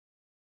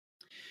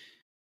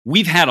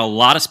We've had a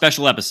lot of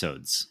special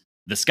episodes.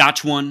 The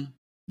Scotch one,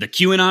 the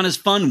QAnon is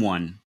fun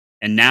one,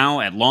 and now,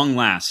 at long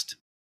last,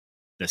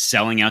 the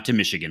selling out to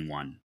Michigan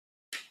one.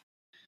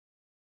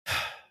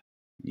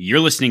 You're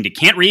listening to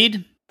Can't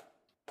Read,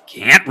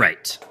 Can't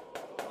Write.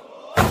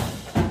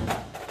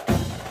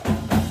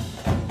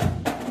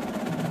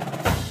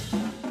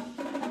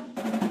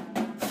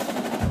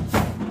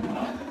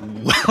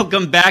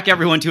 Welcome back,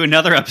 everyone, to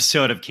another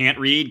episode of Can't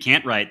Read,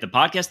 Can't Write, the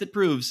podcast that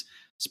proves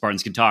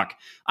Spartans can talk.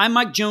 I'm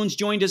Mike Jones,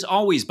 joined as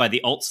always by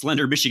the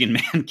alt-slender Michigan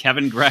man,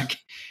 Kevin Greck,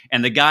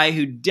 and the guy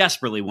who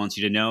desperately wants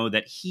you to know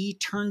that he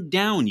turned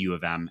down U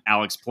of M,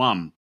 Alex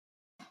Plum.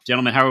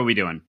 Gentlemen, how are we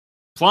doing?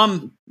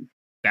 Plum,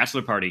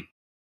 bachelor party.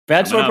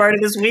 Bachelor party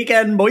this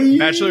weekend, boy.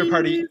 Bachelor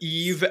party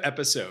Eve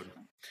episode.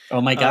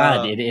 Oh my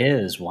God, it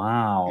is.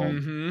 Wow.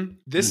 Mm-hmm.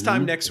 This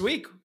time next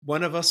week,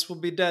 one of us will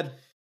be dead.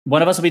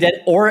 One of us will be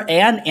dead, or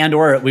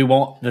we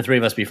won't, the three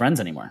of us, be friends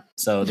anymore.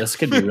 So this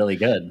could be really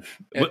good.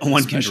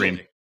 One can dream.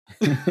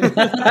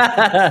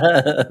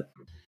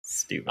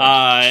 Stupid.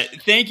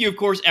 Thank you, of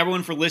course,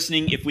 everyone, for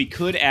listening. If we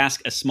could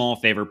ask a small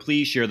favor,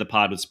 please share the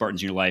pod with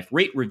Spartans in your life.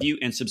 Rate, review,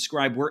 and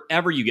subscribe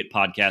wherever you get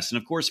podcasts. And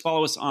of course,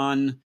 follow us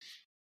on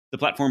the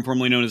platform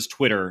formerly known as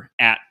Twitter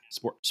at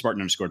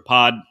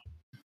Spartan_pod.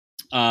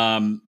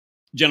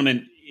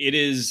 Gentlemen, it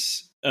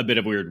is a bit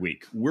of a weird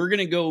week. We're going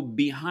to go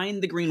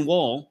behind the green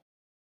wall,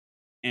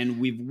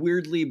 and we've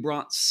weirdly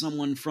brought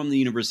someone from the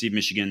University of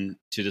Michigan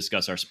to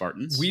discuss our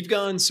Spartans. We've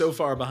gone so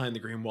far behind the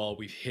green wall,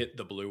 we've hit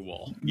the blue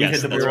wall.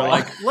 Yes, that's right.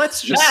 Like,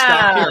 let's just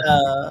stop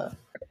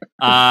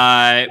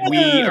here. We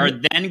are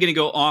then going to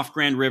go off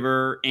Grand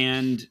River,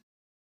 and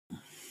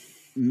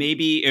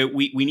maybe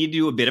we need to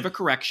do a bit of a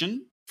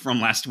correction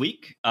from last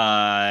week.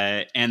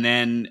 And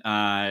then,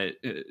 only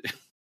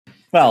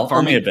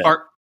a bit.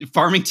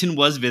 Farmington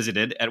was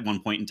visited at one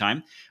point in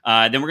time.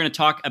 Then we're going to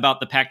talk about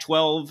the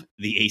Pac-12,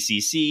 the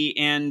ACC,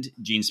 and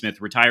Gene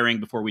Smith retiring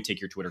before we take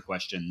your Twitter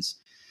questions.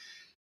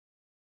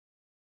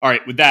 All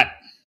right, with that,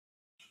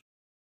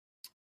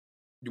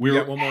 we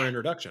got one more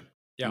introduction.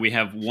 Yeah, we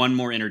have one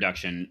more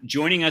introduction.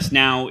 Joining us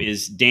now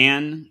is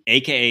Dan,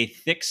 a.k.a.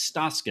 Thick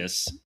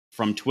Stoskus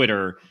from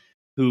Twitter,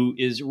 who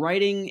is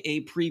writing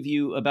a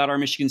preview about our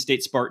Michigan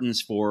State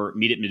Spartans for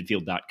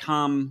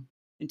meetatmidfield.com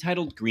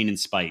entitled Green in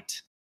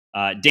Spite.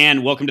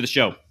 Dan, welcome to the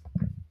show.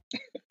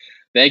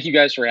 Thank you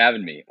guys for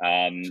having me.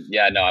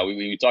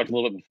 We talked a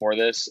little bit before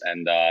this,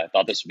 and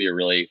thought this would be a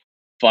really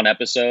fun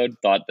episode.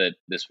 Thought that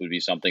this would be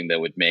something that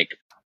would make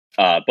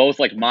both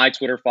like my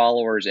Twitter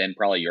followers and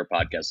probably your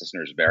podcast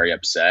listeners very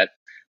upset,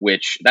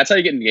 which that's how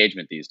you get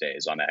engagement these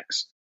days on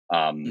X,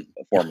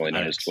 formerly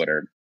known as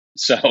Twitter.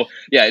 So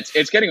yeah,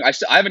 it's getting, I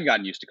haven't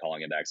gotten used to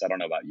calling it X. I don't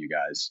know about you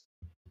guys.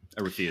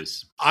 I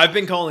refuse. I've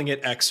been calling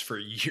it X for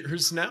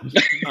years now.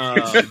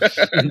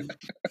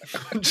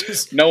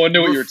 No one knew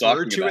what you were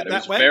talking about. It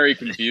was very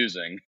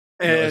confusing.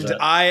 And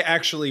I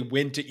actually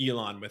went to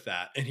Elon with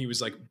that, and he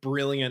was like,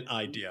 brilliant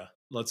idea.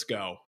 Let's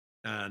go.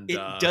 And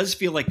it does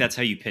feel like that's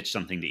how you pitch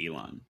something to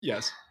Elon.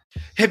 Yes.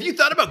 Have you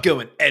thought about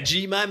going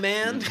edgy, my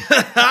man?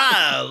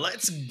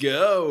 Let's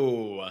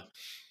go.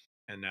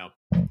 And now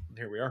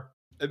here we are.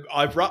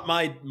 I brought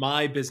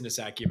my business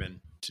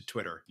acumen to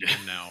Twitter,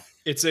 and now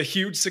it's a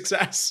huge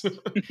success.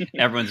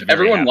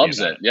 Everyone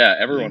loves it. Yeah,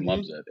 everyone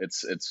loves it.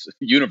 It's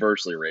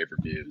universally rave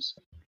reviews.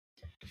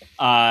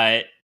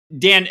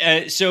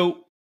 Dan, so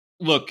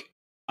look,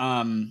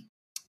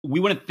 we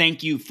want to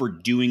thank you for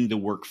doing the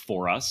work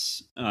for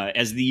us.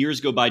 As the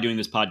years go by doing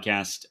this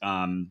podcast,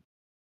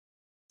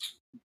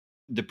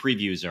 the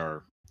previews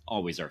are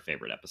always our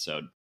favorite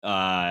episode.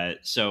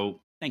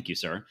 So thank you,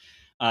 sir.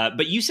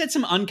 But you said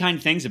some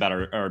unkind things about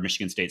our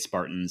Michigan State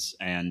Spartans,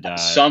 and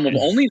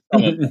only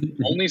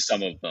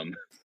some of them.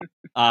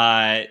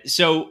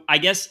 So I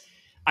guess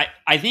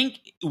I think,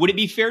 would it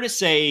be fair to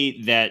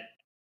say that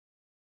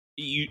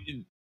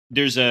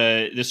there's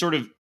sort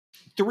of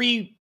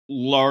three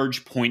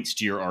large points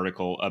to your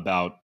article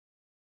about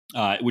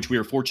which we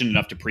were fortunate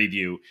enough to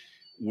preview,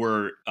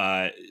 were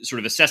sort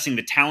of assessing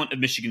the talent of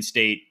Michigan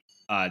State,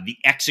 the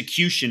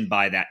execution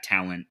by that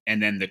talent,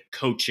 and then the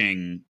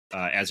coaching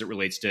as it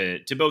relates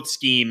to both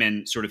scheme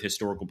and sort of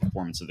historical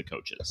performance of the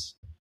coaches.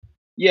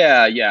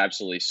 Yeah,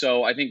 absolutely.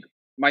 So I think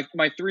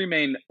my three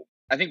main,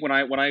 I think when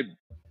I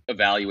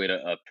evaluate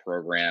a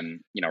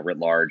program, writ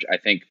large, I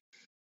think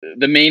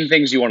the main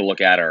things you want to look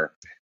at are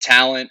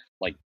talent,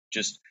 like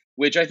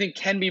which I think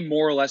can be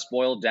more or less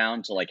boiled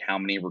down to like how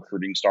many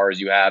recruiting stars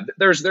you have.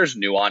 There's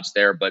nuance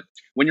there, but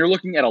when you're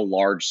looking at a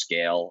large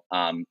scale,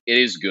 it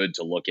is good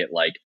to look at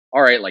like,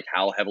 all right, like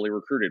how heavily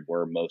recruited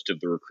were most of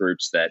the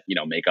recruits that,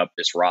 make up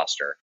this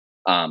roster,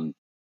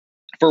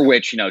 for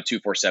which,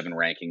 247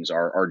 rankings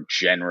are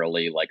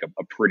generally like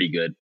a pretty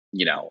good,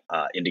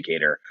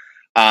 indicator.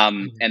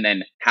 And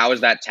then how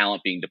is that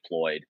talent being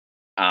deployed,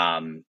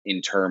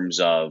 in terms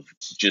of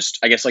just,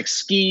 I guess, like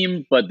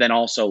scheme, but then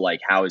also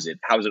like, how is it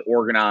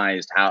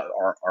organized? How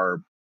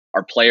are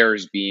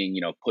players being,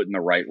 put in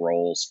the right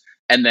roles?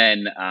 And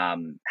then,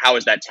 how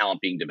is that talent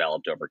being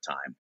developed over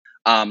time?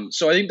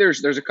 So I think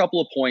there's a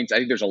couple of points. I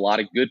think there's a lot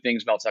of good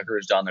things Mel Tucker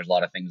has done. There's a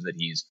lot of things that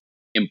he's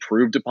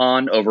improved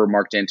upon over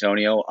Mark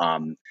D'Antonio.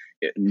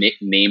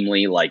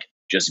 Namely, like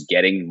just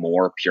getting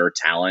more pure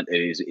talent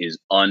is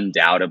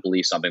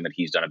undoubtedly something that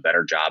he's done a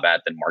better job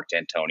at than Mark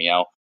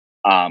D'Antonio.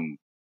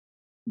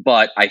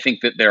 But I think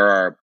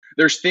that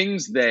there's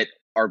things that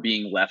are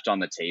being left on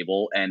the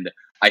table, and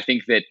I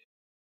think that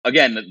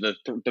again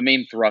the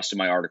main thrust of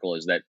my article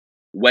is that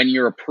when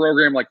you're a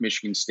program like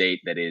Michigan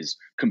State that is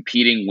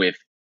competing with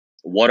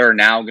what are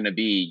now going to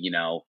be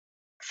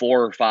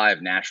 4 or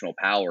 5 national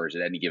powers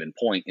at any given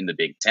point in the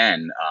Big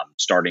Ten,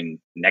 starting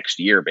next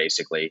year,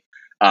 basically,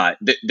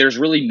 there's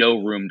really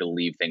no room to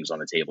leave things on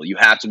the table. You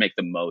have to make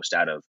the most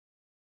out of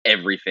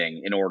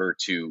everything in order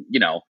to,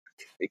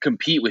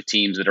 compete with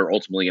teams that are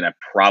ultimately going to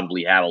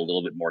probably have a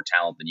little bit more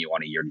talent than you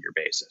on a year-to-year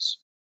basis.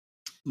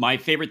 My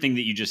favorite thing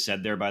that you just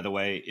said there, by the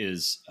way,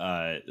 is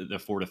the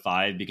 4 to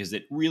 5, because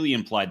it really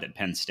implied that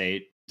Penn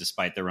State,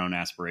 despite their own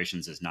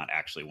aspirations, is not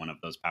actually one of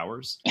those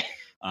powers.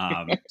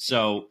 Let's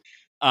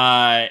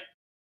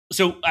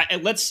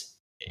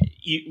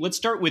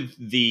start with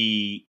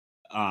the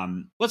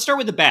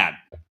bad.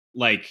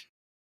 Like,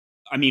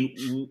 I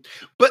mean,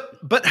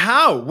 but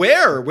how?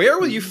 Where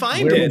will you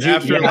find it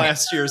after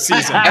last year's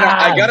season? And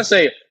I gotta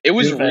say, it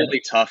was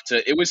really tough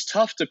to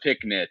pick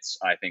nits.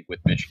 I think with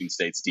Michigan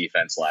State's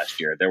defense last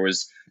year, I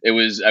was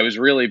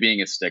really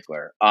being a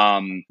stickler.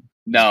 So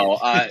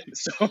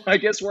I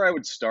guess where I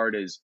would start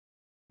is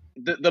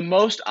the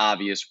most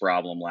obvious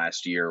problem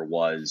last year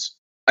was,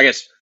 I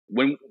guess,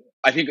 when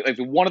I think like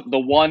the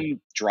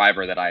one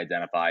driver that I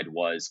identified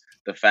was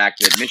the fact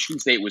that Michigan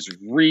State was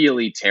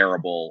really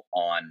terrible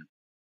on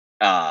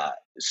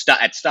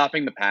at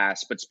stopping the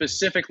pass, but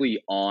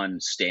specifically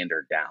on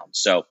standard down.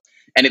 So,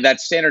 and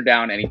that's standard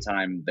down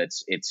anytime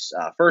it's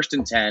 1st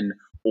and 10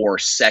 or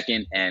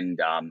 2nd and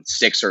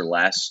 6 or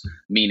less,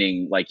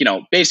 meaning like,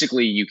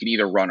 basically you can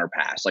either run or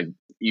pass. Like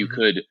you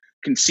could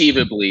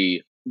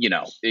conceivably, you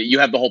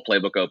have the whole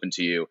playbook open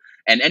to you.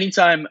 And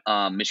anytime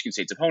Michigan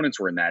State's opponents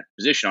were in that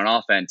position on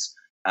offense,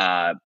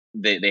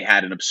 they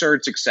had an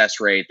absurd success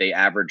rate. They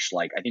averaged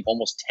I think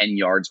almost 10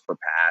 yards per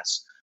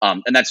pass.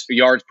 And that's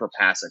yards per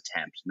pass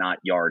attempt, not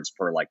yards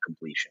per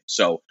completion.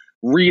 So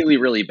really,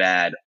 really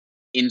bad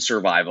that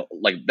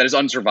is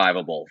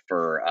unsurvivable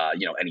for,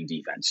 any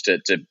defense to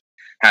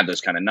have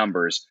those kind of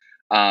numbers.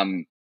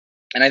 And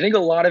I think a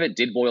lot of it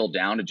did boil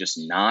down to just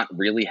not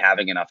really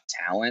having enough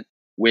talent,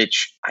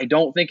 which I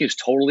don't think is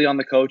totally on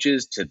the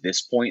coaches to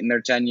this point in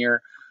their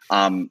tenure.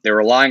 They're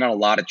relying on a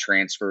lot of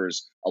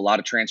transfers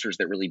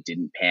that really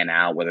didn't pan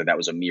out, whether that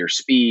was Amir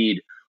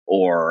Speed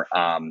or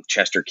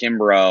Chester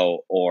Kimbrough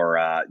or,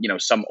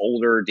 some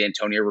older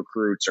D'Antonio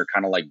recruits or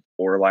kind of like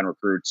borderline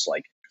recruits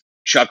like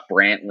Chuck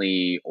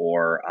Brantley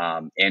or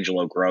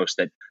Angelo Gross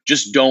that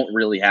just don't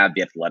really have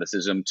the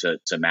athleticism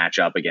to match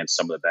up against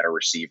some of the better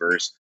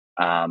receivers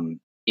in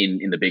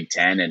the Big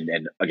Ten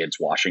and against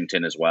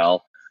Washington as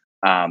well.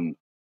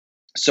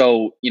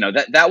 So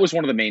that was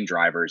one of the main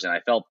drivers. And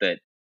I felt that,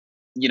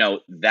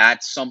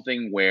 that's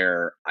something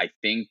where I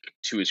think,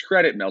 to his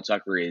credit, Mel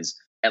Tucker is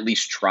at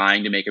least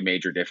trying to make a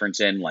major difference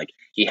in. Like,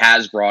 he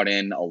has brought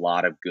in a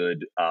lot of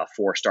good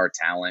 4-star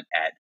talent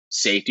at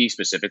safety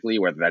specifically,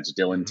 whether that's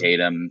Dylan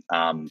Tatum,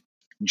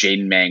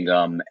 Jaden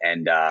Mangum,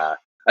 and I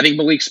think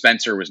Malik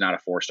Spencer was not a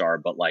 4-star,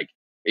 but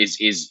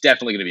is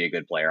definitely going to be a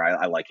good player.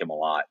 I like him a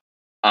lot.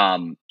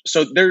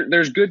 So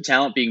there's good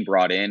talent being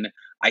brought in.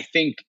 I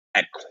think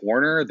at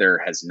corner, there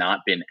has not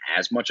been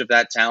as much of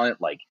that talent.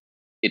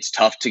 It's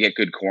tough to get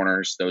good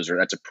corners.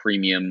 That's a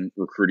premium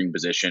recruiting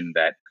position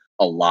that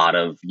a lot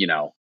of,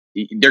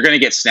 they're going to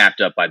get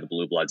snapped up by the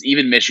Blue Bloods.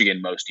 Even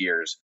Michigan most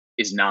years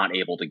is not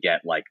able to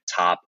get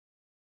top,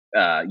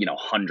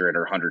 100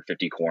 or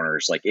 150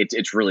 corners.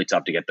 It's really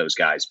tough to get those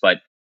guys.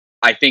 But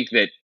I think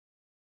that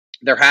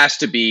there has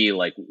to be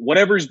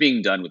whatever's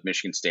being done with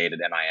Michigan State at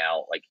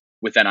NIL,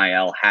 with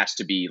NIL has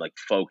to be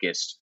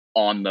focused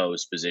on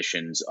those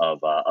positions of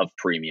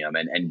premium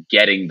and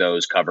getting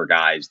those cover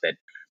guys that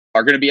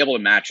are going to be able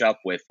to match up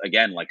with,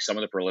 again, some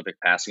of the prolific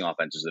passing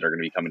offenses that are going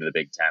to be coming to the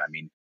Big Ten. I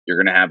mean, you're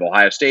going to have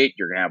Ohio State,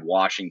 you're going to have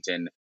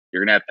Washington,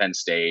 you're going to have Penn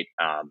State.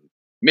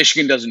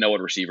 Michigan doesn't know what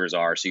receivers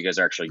are, so you guys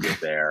are actually good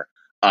there.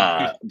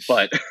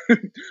 But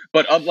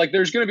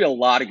there's going to be a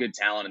lot of good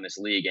talent in this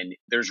league, and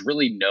there's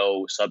really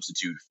no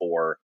substitute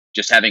for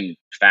just having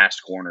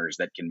fast corners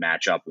that can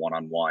match up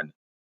one-on-one.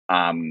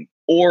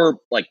 Or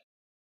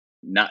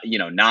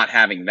not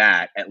having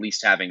that, at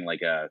least having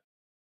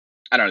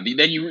I don't know.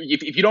 Then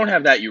if you don't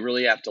have that, you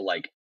really have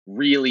to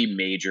really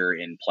major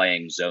in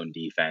playing zone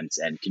defense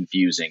and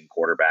confusing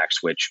quarterbacks,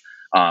 which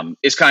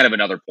is kind of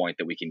another point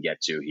that we can get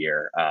to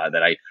here.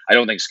 That I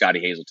don't think Scotty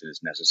Hazelton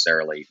is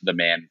necessarily the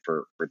man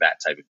for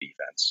that type of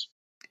defense.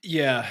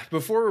 Yeah,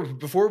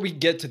 before we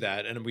get to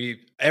that, and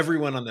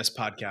everyone on this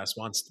podcast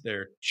wants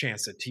their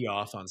chance to tee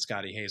off on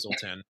Scotty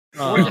Hazelton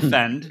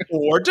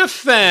or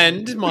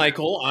defend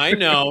Michael. I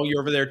know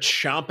you're over there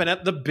chomping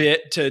at the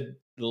bit to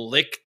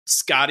lick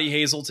Scotty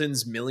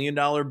Hazelton's $1 million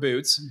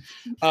boots.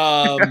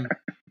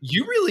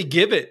 you really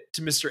give it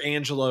to Mr.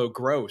 Angelo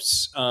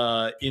Gross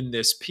in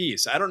this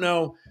piece. I don't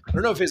know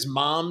if his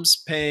mom's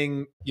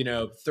paying,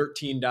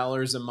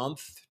 $13 a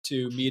month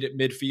to meet at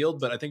midfield,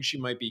 but I think she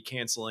might be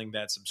canceling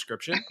that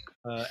subscription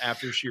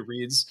after she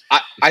reads.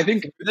 I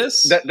think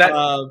this.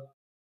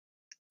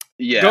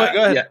 Yeah. Go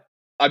ahead. Yeah.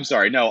 I'm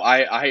sorry. No,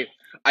 I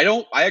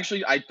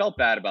felt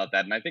bad about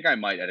that, and I think I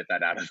might edit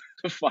that out of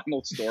the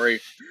final story.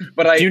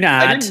 But I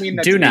didn't mean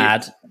that. Do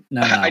not.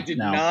 No, I did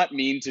not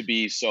mean to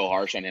be so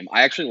harsh on him.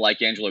 I actually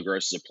like Angelo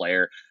Gross as a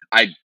player.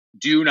 I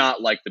do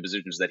not like the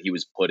positions that he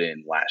was put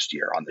in last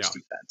year on this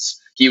defense.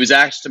 He was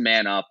asked to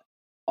man up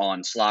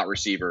on slot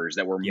receivers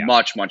that were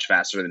much, much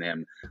faster than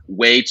him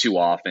way too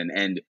often.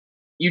 And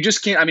you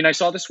just can't. I mean, I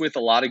saw this with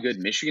a lot of good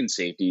Michigan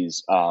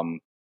safeties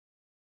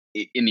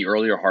in the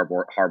earlier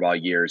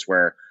Harbaugh years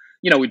where,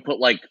 we'd put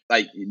like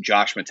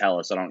Josh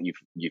Metellus. I don't know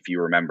if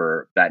you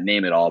remember that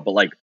name at all, but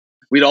like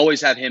we'd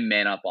always have him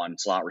man up on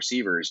slot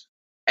receivers,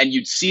 and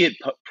you'd see it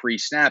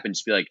pre-snap and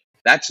just be like,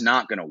 that's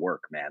not going to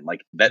work, man.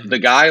 Like that, the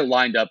guy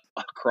lined up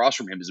across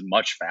from him is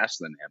much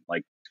faster than him.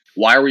 Like,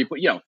 why are we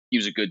he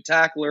was a good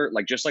tackler.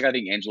 Like, just like I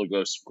think Angelo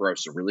Gross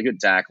is a really good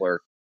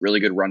tackler, really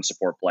good run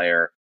support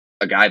player,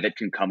 a guy that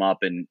can come up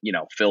and,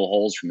 fill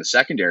holes from the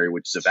secondary,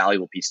 which is a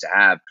valuable piece to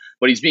have.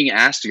 But he's being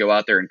asked to go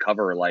out there and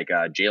cover like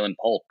Jalen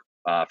Polk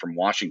from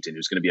Washington,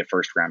 who's going to be a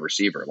first-round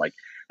receiver. Like,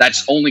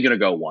 that's only going to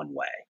go one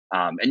way.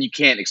 And you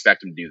can't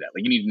expect him to do that.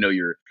 Like, you need to know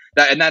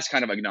and that's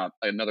kind of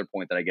another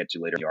point that I get to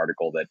later in the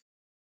article, that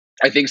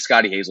I think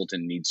Scotty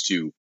Hazelton needs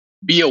to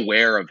be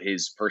aware of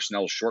his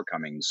personnel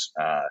shortcomings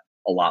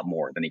a lot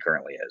more than he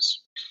currently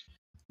is.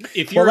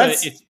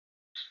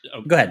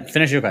 Go ahead,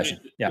 finish your question.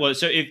 Yeah. Well,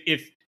 so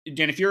if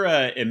Dan, if you're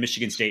a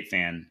Michigan State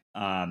fan,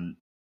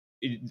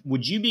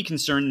 would you be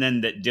concerned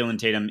then that Dylan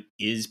Tatum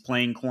is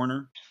playing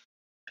corner?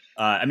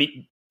 I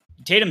mean,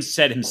 Tatum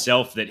said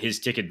himself that his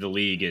ticket to the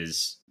league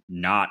is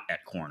not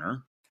at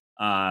corner.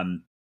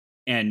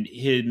 And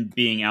him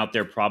being out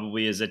there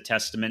probably is a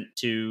testament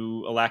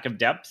to a lack of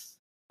depth,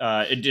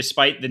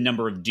 despite the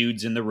number of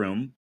dudes in the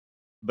room,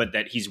 but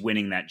that he's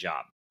winning that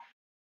job.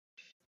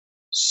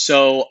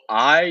 So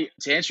to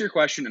answer your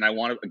question, and I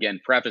want to, again,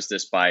 preface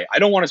this by, I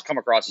don't want to come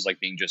across as like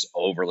being just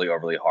overly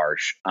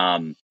harsh.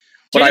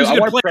 But I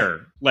want to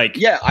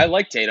I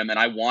like Tatum, and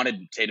I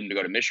wanted Tatum to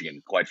go to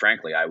Michigan. Quite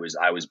frankly, I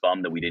was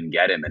bummed that we didn't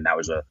get him, and that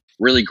was a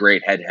really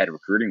great head-to-head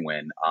recruiting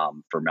win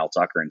for Mel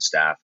Tucker and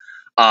staff.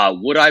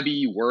 Would I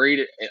be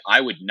worried?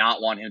 I would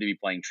not want him to be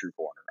playing true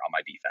corner on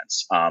my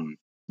defense.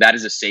 That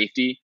is a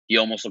safety. He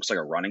almost looks like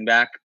a running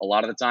back a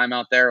lot of the time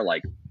out there,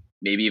 like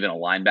maybe even a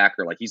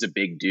linebacker. Like, he's a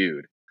big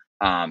dude.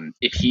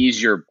 If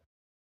he's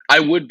I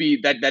would be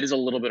that is a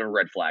little bit of a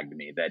red flag to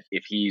me, that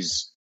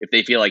if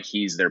they feel like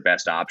he's their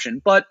best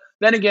option. But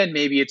then again,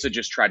 maybe it's to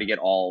just try to get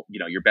all,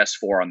 your best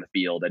four on the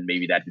field, and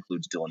maybe that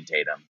includes Dylan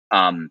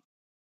Tatum.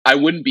 I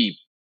wouldn't be,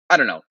 I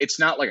don't know. It's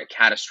not like a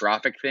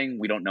catastrophic thing.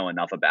 We don't know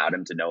enough about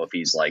him to know if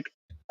he's like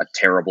a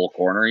terrible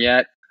corner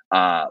yet.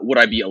 Would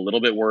I be a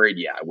little bit worried?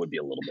 Yeah, I would be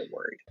a little bit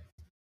worried.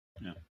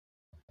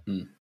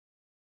 Yeah.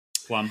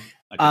 Plum?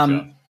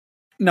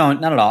 No,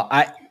 not at all.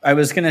 I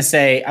was going to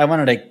say, I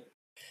wanted to,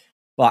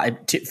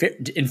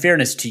 in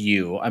fairness to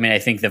you, I mean, I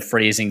think the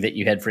phrasing that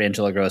you had for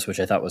Angelo Gross,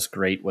 which I thought was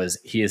great, was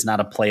he is not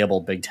a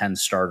playable Big Ten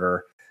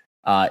starter.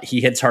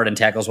 He hits hard and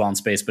tackles well in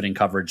space, but in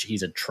coverage,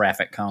 he's a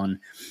traffic cone.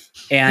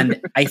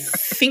 And I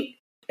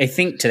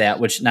think to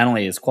that, which not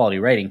only is quality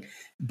writing,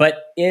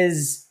 but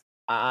is,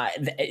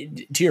 to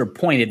your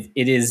point,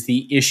 it is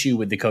the issue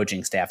with the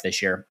coaching staff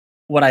this year.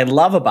 What I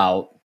love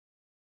about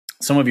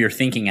some of your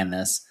thinking in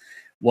this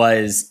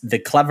was the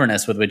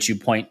cleverness with which you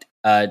point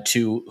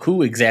to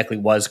who exactly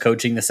was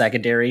coaching the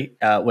secondary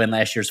when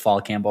last year's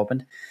fall camp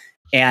opened.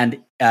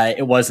 And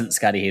it wasn't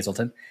Scotty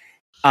Hazelton.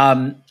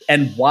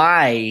 And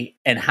why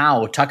and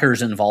how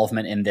Tucker's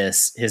involvement in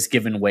this has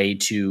given way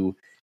to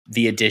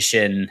the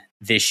addition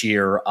this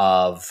year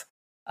of,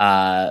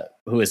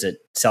 who is it?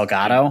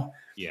 Salgado?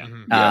 Yeah.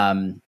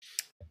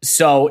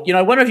 So,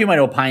 I wonder if you might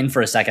opine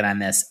for a second on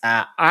this.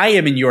 I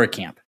am in your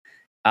camp.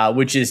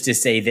 Which is to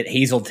say that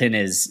Hazelton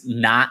is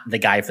not the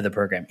guy for the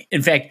program.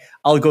 In fact,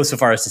 I'll go so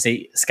far as to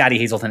say Scotty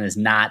Hazelton is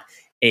not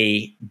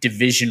a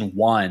Division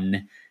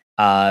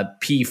I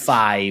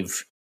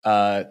P5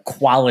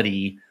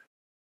 quality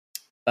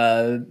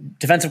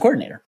defensive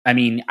coordinator. I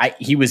mean,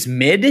 he was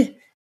mid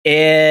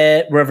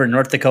wherever,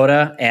 North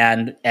Dakota,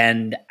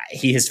 and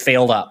he has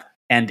failed up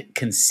and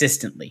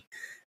consistently.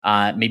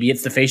 Maybe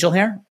it's the facial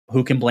hair.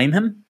 Who can blame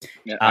him?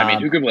 Yeah, I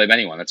mean, who can blame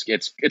anyone? It's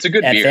a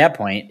good beard. At that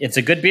point, it's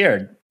a good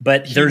beard,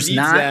 but there's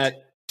not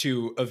that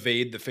to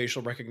evade the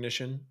facial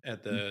recognition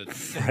at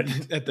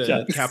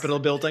the Capitol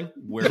building.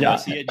 Where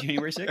was he at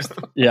January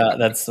 6th? Yeah,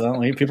 that's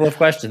people have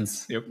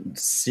questions. Yep.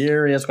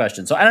 Serious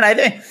questions. So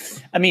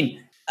I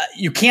mean,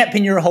 you can't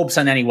pin your hopes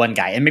on any one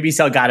guy, and maybe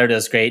Salgado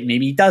does great,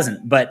 maybe he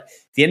doesn't. But at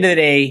the end of the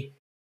day,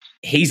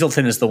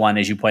 Hazelton is the one,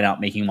 as you point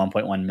out, making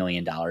 $1.1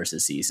 million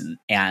this season,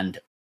 and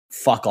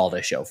fuck all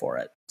to show for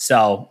it.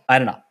 So I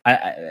don't know.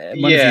 I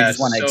wonder if you just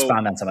want to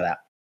expound on some of that.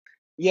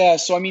 Yeah,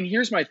 so I mean,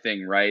 here's my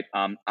thing, right?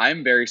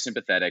 I'm very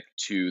sympathetic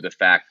to the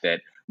fact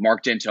that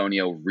Mark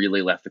D'Antonio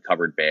really left the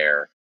cupboard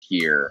bare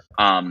here.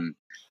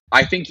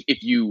 I think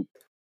if you,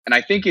 and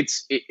I think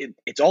it's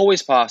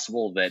always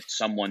possible that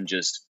someone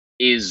just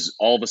is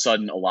all of a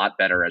sudden a lot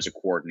better as a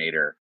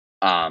coordinator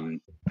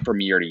from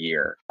year to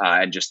year,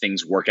 and just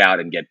things work out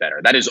and get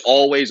better. That is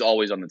always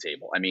on the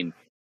table. I mean,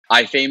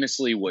 I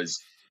famously was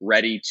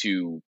ready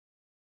to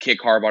kick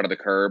Harv out of the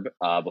curb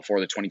before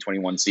the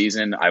 2021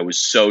 season. I was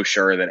so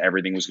sure that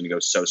everything was going to go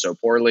so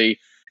poorly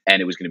and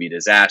it was going to be a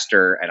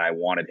disaster, and I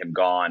wanted him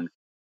gone.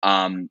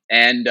 And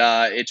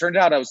it turned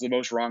out I was the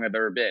most wrong I've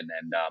ever been,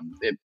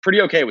 and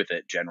pretty okay with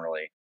it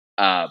generally.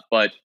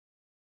 But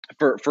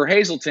for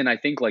Hazelton, I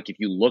think like if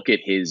you look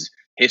at his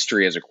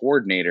history as a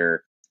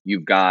coordinator,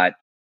 you've got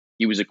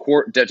he was a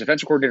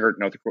defensive coordinator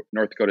at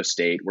North Dakota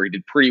State, where he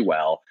did pretty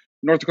well.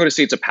 North Dakota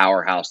State's a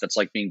powerhouse. That's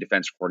like being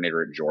defensive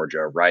coordinator at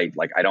Georgia, right?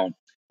 Like I don't,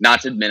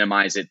 not to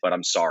minimize it, but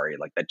I'm sorry,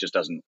 like that just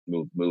doesn't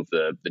move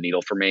the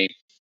needle for me.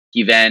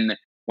 He then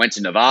went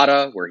to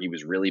Nevada, where he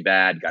was really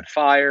bad, got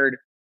fired.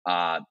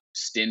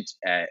 Stint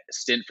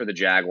for the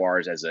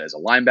Jaguars as a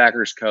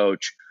linebackers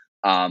coach.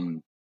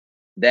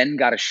 Then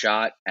got a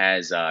shot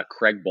as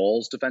Craig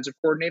Bowles' defensive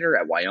coordinator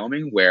at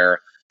Wyoming, where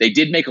they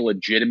did make a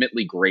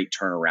legitimately great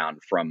turnaround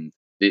from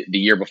the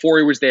year before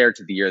he was there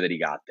to the year that he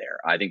got there.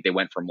 I think they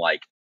went from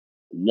like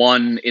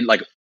one in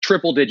like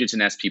triple digits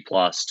in SP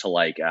plus to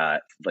like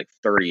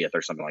 30th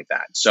or something like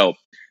that. So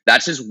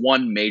that's his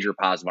one major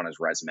positive on his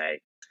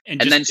resume.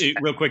 And just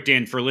real quick,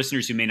 Dan, for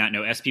listeners who may not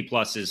know, SP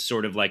plus is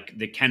sort of like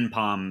the Ken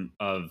Palm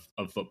of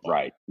football.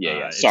 Right.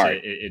 Yeah.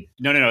 Sorry.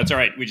 No, it's all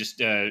right. We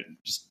just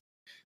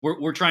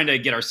we're trying to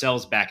get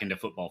ourselves back into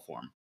football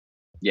form.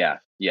 Yeah.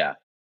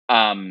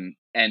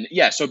 And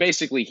yeah, so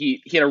basically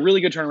he had a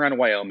really good turnaround in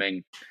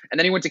Wyoming, and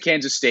then he went to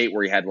Kansas State,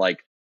 where he had like,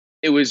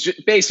 it was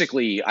just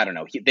basically, I don't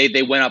know,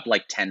 they went up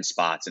like 10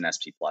 spots in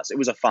SP plus. It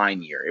was a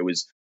fine year. It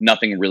was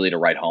nothing really to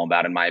write home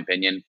about, in my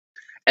opinion.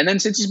 And then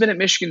since he's been at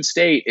Michigan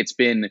State, it's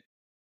been,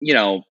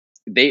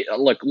 they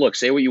look,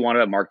 say what you want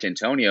about Mark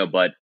D'Antonio,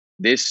 but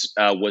this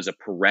was a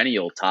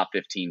perennial top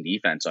 15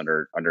 defense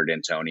under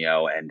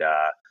D'Antonio and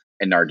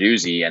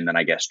Narduzzi, and then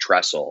I guess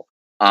Tressel.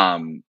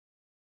 And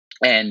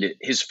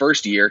his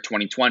first year,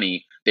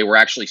 2020, they were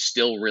actually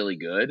still really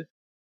good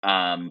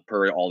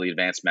per all the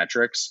advanced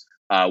metrics,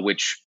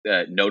 which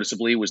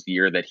noticeably was the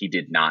year that he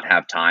did not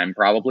have time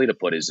probably to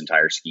put his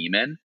entire scheme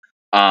in.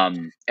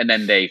 And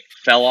then they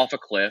fell off a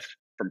cliff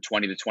from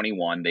 20 to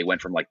 21. They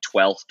went from like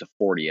 12th to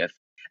 40th.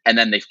 And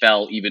then they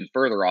fell even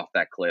further off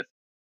that cliff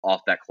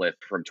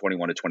from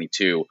 21 to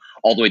 22,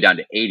 all the way down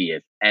to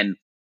 80th. And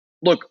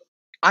look,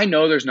 I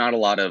know there's not a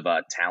lot of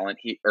talent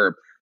here,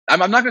 I'm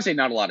not going to say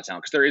not a lot of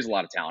talent, because there is a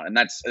lot of talent, and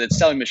it's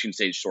selling Michigan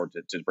State short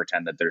to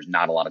pretend that there's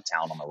not a lot of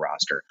talent on the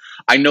roster.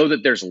 I know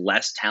that there's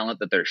less talent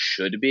that there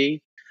should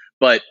be,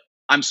 but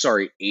I'm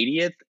sorry,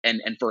 80th,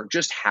 and for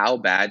just how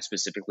bad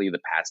specifically the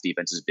pass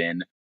defense has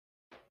been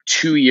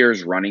 2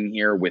 years running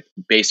here with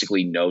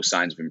basically no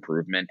signs of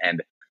improvement.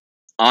 And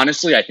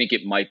honestly, I think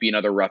it might be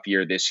another rough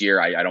year this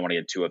year. I don't want to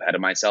get too ahead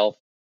of myself.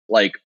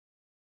 Like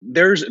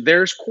there's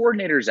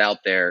coordinators out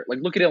there, like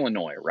look at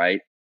Illinois,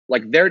 right?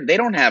 Like they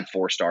don't have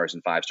 4 stars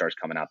and 5 stars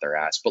coming out their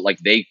ass, but like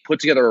they put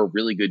together a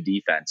really good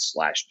defense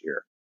last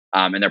year.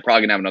 And they're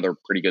probably gonna have another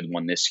pretty good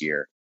one this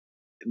year.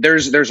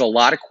 There's a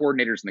lot of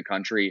coordinators in the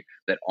country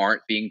that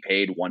aren't being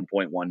paid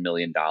 $1.1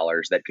 million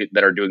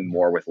that are doing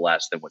more with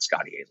less than what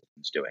Scotty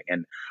Hazelton's doing.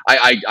 And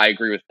I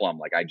agree with Plum.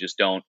 Like I just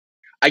don't,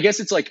 I guess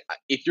it's like,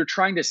 if you're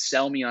trying to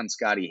sell me on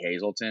Scotty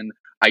Hazelton,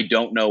 I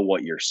don't know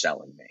what you're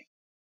selling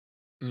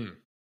me.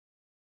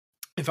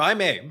 If I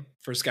may,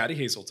 for Scotty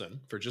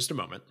Hazelton for just a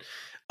moment,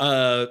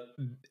 I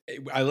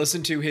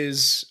listened to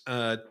his,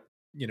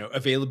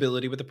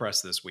 availability with the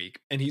press this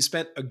week, and he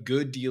spent a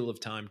good deal of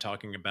time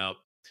talking about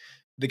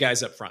the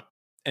guys up front,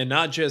 and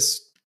not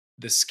just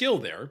the skill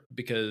there,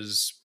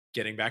 because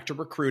getting back to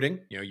recruiting,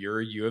 you're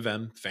a U of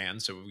M fan,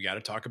 so we got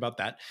to talk about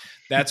that.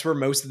 That's where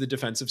most of the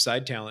defensive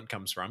side talent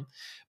comes from,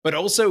 but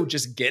also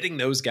just getting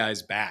those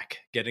guys back,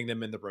 getting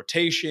them in the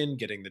rotation,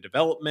 getting the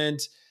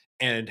development,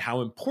 and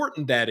how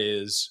important that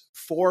is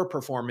for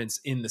performance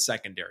in the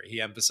secondary.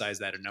 He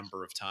emphasized that a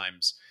number of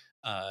times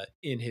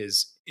in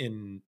his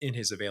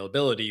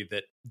availability,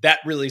 that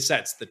really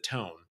sets the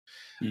tone.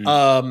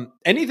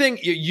 Anything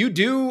you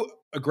do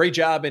a great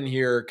job in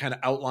here, kind of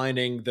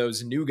outlining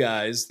those new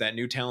guys, that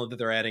new talent that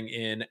they're adding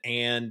in,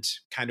 and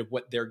kind of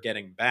what they're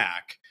getting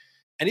back.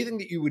 Anything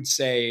that you would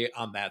say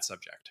on that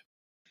subject?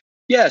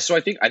 Yeah, so I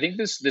think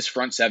this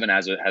front seven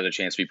has a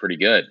chance to be pretty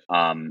good.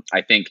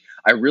 I think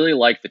I really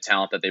like the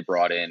talent that they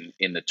brought in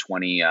the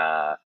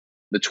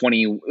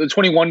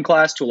 21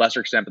 class to a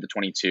lesser extent, but the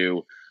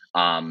 22.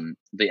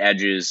 The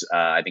edges,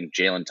 I think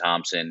Jalen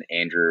Thompson,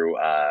 Andrew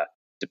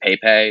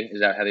DePape, is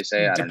that how they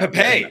say it?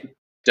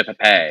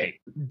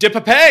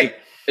 DePape.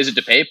 Is it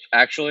DePape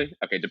actually?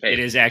 Okay, DePape. It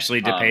is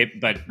actually DePape,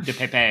 but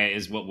DePape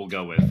is what we'll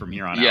go with from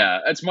here on out. Yeah,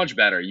 it's much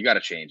better. You got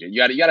to change it. You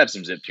got to have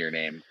some zip to your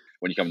name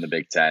when you come in the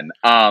Big Ten.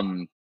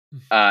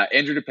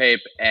 Andrew DePape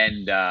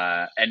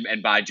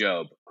and By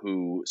Job,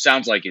 who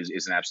sounds like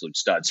is an absolute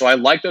stud. So I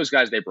like those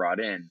guys they brought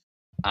in.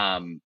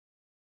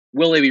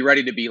 Will they be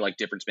ready to be like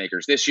difference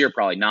makers this year?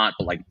 Probably not,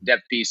 but like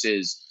depth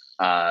pieces,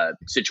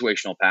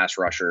 situational pass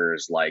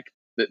rushers, like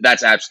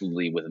that's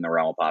absolutely within the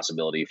realm of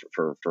possibility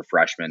for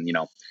freshmen.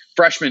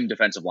 Freshman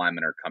defensive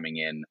linemen are coming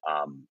in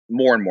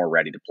more and more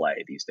ready to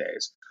play these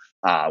days,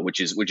 which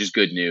is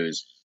good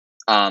news.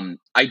 I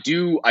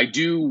do,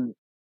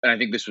 and I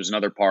think this was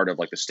another part of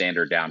like the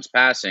standard downs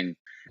passing.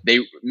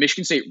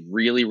 Michigan State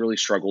really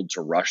struggled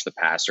to rush the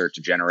passer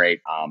to generate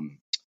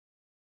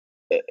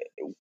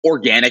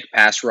organic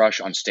pass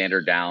rush on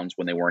standard downs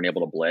when they weren't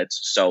able to blitz.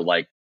 So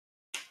like,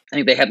 I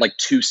think they had like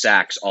 2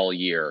 sacks all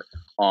year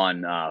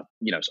on, a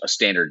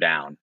standard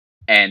down.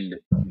 And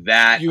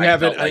that you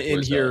have it like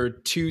in here,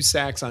 2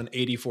 sacks on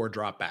 84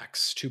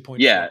 dropbacks,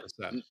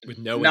 2.4% with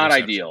no not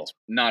ideal.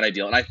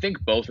 And I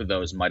think both of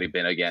those might have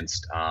been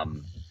against, I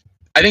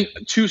think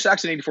 2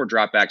 sacks and 84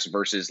 dropbacks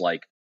versus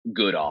like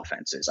good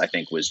offenses, I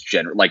think was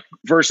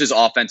versus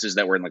offenses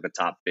that were in like the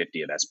top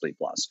 50 of SP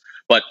plus.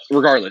 But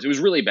regardless, it was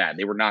really bad.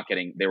 They were not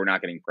getting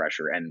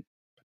pressure. And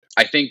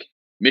I think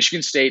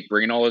Michigan State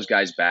bringing all those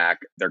guys back,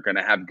 they're going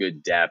to have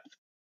good depth.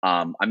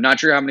 I'm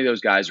not sure how many of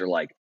those guys are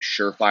like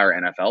surefire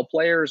NFL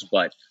players,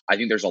 but I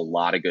think there's a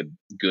lot of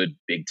good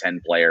Big Ten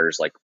players,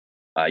 like,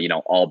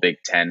 all Big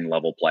Ten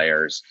level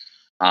players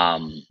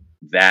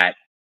that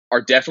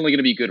are definitely going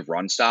to be good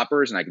run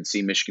stoppers. And I can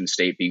see Michigan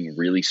State being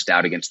really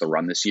stout against the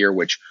run this year,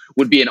 which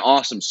would be an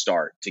awesome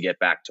start to get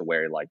back to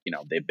where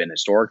they've been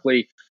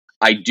historically.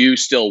 I do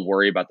still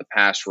worry about the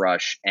pass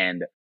rush,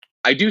 and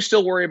I do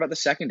still worry about the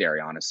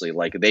secondary, honestly.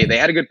 Like they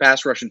had a good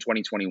pass rush in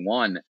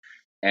 2021,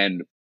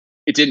 and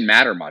it didn't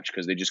matter much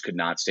because they just could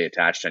not stay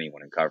attached to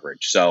anyone in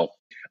coverage. So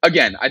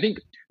again, I think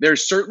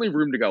there's certainly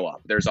room to go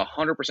up. There's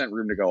 100%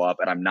 room to go up.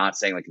 And I'm not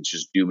saying like it's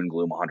just doom and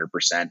gloom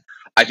 100%.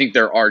 I think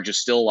there are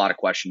just still a lot of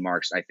question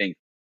marks. I think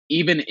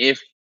even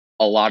if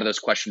a lot of those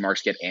question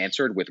marks get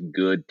answered with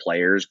good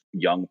players,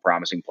 young,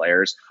 promising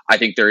players, I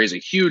think there is a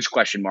huge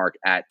question mark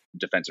at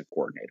defensive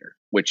coordinator,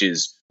 which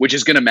is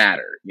going to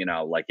matter,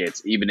 like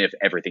it's even if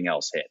everything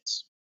else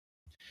hits.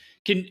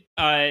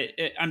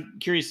 I'm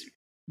curious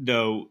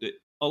though,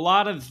 a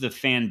lot of the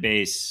fan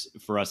base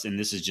for us, and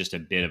this is just a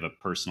bit of a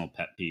personal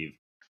pet peeve,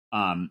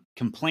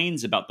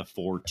 complains about the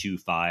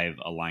 4-2-5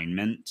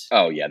 alignment.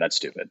 Oh yeah, that's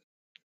stupid.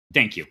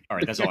 Thank you. All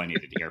right, that's all I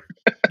needed to hear.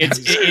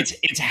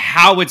 It's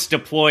how it's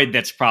deployed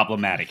that's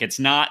problematic. It's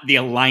not the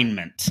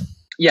alignment.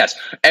 Yes,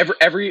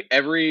 every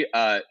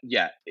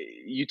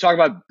you talk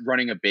about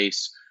running a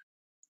base.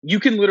 You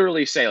can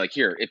literally say like,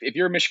 here, if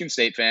you're a Michigan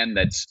State fan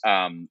that's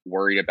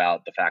worried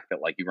about the fact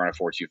that like you run a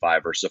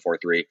 4-2-5 versus a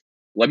 4-3.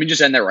 Let me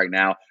just end there right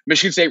now.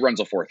 Michigan State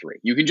runs a 4-3.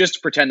 You can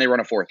just pretend they run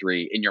a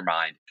 4-3 in your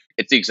mind.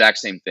 It's the exact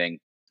same thing.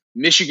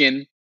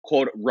 Michigan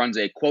runs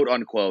a quote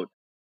unquote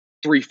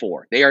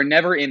 3-4. They are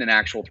never in an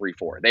actual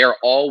 3-4. They are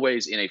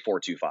always in a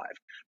 4-2-5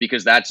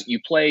 because you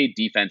play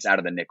defense out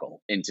of the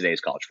nickel in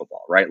today's college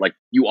football, right? Like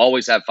you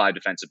always have 5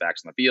 defensive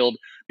backs on the field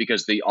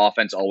because the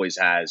offense always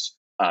has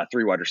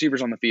 3 wide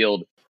receivers on the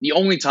field. The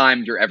only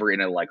time you're ever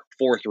in a like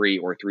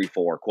 4-3 or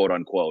 3-4 quote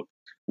unquote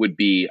would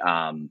be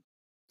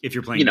if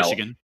you're playing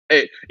Michigan.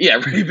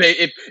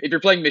 If you're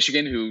playing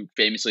Michigan, who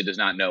famously does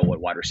not know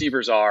what wide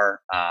receivers are,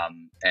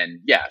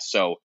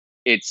 so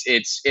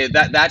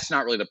that's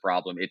not really the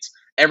problem. It's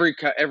every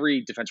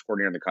defensive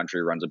coordinator in the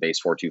country runs a base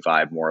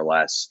 4-2-5 more or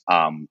less.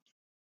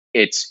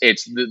 It's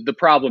the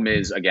problem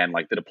is again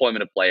like the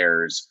deployment of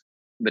players,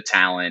 the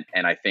talent,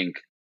 and I think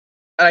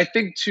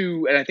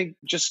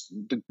just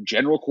the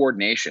general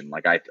coordination.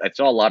 Like I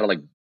saw a lot of like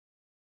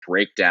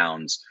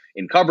breakdowns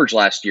in coverage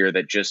last year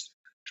that just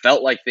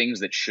felt like things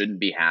that shouldn't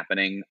be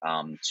happening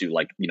to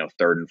like,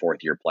 3rd and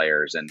 4th year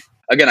players. And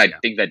again, I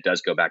think that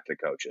does go back to the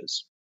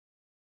coaches.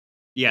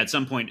 Yeah, at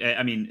some point,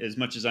 I mean, as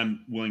much as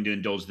I'm willing to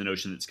indulge the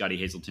notion that Scotty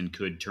Hazelton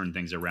could turn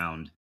things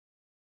around,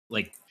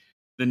 like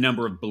the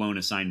number of blown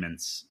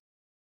assignments,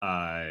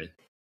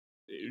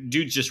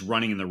 dude's just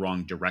running in the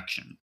wrong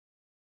direction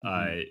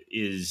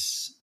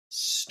is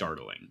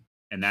startling.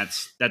 And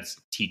that's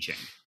teaching.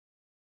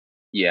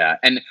 Yeah.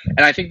 And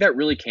I think that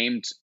really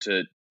came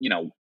to,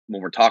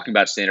 when we're talking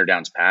about standard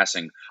downs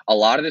passing, a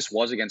lot of this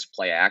was against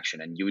play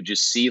action, and you would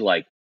just see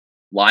like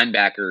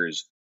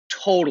linebackers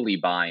totally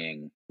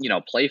buying,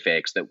 play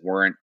fakes that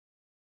weren't,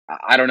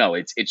 I don't know.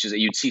 It's just,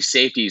 you'd see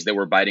safeties that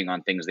were biting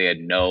on things they had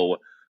no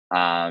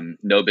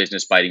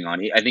business biting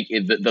on. I think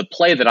the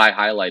play that I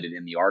highlighted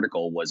in the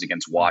article was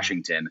against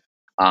Washington.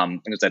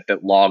 It was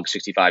that log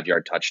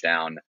 65-yard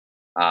touchdown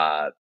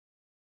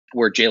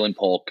where Jalen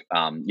Polk,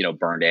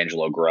 burned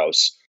Angelo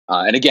Gross.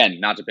 And again,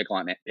 not to pick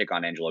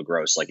on Angelo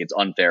Gross, like it's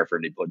unfair for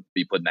him to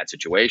be put in that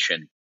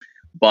situation.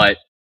 But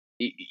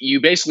you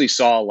basically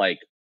saw like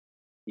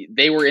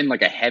they were in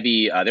like a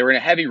heavy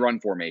run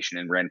formation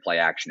and ran play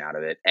action out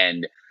of it.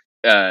 And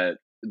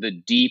the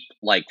deep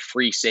like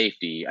free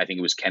safety, I think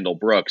it was Kendall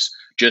Brooks,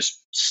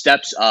 just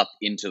steps up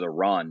into the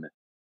run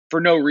for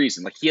no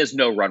reason. Like he has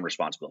no run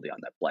responsibility on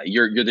that play.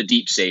 You're the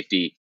deep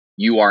safety.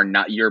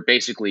 You're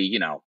basically,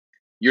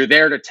 you're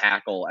there to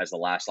tackle as the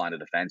last line of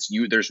defense.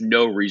 There's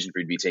no reason for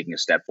you to be taking a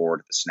step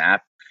forward at the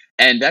snap.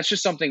 And that's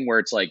just something where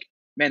it's like,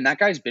 man, that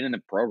guy's been in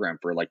the program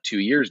for like 2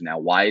 years now.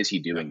 Why is he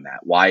doing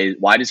that?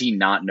 Why does he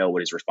not know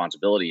what his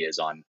responsibility is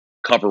on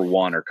cover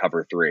 1 or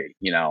cover 3?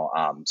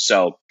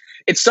 So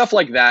it's stuff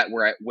like that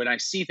where when I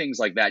see things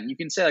like that, and you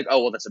can say like,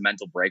 oh, well, that's a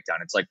mental breakdown.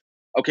 It's like,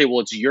 okay, well,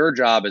 it's your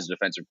job as a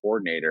defensive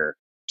coordinator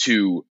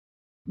to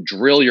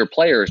drill your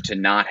players to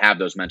not have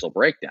those mental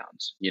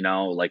breakdowns.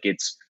 Like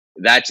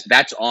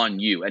that's on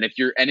you. And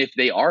if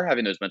they are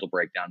having those mental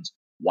breakdowns,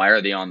 why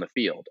are they on the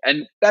field?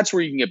 And that's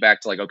where you can get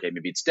back to like, okay,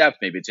 maybe it's depth,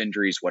 maybe it's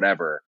injuries,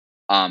 whatever.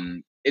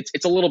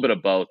 It's a little bit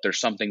of both. There's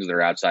some things that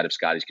are outside of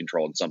Scotty's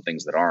control and some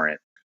things that aren't.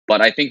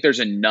 But I think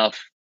there's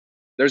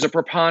a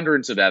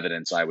preponderance of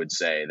evidence, I would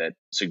say, that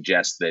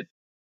suggests that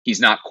he's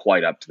not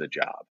quite up to the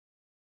job.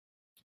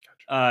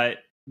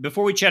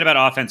 Before we chat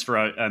about offense for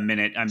a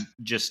minute, I'm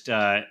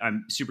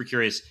super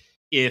curious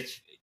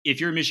if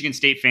you're a Michigan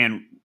State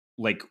fan,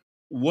 like,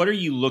 what are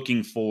you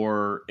looking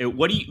for?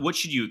 What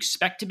should you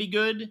expect to be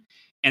good?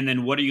 And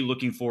then what are you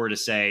looking for to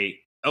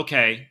say,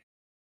 okay,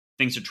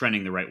 things are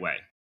trending the right way?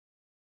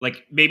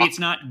 Like, maybe it's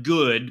not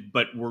good,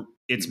 but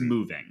it's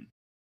moving.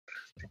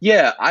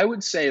 Yeah, I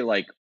would say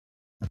like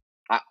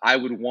I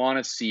would want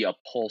to see a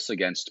pulse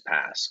against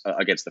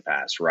the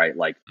pass, right?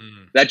 Like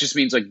that just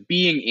means like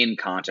being in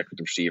contact with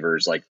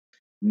receivers, like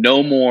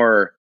no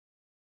more.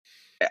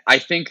 I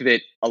think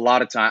that a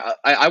lot of time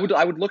I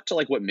would look to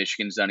like what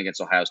Michigan's done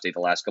against Ohio State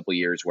the last couple of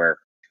years, where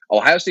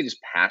Ohio State has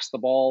passed the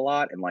ball a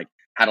lot and like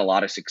had a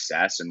lot of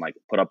success and like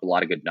put up a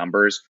lot of good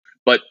numbers,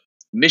 but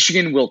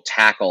Michigan will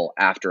tackle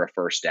after a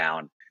first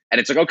down. And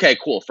it's like, okay,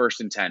 cool,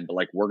 1st and 10, but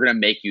like, we're going to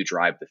make you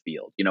drive the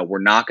field. We're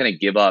not going to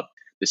give up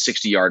the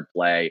 60-yard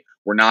play.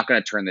 We're not going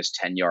to turn this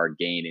 10-yard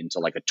gain into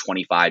like a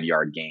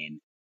 25-yard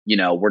gain.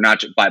 We're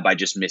not by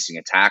just missing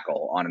a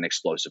tackle on an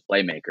explosive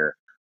playmaker.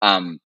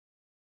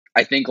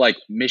 I think like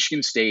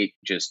Michigan State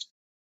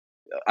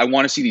I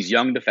want to see these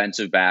young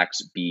defensive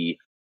backs be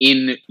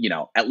in,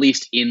 at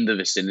least in the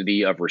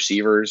vicinity of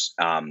receivers,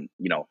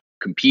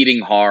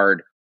 competing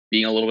hard,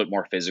 being a little bit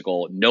more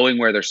physical, knowing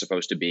where they're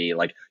supposed to be,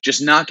 like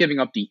just not giving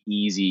up the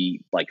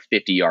easy, like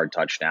 50-yard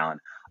touchdown.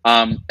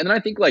 And then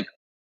I think like,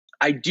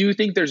 I do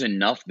think there's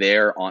enough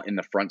there in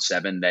the front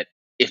 7 that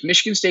if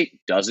Michigan State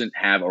doesn't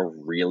have a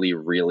really,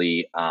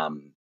 really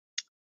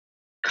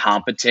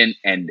competent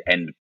and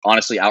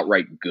honestly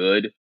outright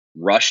good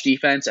rush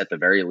defense at the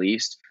very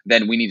least,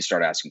 then we need to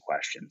start asking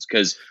questions,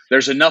 because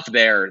there's enough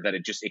there that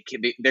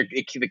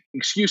the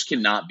excuse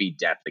cannot be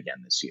depth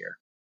again this year.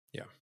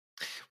 Yeah.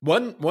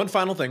 One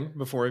final thing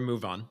before we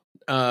move on.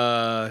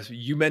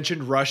 You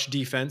mentioned rush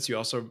defense. You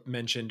also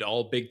mentioned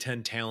all Big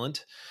Ten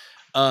talent.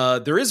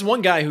 There is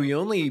one guy who you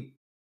only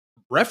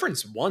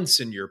reference once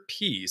in your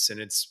piece, and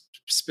it's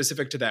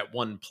specific to that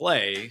one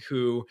play,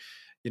 who,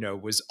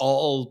 was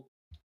all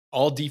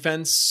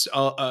defense,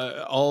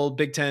 all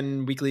Big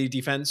Ten weekly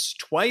defense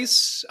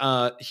twice.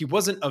 He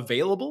wasn't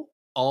available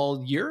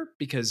all year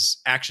because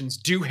actions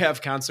do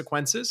have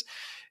consequences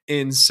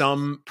in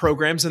some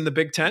programs in the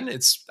Big Ten.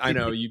 I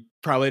know you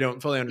probably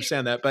don't fully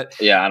understand that, but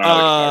yeah, I don't know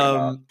what you're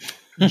talking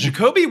about.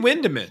 Jacoby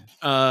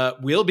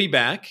Windeman will be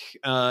back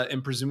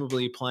and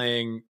presumably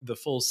playing the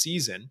full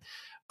season.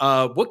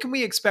 What can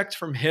we expect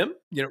from him?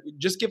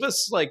 Just give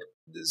us like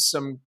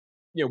some,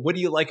 what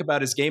do you like about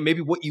his game?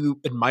 Maybe what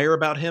you admire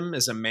about him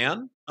as a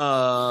man.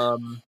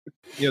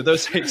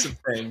 Those types of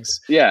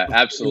things. Yeah,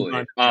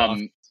 absolutely.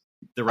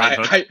 The right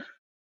hook.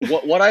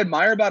 What I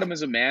admire about him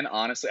as a man,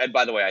 honestly, and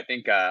by the way, I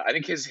think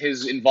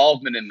his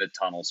involvement in the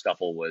tunnel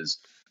scuffle was,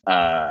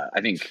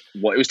 it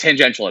was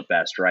tangential at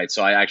best, right?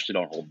 So I actually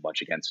don't hold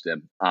much against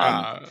him.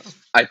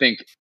 I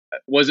think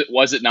was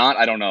it not?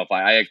 I don't know if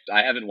I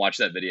haven't watched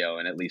that video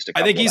in at least a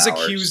couple of hours. I think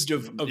he's accused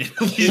of a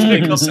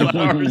couple of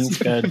hours.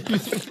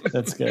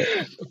 That's good.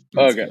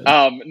 Okay.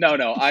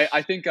 No.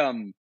 I think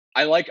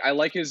I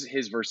like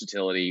his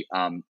versatility.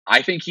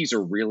 I think he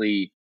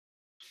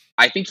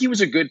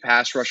was a good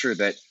pass rusher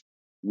that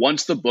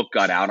once the book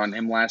got out on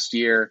him last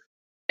year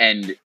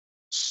and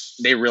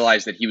they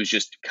realized that he was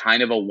just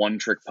kind of a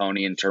one-trick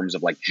pony in terms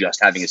of like just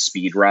having a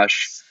speed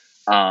rush.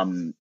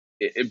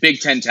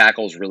 Big Ten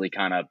tackles really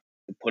kind of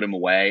put him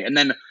away. And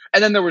then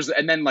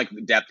like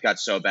the depth got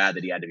so bad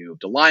that he had to be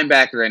moved to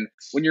linebacker. And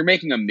when you're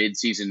making a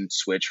mid-season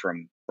switch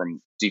from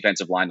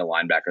defensive line to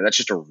linebacker, that's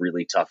just a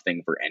really tough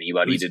thing for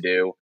anybody to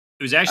do.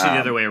 It was actually the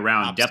other way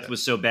around. Opposite. Depth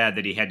was so bad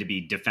that he had to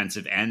be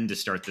defensive end to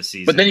start the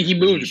season. But then he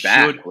moved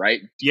back,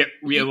 right? Yeah.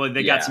 Well,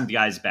 they got some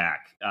guys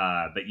back.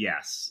 But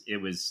yes, it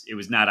was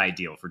not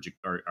ideal for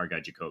our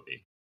guy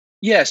Jacoby.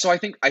 Yeah. So I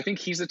think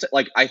he's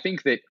I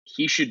think that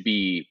he should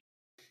be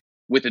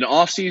with an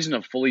offseason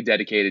of fully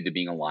dedicated to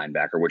being a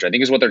linebacker, which I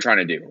think is what they're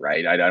trying to do,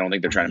 right? I don't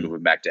think they're trying to move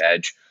him back to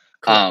edge.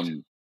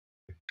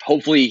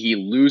 Hopefully he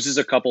loses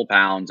a couple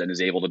pounds and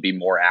is able to be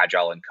more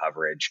agile in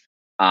coverage.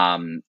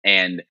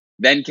 And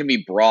then can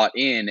be brought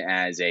in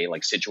as a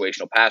like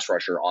situational pass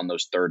rusher on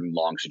those 3rd and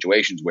long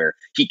situations where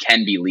he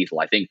can be lethal.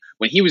 I think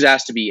when he was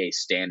asked to be a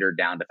standard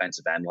down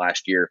defensive end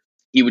last year,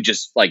 he would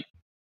just like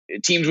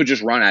teams would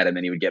just run at him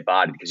and he would get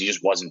bodied because he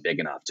just wasn't big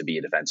enough to be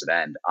a defensive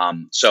end.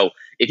 So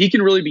if he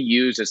can really be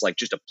used as like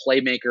just a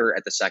playmaker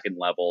at the second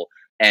level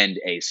and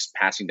a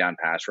passing down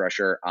pass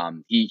rusher,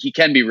 he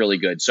can be really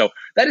good. So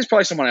that is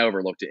probably someone I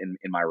overlooked in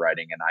my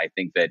writing. And I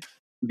think that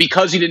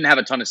because he didn't have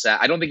a ton of sack,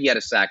 I don't think he had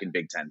a sack in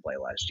Big Ten play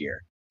last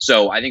year.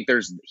 So I think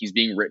he's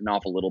being written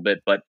off a little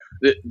bit, but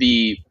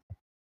the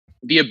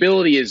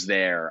ability is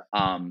there.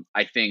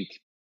 I think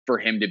for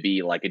him to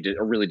be like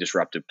a really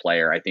disruptive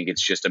player, I think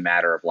it's just a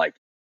matter of like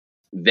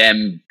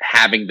them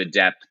having the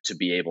depth to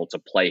be able to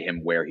play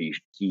him where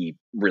he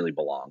really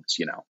belongs,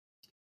 you know?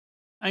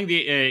 I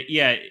think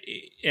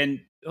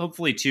and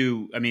hopefully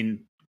too, I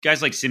mean,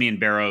 guys like Simeon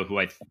Barrow, who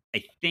I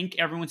think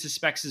everyone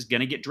suspects is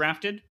going to get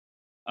drafted.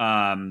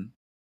 I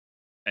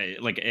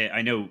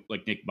know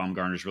like Nick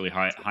Baumgartner's really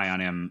high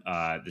on him.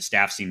 The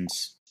staff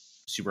seems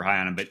super high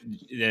on him, but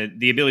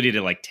the ability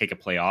to like take a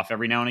play off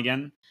every now and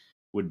again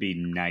would be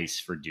nice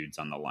for dudes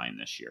on the line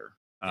this year.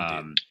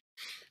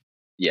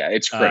 Yeah,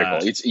 it's critical.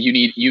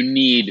 You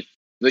need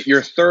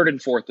your third and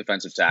fourth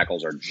defensive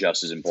tackles are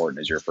just as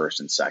important as your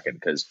first and second,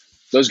 because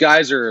those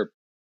guys are,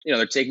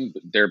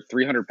 they're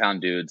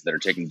 300-pound dudes that are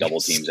taking double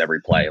teams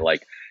every play.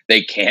 Like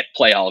they can't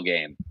play all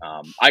game.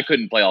 I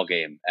couldn't play all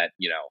game at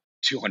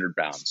 200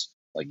 pounds.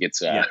 Like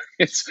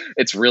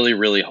it's really,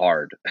 really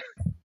hard.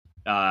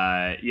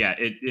 I'm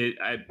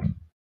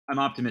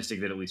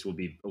optimistic that at least we'll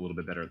be a little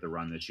bit better at the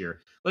run this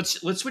year.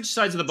 Let's switch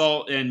sides of the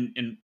ball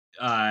and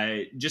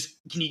just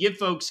can you give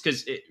folks,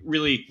 because it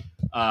really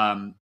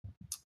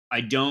I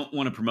don't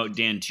want to promote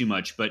Dan too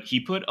much, but he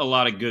put a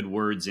lot of good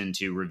words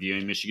into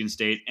reviewing Michigan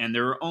State, and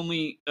there are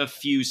only a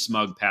few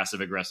smug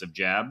passive aggressive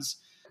jabs.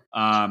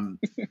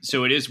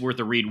 So it is worth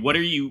a read. What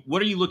are you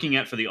looking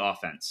at for the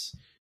offense?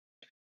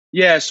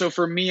 Yeah, so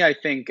for me, I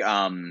think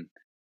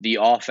the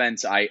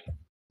offense, I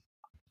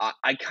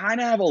kind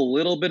of have a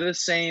little bit of the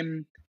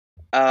same.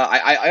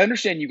 I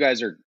understand you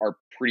guys are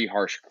pretty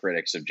harsh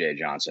critics of Jay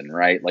Johnson,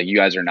 right? Like you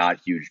guys are not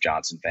huge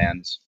Johnson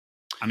fans.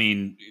 I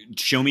mean,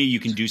 show me you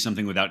can do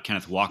something without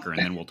Kenneth Walker, and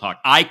then we'll talk.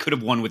 I could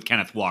have won with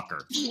Kenneth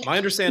Walker. My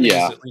understanding is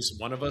at least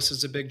one of us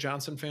is a big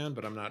Johnson fan,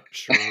 but I'm not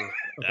sure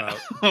about.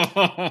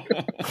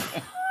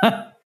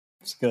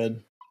 It's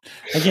good.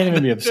 I can't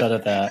even be upset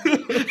at that.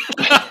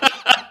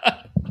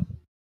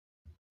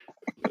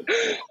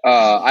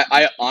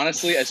 I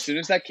honestly, as soon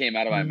as that came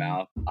out of my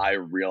mouth, I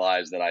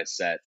realized that I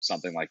set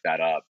something like that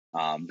up.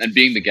 And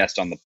being the guest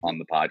on the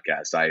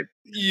podcast, I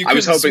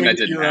was hoping that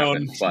didn't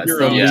happen. But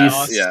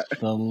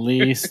the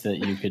least that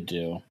you could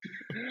do.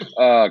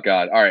 Oh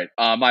God! All right,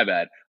 my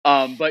bad.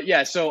 But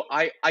yeah, so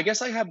I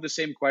guess I have the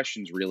same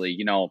questions. Really,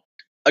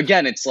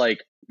 again, it's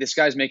like this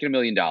guy's making $1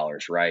 million,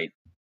 right?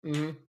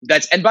 Mm-hmm.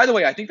 And by the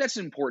way, I think that's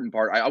an important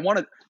part. I want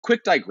a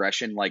quick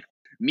digression, like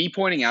me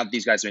pointing out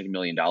these guys make $1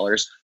 million.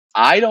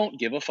 I don't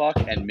give a fuck,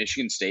 and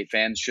Michigan State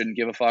fans shouldn't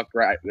give a fuck.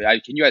 Right?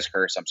 Can you guys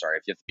curse? I'm sorry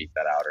if you have to beat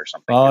that out or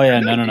something. Oh yeah,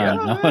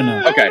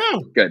 no. Okay,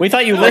 good. We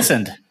thought you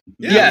listened.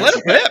 Yeah, let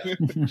him rip.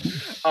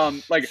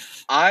 Like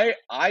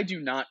I do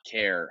not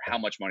care how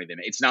much money they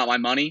make. It's not my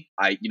money.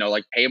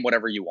 Like pay them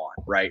whatever you want,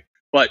 right?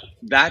 But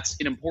that's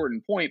an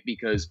important point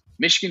because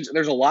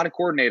there's a lot of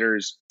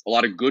coordinators, a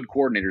lot of good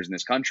coordinators in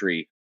this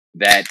country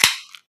that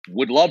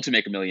would love to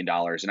make $1 million.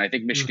 And I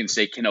think Michigan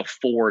State can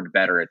afford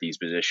better at these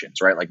positions,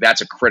 right? Like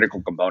that's a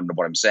critical component of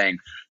what I'm saying.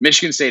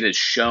 Michigan State has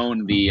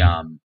shown the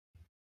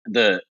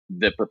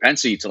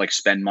propensity to like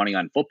spend money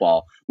on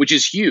football, which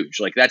is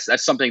huge. Like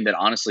that's something that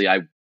honestly,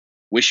 I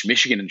wish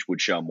Michigan would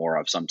show more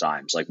of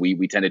sometimes. Like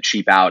we tend to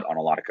cheap out on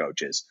a lot of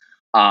coaches.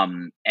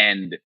 And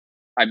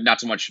I'm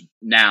not so much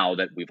now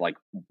that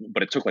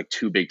but it took like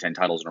 2 Big Ten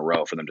titles in a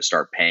row for them to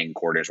start paying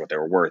coordinators what they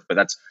were worth, but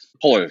that's a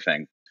whole other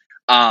thing.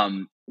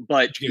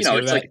 But it's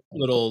like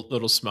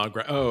little smug.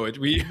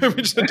 We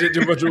just did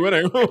too much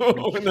winning.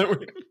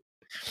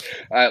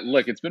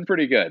 Look, it's been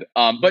pretty good.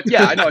 But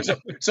yeah, I know.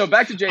 So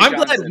back to Jay Johnson.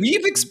 I'm glad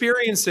we've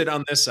experienced it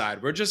on this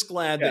side. We're just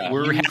glad that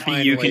we're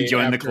happy you can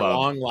join the club.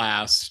 Long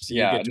last,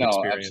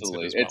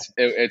 absolutely.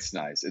 It's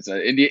nice.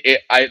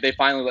 They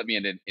finally let me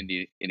into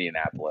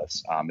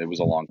Indianapolis. It was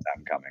a long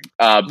time coming.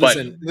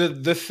 Listen,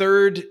 the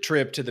third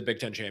trip to the Big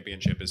Ten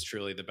championship is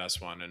truly the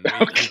best one, and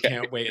we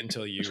can't wait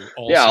until you.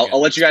 I'll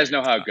let you guys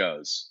know how it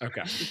goes.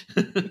 Okay.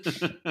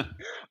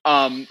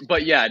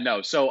 But yeah,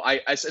 no. So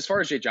as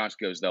far as Jay Johnson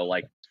goes, though,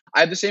 like. I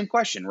have the same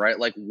question, right?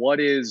 Like,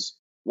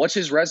 what's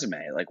his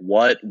resume? Like,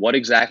 what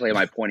exactly am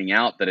I pointing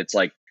out that it's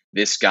like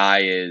this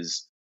guy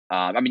is?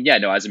 As a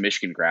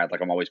Michigan grad,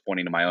 like I'm always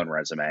pointing to my own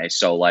resume.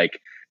 So like,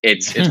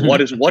 it's what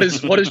is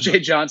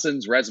Jay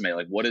Johnson's resume?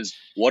 Like, what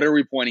are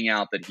we pointing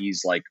out that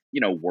he's like,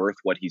 worth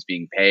what he's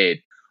being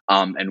paid?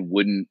 And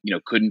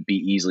couldn't be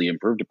easily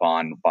improved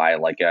upon by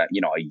like a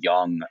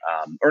young,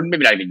 or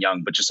maybe not even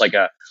young, but just like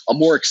a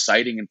more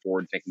exciting and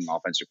forward thinking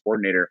offensive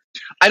coordinator.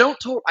 I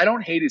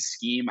don't hate his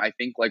scheme. I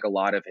think like a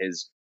lot of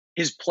his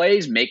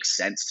plays make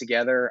sense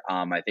together.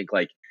 I think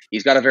like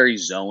he's got a very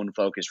zone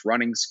focused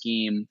running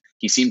scheme.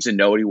 He seems to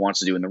know what he wants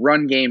to do in the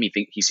run game.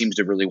 He seems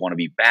to really want to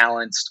be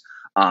balanced.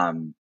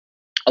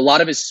 a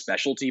lot of his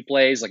specialty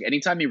plays, like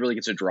anytime he really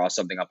gets to draw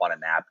something up on a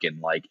napkin,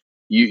 like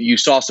you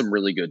saw some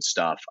really good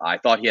stuff. I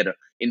thought he had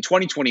in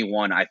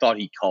 2021, I thought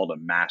he called a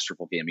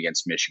masterful game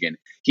against Michigan.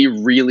 He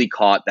really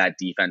caught that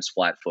defense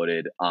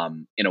flat-footed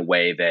in a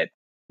way that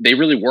they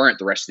really weren't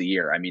the rest of the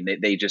year. I mean,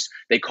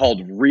 they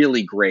called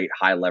really great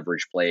high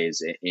leverage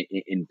plays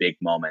in big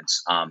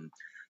moments.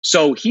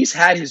 So he's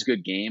had his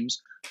good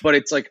games, but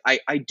it's like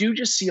I do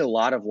just see a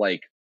lot of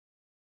like,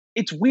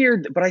 it's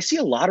weird, but I see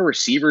a lot of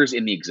receivers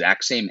in the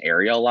exact same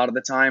area a lot of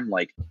the time.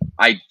 Like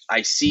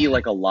I see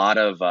like a lot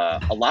of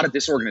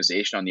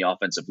disorganization on the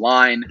offensive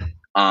line.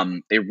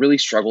 They really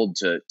struggled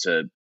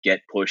to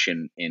get push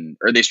in,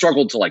 or they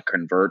struggled to like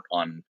convert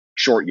on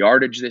short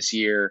yardage this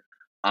year.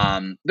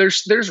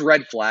 There's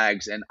red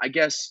flags, and I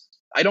guess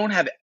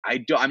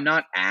I'm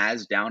not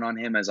as down on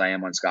him as I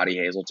am on Scotty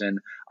Hazelton.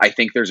 I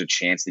think there's a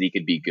chance that he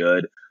could be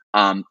good.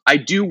 I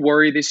do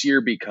worry this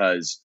year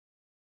because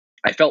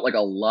I felt like a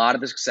lot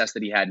of the success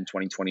that he had in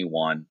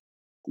 2021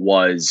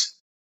 was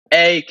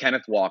A,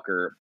 Kenneth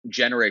Walker,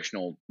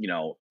 generational,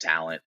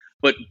 talent,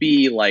 but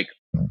B, like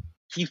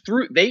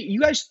you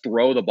guys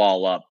throw the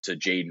ball up to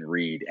Jaden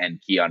Reed and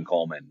Keon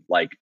Coleman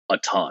like a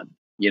ton.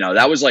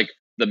 That was like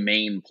the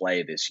main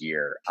play this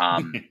year.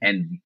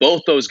 And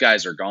both those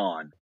guys are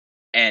gone.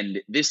 And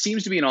this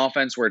seems to be an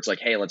offense where it's like,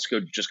 hey, let's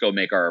go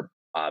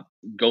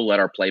let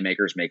our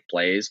playmakers make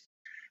plays.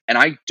 And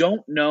I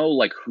don't know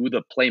like who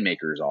the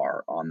playmakers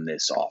are on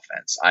this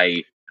offense.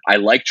 I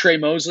like Trey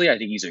Mosley. I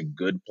think he's a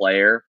good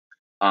player.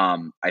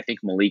 I think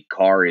Malik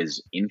Carr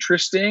is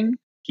interesting.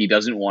 He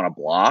doesn't want to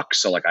block,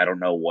 so like I don't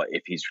know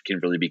if he can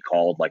really be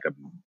called like a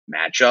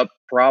matchup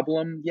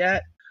problem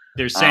yet.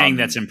 They're saying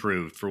that's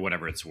improved for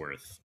whatever it's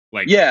worth.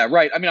 Like, yeah,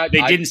 right. I mean,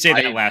 they didn't say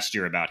that last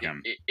year about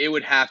him. It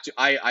would have to.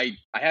 I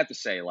have to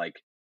say, like,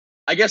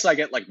 I guess I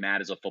get like mad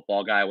as a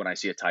football guy when I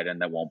see a tight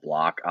end that won't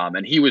block.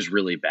 And he was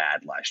really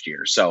bad last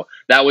year, so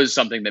that was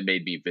something that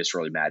made me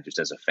viscerally mad just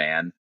as a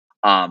fan.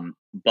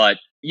 But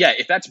yeah,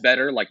 if that's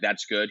better, like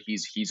that's good.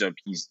 He's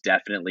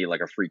definitely like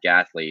a freak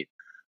athlete.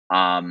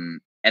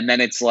 And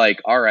then it's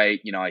like, all right,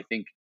 I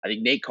think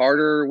Nate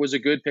Carter was a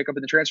good pickup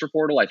in the transfer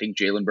portal. I think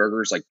Jalen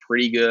Berger's like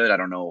pretty good. I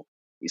don't know.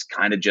 He's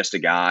kind of just a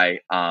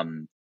guy.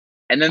 And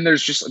then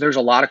there's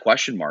a lot of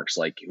question marks.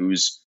 Like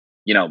is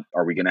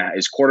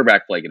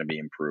quarterback play going to be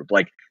improved?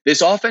 Like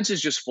this offense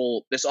is just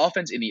full. This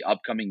offense in the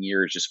upcoming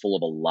year is just full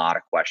of a lot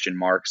of question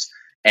marks,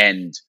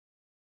 and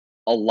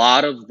a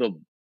lot of the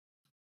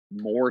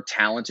more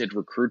talented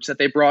recruits that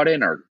they brought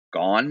in are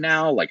gone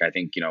now. Like I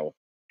think,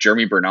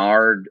 Jeremy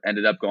Bernard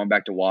ended up going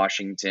back to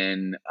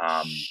Washington.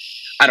 I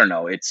don't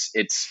know. I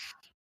think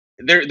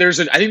there's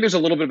a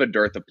little bit of a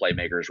dearth of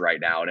playmakers right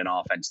now in an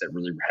offense that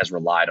really has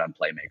relied on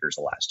playmakers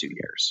the last 2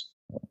 years.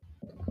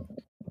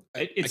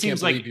 It seems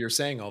can't believe you're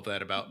saying all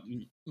that about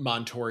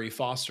Montori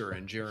Foster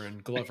and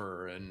Jaron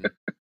Glover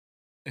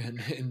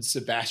and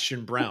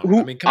Sebastian Brown.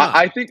 I mean, come on.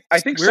 I think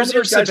Where's some of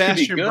those guys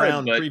Sebastian could be good,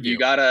 Brown but preview? you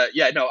gotta.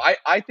 Yeah, no.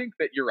 I think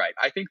that you're right.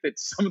 I think that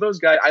some of those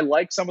guys. I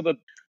like some of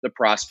the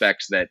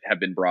prospects that have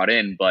been brought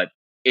in, but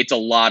it's a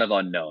lot of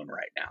unknown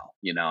right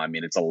now. I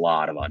mean, it's a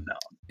lot of unknown.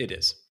 It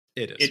is.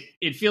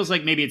 It feels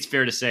like maybe it's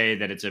fair to say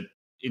that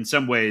in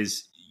some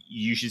ways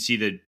you should see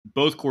that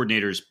both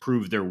coordinators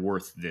prove their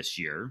worth this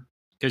year,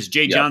 because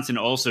Jay Johnson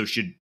also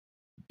should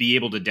be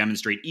able to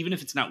demonstrate, even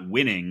if it's not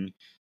winning,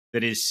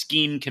 that his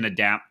scheme can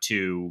adapt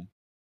to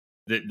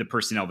the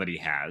personnel that he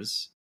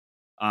has.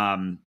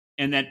 And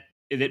that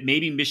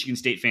maybe Michigan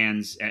State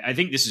fans, I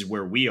think this is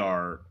where we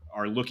are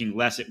looking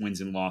less at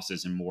wins and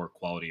losses and more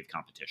quality of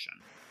competition.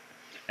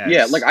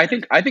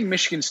 I think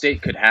Michigan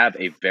State could have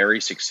a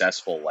very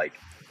successful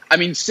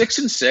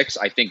 6-6.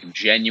 I think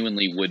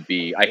genuinely would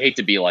be. I hate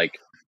to be like,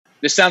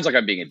 this sounds like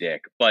I'm being a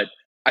dick, but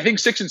I think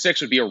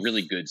 6-6 would be a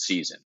really good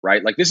season,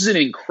 right? Like this is an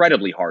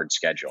incredibly hard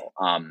schedule.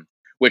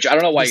 Which I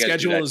don't know why you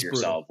guys do that to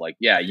yourself. Like,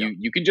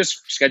 you can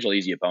just schedule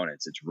easy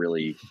opponents. It's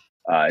really,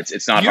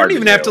 it's not hard. You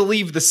don't even have to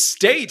leave the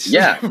state.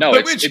 Yeah, no.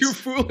 Why would you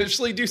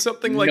foolishly do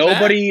something like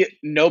that?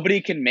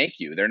 Nobody can make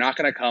you. They're not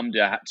going to come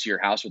to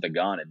your house with a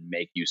gun and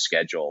make you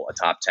schedule a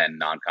top 10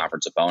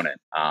 non-conference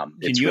opponent. Can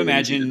you really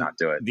imagine not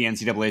do it? The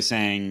NCAA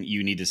saying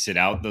you need to sit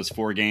out those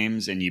 4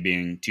 games and you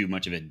being too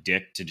much of a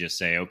dick to just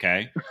say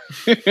okay?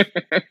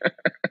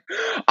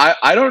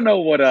 I don't know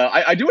what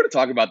I do want to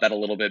talk about that a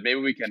little bit.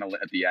 Maybe we can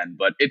at the end,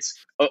 but it's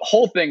a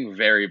whole thing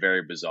very,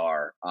 very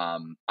bizarre.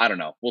 I don't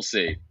know. We'll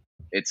see.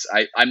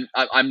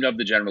 I'm of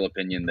the general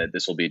opinion that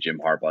this will be Jim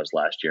Harbaugh's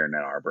last year in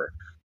Ann Arbor.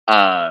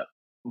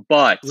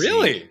 But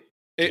really,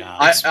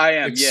 I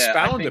am.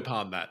 Expound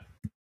upon that,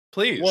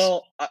 please.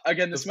 Well,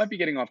 again, this might be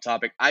getting off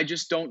topic. I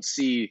just don't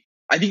see.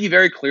 I think he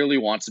very clearly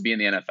wants to be in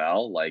the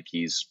NFL. Like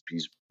he's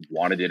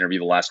wanted to interview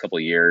the last couple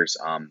of years.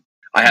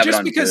 I have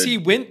just because he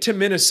went to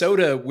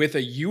Minnesota with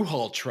a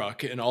U-Haul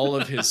truck and all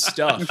of his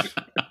stuff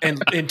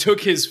and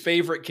took his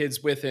favorite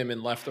kids with him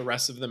and left the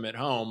rest of them at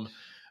home.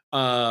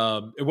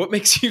 What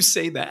makes you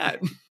say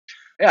that?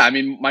 Yeah, I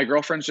mean, my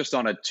girlfriend's just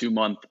on a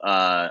 2-month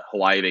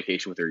Hawaii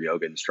vacation with her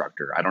yoga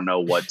instructor. I don't know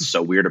what's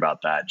so weird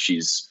about that.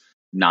 She's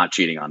not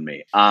cheating on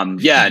me.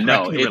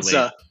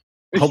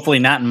 Hopefully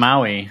not in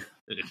Maui.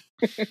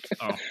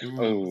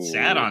 Oh,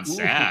 sad on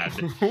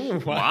sad. Wow.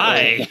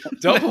 Why?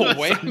 Double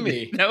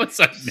whammy. That was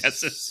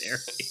unnecessary.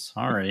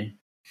 Sorry.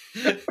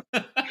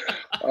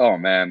 Oh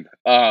man,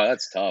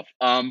 that's tough.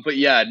 But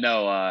yeah,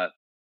 no.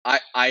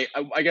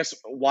 I guess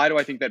why do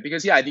I think that?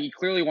 Because yeah, I think he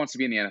clearly wants to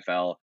be in the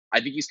NFL.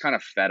 I think he's kind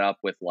of fed up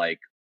with like,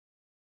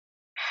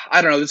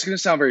 I don't know. This is going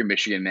to sound very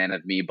Michigan man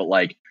of me, but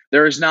like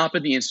there has not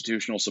been the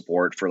institutional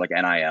support for like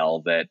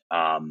NIL that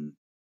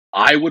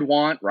I would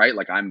want. Right?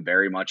 Like I'm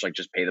very much like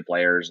just pay the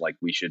players. Like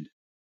we should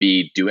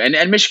be doing,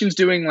 and Michigan's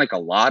doing like a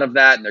lot of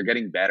that, and they're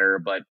getting better.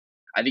 But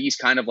I think he's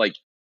kind of like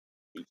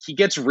he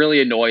gets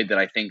really annoyed that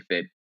I think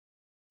that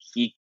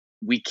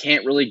we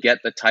can't really get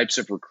the types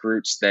of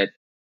recruits that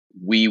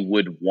we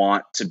would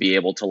want to be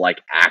able to like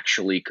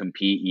actually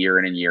compete year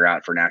in and year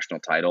out for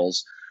national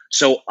titles.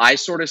 So I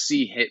sort of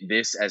see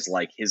this as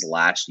like his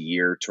last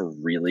year to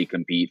really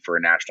compete for a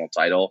national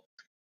title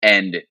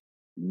and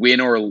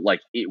win or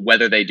like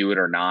whether they do it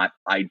or not.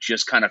 I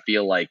just kind of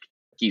feel like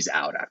he's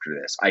out after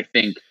this. I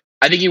think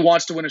he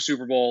wants to win a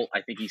Super Bowl.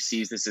 I think he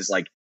sees this as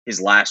like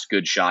his last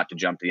good shot to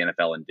jump to the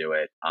NFL and do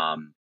it.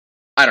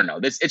 I don't know.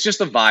 It's just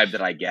the vibe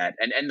that I get.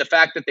 And the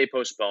fact that they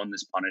postponed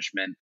this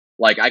punishment,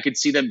 like I could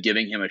see them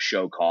giving him a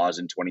show cause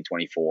in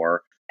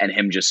 2024 and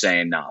him just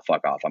saying, nah,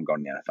 fuck off. I'm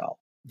going to the NFL.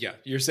 Yeah.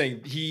 You're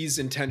saying he's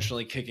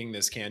intentionally kicking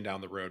this can down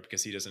the road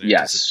because he doesn't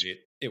anticipate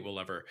it will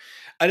ever.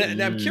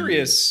 And I'm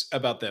curious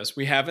about this.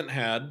 We haven't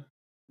had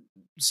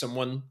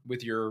someone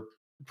with your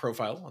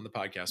profile on the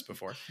podcast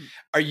before.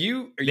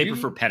 They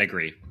prefer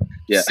pedigree.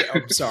 Yeah.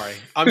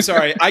 I'm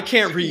sorry. I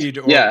can't read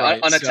or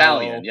write,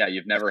 Italian. Yeah,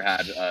 you've never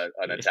had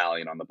an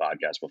Italian on the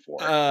podcast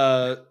before.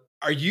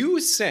 Are you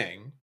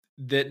saying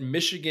that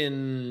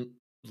Michigan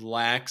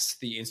lacks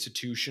the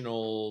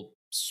institutional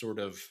sort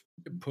of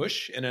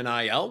push in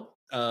NIL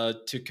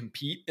to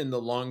compete in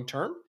the long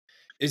term?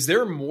 Is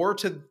there more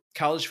to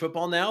college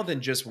football now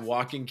than just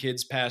walking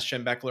kids past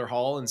Schembechler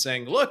Hall and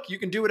saying, look, you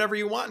can do whatever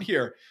you want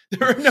here.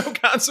 There are no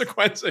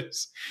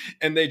consequences.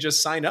 And they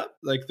just sign up?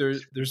 Like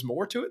there's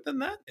more to it than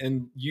that?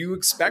 And you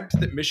expect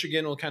that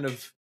Michigan will kind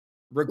of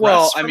regress?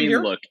 Well, I mean,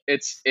 here? Look,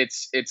 it's a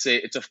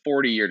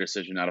 40-year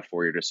decision, not a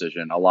 4-year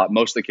decision.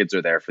 Most of the kids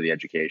are there for the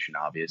education,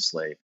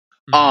 obviously.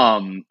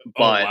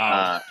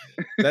 But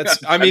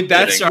that's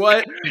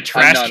what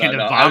trash can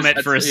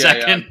vomit for a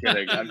second.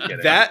 I'm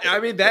kidding.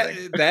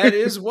 That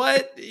is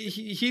what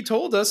he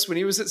told us when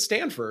he was at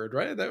Stanford,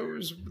 right? That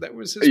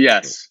was his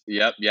yes.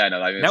 Yep. Yeah.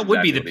 No, that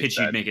would be the pitch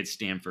you'd make at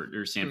Stanford.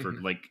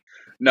 Mm-hmm. Like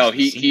no,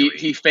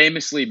 he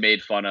famously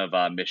made fun of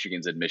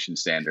Michigan's admission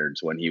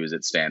standards when he was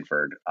at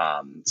Stanford.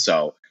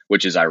 So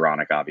which is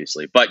ironic,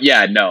 obviously. But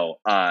yeah, no.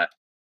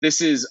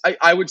 This is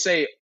I would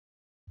say.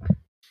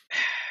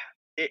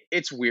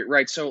 It's weird,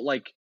 right? So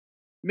like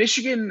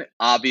Michigan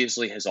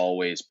obviously has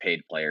always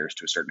paid players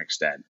to a certain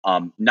extent.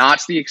 Not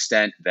to the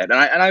extent that,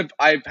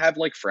 I've had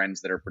like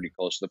friends that are pretty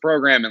close to the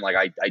program. And like,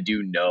 I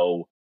do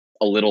know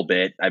a little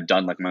bit, I've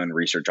done like my own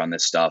research on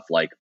this stuff.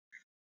 Like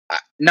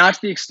not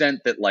to the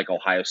extent that like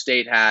Ohio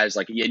State has,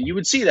 like, and you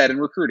would see that in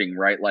recruiting,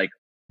 right? Like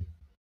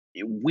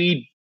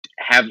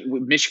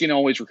Michigan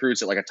always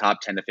recruits at like a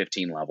top 10 to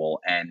 15 level.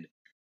 And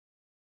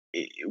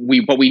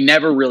we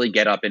never really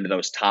get up into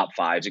those top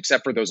fives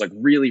except for those like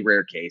really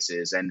rare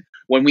cases. And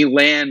when we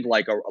land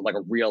like a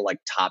real like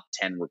top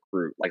 10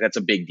 recruit, like that's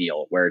a big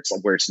deal where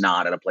it's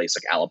not at a place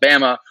like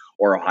Alabama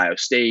or Ohio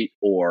State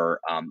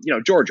or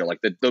Georgia, like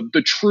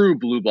the true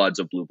blue bloods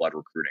of blue blood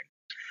recruiting.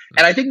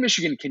 And I think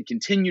Michigan can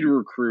continue to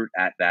recruit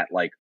at that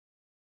like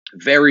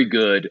very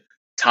good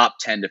top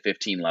 10 to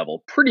 15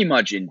 level pretty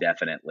much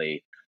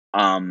indefinitely.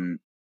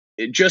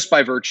 Just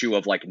by virtue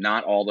of like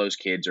not all those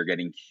kids are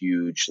getting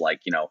huge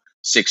like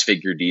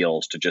 6-figure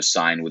deals to just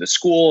sign with a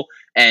school,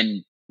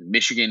 and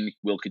Michigan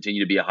will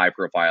continue to be a high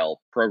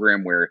profile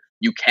program where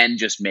you can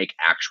just make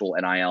actual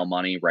NIL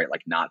money, right?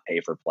 Like not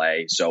pay for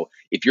play. So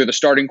if you're the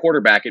starting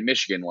quarterback at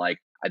Michigan, like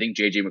I think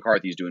JJ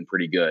McCarthy is doing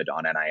pretty good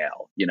on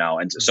NIL,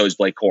 and so is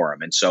Blake Corum,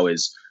 and so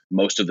is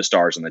most of the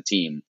stars on the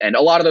team, and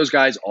a lot of those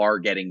guys are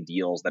getting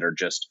deals that are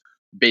just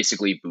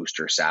basically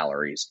booster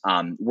salaries.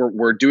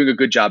 We're doing a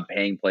good job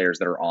paying players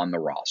that are on the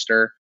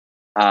roster.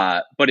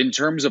 But in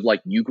terms of like,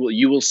 you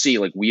will see,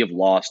 like we have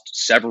lost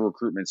several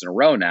recruitments in a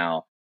row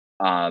now,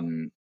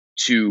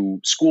 to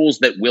schools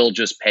that will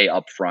just pay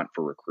up front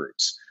for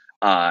recruits.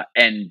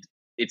 And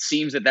it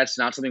seems that that's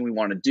not something we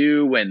want to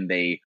do. And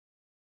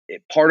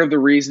part of the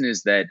reason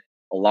is that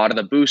a lot of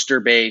the booster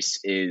base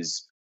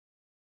is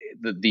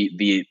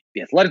the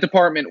athletic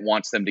department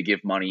wants them to give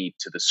money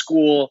to the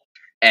school.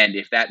 And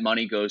if that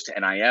money goes to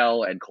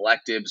NIL and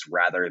collectives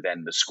rather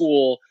than the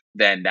school,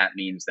 then that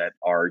means that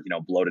our,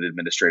 bloated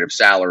administrative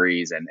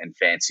salaries and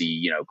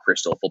fancy,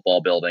 crystal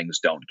football buildings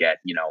don't get,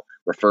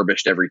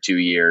 refurbished every 2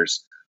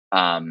 years.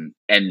 And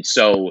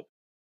so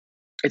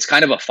it's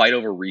kind of a fight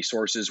over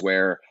resources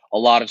where a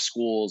lot of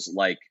schools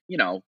like,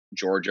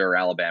 Georgia or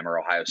Alabama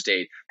or Ohio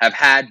State have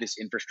had this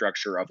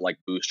infrastructure of like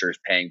boosters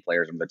paying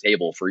players on the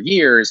table for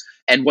years.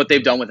 And what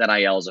they've done with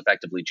NIL is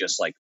effectively just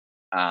like,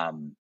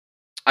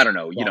 I don't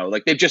know,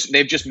 like they've just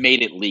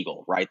made it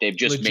legal, right? They've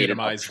just made it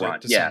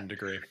upfront. To some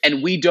degree.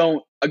 And we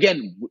don't,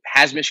 again,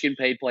 has Michigan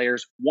paid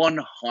players?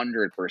 100%.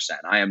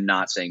 I am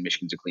not saying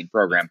Michigan's a clean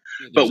program,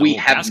 but we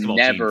have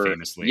never,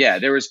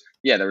 there was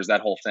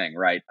that whole thing,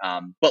 right?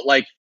 But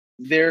like,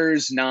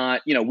 there's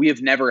not, we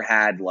have never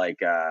had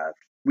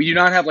we do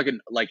not have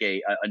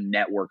a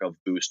network of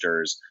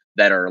boosters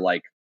that are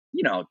like,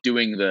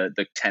 doing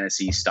the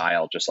Tennessee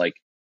style, just like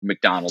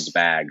McDonald's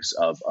bags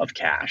of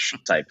cash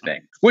type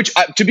thing, which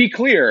to be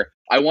clear,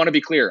 I want to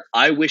be clear.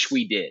 I wish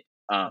we did.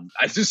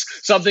 It's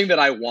just something that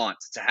I want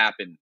to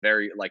happen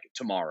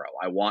tomorrow.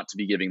 I want to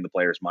be giving the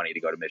players money to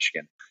go to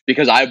Michigan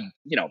because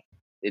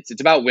it's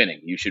about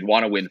winning. You should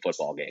want to win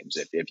football games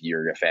if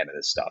you're a fan of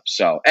this stuff.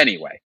 So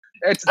anyway,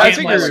 that's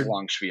my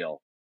long spiel.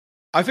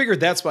 I figured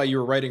that's why you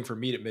were writing for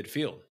Meet at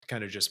Midfield,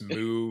 kind of just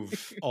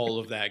move all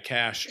of that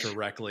cash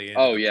directly into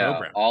the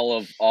program. all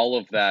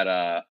of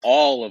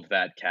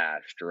that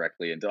cash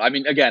directly into. I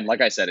mean, again,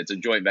 like I said, it's a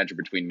joint venture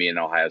between me and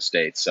Ohio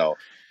State. So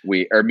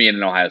me and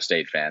an Ohio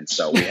State fan.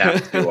 So we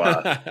have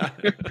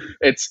to.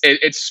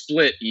 It's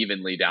split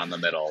evenly down the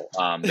middle.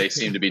 They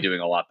seem to be doing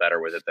a lot better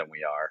with it than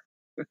we are.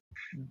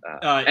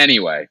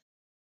 Anyway.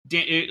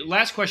 Dan,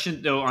 last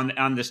question though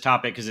on this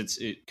topic, because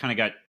it kind of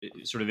got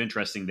sort of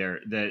interesting there.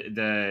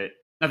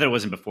 Not that it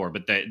wasn't before,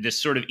 but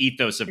this sort of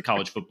ethos of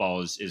college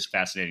football is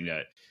fascinating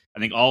to, I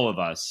think, all of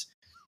us.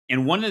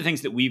 And one of the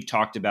things that we've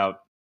talked about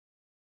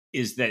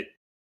is that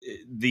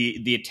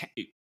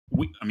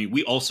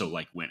we also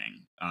like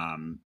winning.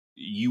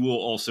 You will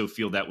also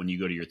feel that when you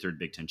go to your third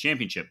Big Ten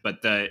championship,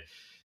 but the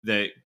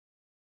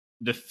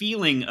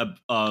feeling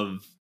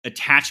of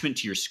attachment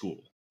to your school.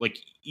 Like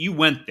you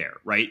went there,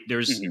 right?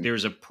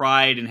 There's a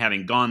pride in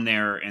having gone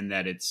there, and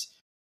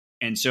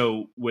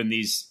so when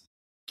these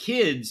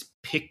kids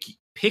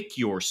pick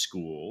your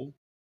school,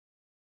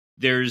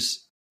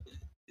 there's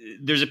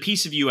a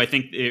piece of you, I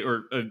think,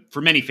 or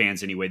for many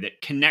fans anyway,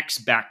 that connects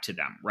back to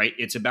them, right?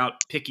 It's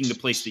about picking the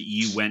place that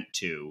you went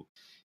to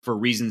for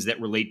reasons that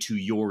relate to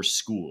your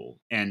school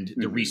and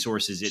the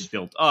resources it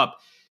built up.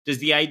 Does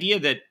the idea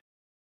that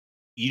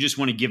you just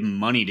want to give them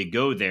money to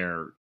go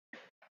there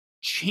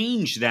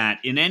change that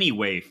in any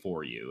way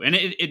for you?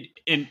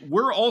 And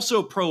we're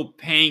also pro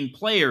paying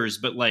players,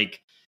 but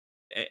like,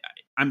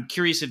 I'm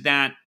curious if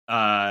that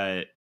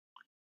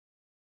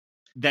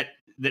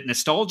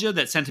nostalgia,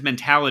 that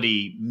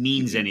sentimentality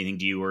means anything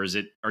to you, or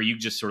are you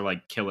just sort of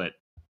like kill it,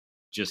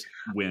 just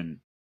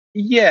win?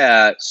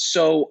 Yeah.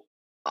 So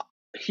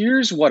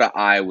here's what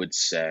I would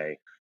say.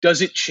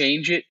 Does it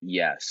change it?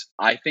 Yes.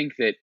 I think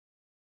that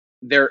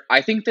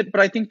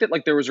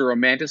like there was a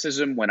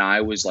romanticism when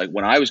I was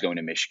going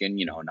to Michigan,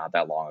 not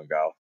that long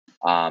ago,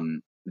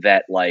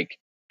 that like,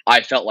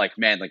 I felt like,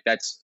 man, like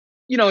that's,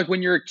 like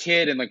when you're a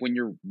kid and like when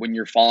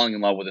you're falling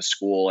in love with a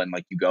school and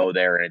like you go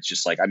there and it's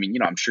just like, I mean,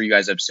 I'm sure you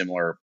guys have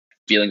similar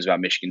feelings about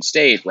Michigan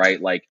State,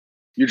 right? Like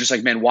you're just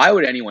like, man, why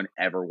would anyone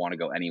ever want to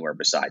go anywhere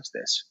besides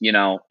this?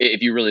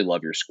 If you really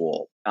love your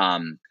school.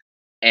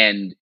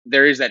 And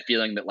there is that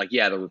feeling that like,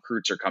 yeah, the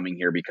recruits are coming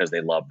here because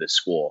they love this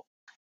school.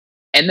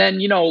 And then,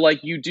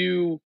 like you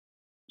do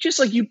just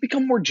like you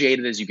become more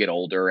jaded as you get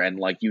older and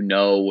like,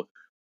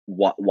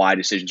 why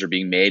decisions are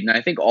being made. And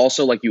I think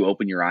also like you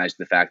open your eyes to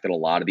the fact that a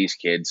lot of these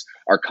kids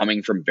are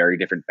coming from very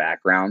different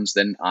backgrounds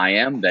than I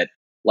am, that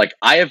like,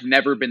 I have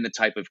never been the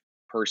type of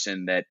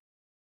person that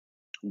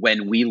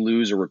when we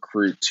lose a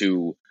recruit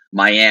to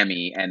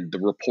Miami and the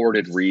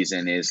reported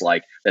reason is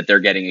like that they're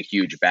getting a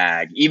huge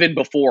bag, even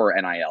before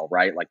NIL,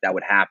 right? Like that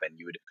would happen.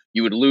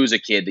 You would lose a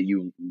kid that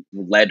you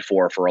led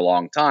for a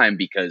long time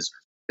because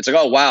it's like,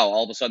 oh wow,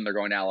 all of a sudden they're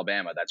going to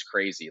Alabama. That's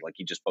crazy. Like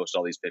he just posted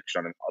all these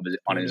pictures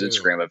on his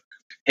Instagram of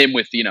him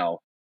with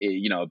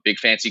a big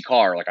fancy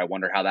car. Like I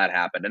wonder how that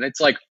happened. And it's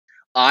like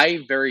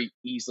I very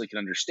easily can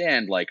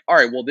understand. Like, all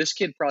right, well this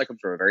kid probably comes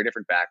from a very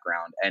different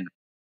background, and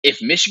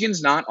if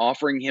Michigan's not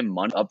offering him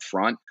money up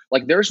front,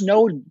 like there's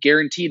no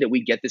guarantee that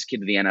we get this kid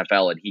to the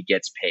NFL and he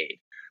gets paid.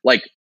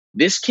 Like if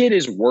this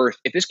kid's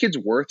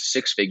worth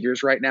six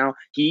figures right now,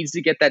 he needs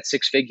to get that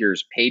six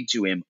figures paid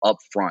to him up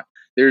front.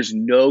 There's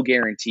no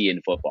guarantee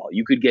in football.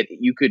 You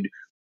could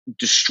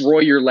destroy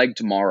your leg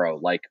tomorrow,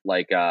 like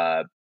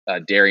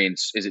Darian.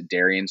 Is it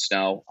Darian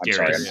Snow? I'm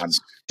sorry, I'm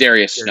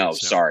Darius Snow.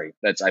 Sorry,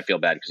 I feel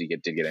bad because he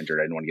did get injured.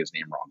 I didn't want to get his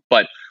name wrong,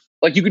 but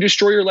like you could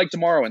destroy your leg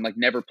tomorrow and like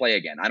never play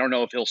again. I don't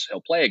know if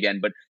he'll play again,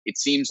 but it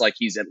seems like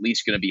he's at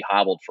least going to be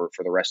hobbled for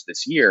the rest of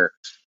this year.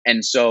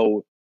 And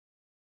so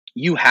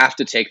you have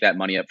to take that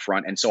money up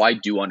front. And so I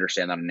do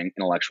understand that on an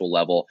intellectual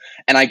level.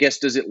 And I guess,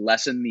 does it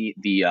lessen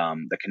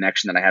the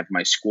connection that I have to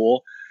my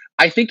school?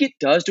 I think it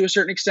does to a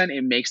certain extent.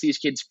 It makes these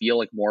kids feel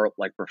like more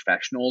like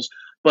professionals.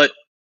 But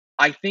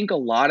I think a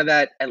lot of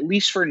that, at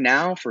least for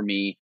now, for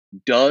me,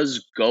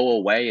 does go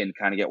away and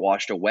kind of get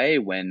washed away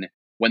when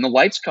the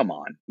lights come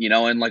on,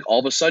 and like all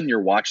of a sudden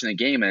you're watching the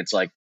game and it's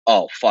like,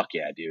 oh, fuck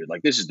yeah, dude.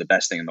 Like this is the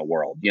best thing in the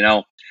world,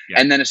 Yeah.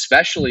 And then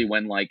especially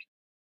when like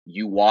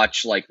you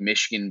watch like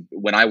Michigan,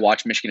 when I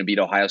watched Michigan beat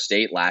Ohio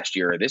State last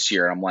year or this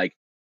year, I'm like,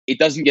 it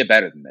doesn't get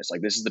better than this.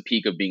 Like this is the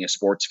peak of being a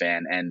sports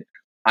fan. And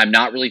I'm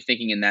not really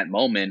thinking in that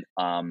moment,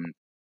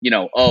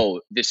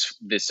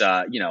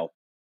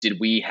 did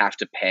we have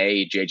to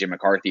pay JJ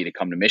McCarthy to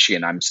come to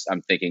Michigan? I'm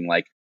thinking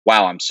like,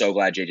 wow, I'm so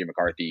glad JJ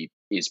McCarthy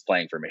is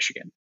playing for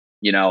Michigan,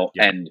 Yeah.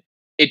 and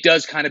it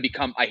does kind of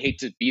become, I hate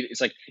to be, it's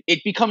like,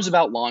 it becomes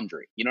about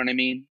laundry. You know what I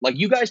mean? Like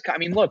you guys, I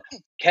mean, look,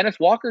 Kenneth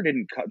Walker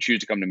didn't choose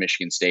to come to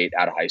Michigan State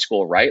out of high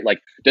school, right? Like,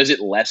 does it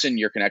lessen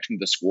your connection to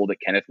the school that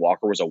Kenneth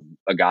Walker was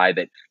a guy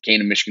that came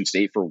to Michigan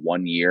State for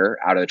 1 year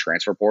out of the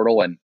transfer portal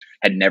and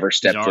had never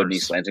stepped foot in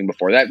East Lansing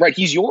before that? Right.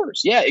 He's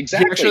yours. Yeah,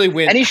 exactly. He actually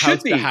went and he house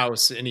should be. to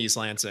house in East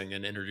Lansing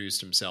and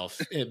introduced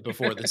himself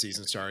before the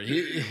season started.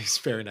 He's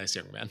a very nice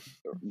young man.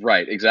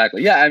 Right.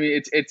 Exactly. Yeah. I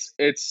mean,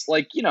 it's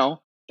like,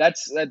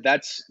 that's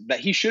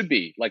he should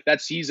be like,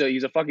 he's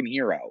a fucking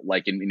hero,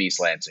 like in East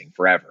Lansing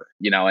forever,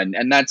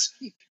 and that's,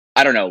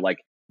 I don't know, like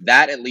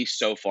that, at least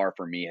so far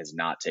for me, has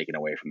not taken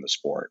away from the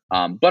sport.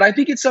 But I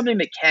think it's something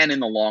that can, in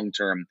the long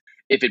term,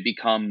 if it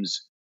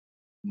becomes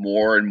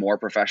more and more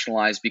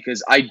professionalized,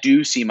 because I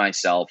do see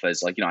myself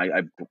as like,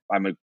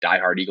 I'm a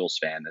diehard Eagles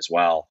fan as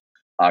well,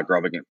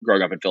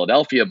 growing up in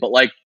Philadelphia, but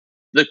like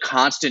the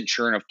constant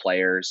churn of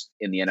players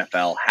in the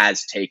NFL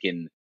has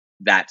taken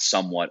that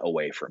somewhat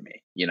away from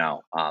me,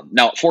 now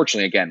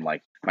fortunately, again,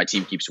 like my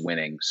team keeps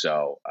winning,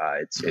 so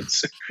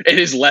it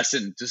is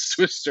lessened to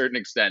a certain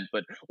extent,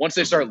 but once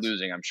they start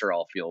losing, I'm sure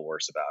I'll feel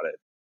worse about it.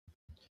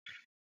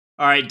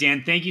 All right,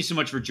 Dan, thank you so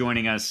much for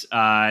joining us.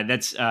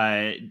 That's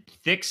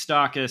Thick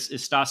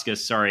Stauskas,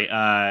 sorry,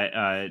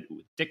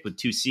 Thick with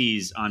 2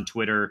 C's on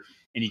Twitter,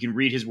 and you can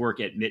read his work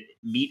at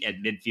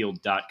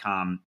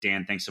meetatmidfield.com.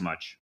 Dan, thanks so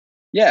much.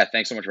 Yeah,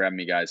 thanks so much for having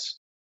me, guys.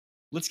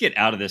 Let's get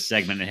out of this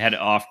segment and head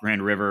off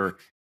Grand River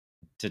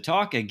to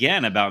talk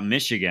again about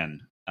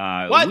Michigan.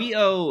 We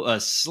owe a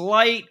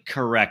slight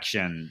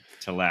correction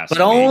to last week.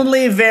 But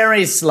only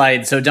very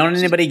slight, so don't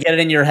anybody get it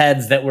in your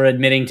heads that we're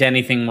admitting to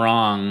anything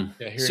wrong.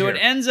 Yeah, It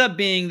ends up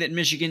being that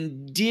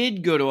Michigan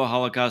did go to a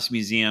Holocaust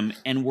museum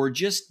and were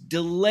just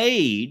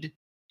delayed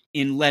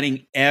in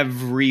letting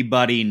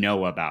everybody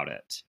know about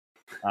it.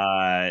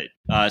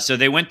 So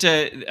they went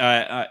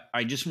to,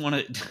 I just want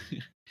to,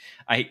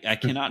 I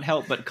cannot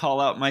help but call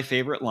out my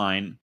favorite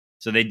line.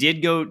 So they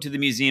did go to the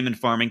museum in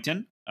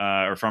Farmington,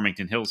 or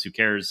Farmington Hills, who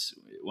cares,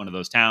 one of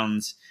those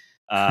towns,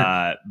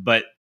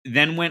 but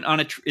then went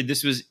on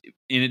this was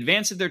in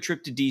advance of their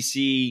trip to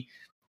DC,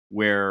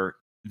 where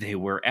they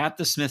were at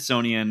the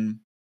Smithsonian,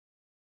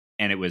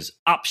 and it was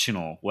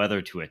optional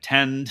whether to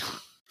attend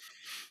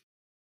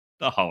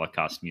the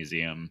Holocaust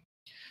Museum.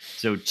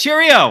 So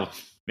cheerio,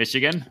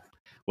 Michigan.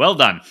 Well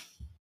done.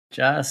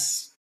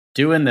 Just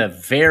doing the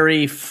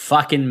very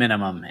fucking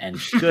minimum, and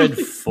good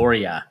for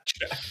ya.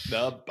 Check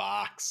the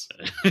box.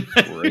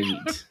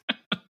 Great.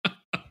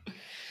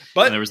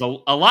 But and there was a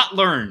lot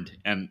learned,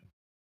 and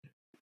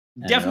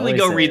definitely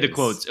go read the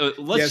quotes.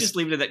 Let's just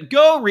leave it at that.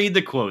 Go read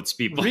the quotes,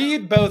 people.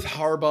 Read both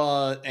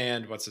Harbaugh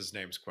and what's his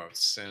name's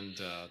quotes,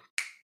 and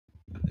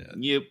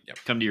you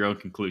come to your own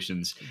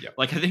conclusions. Yep.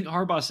 Like I think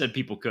Harbaugh said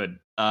people could.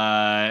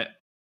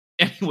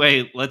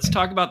 Anyway, let's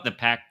talk about the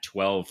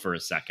Pac-12 for a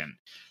second.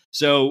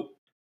 So,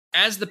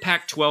 as the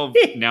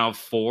Pac-12 now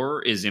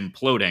 4 is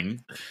imploding,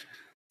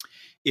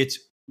 it's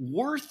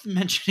worth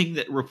mentioning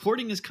that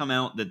reporting has come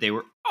out that they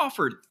were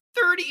offered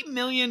 $30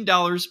 million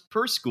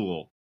per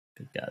school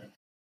Good God.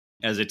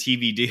 as a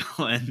TV deal,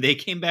 and they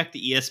came back to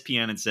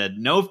ESPN and said,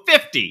 no,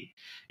 50.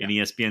 And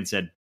ESPN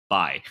said,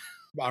 bye.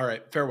 All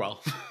right,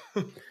 farewell.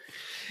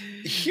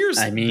 Here's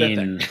I the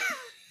mean, thing.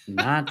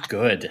 not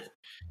good.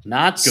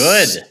 Not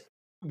good.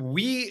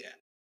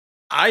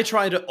 I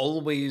try to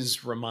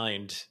always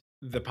remind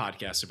the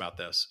podcast about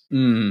this.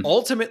 Mm.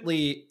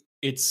 Ultimately,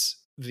 it's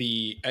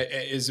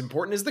as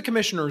important as the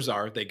commissioners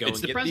are, they go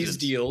and get these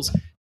deals.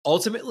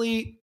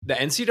 Ultimately, the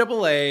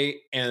NCAA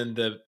and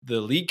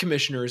the league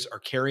commissioners are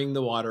carrying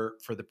the water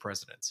for the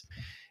presidents.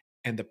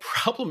 And the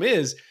problem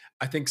is,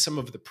 I think some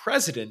of the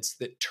presidents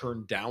that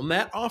turned down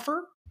that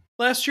offer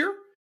last year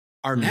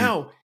are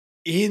now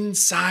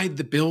inside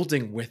the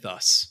building with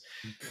us.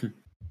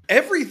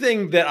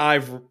 Everything that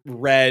I've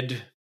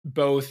read,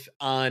 both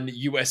on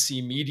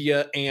USC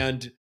media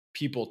and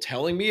people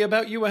telling me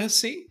about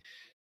USC,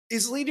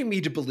 is leading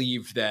me to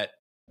believe that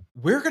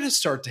we're going to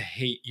start to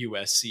hate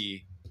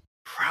USC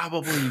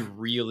probably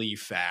really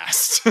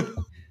fast.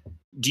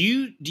 Do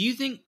you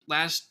think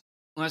last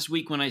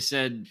week when I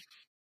said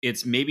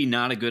it's maybe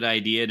not a good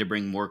idea to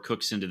bring more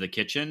cooks into the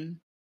kitchen?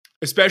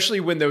 Especially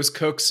when those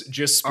cooks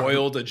just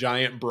spoiled a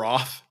giant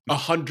broth,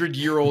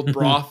 100-year-old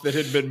broth that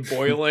had been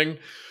boiling.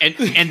 And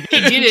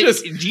they did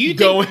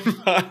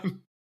it.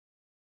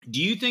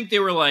 Do you think they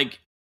were like,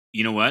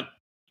 you know what?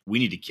 We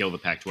need to kill the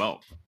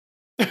Pac-12.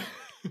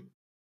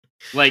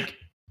 Like,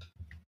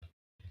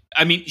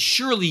 I mean,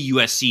 surely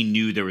USC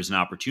knew there was an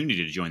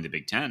opportunity to join the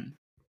Big Ten.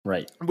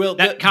 Right. Well,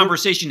 that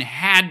conversation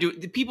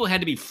the people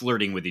had to be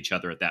flirting with each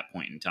other at that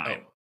point in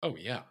time. Oh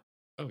yeah.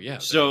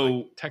 So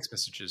like text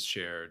messages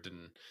shared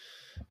and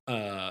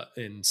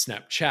in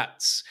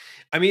Snapchats.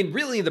 I mean,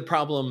 really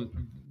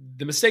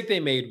the mistake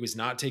they made was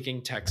not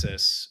taking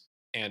Texas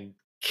and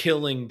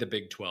killing the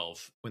Big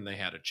 12 when they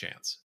had a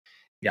chance.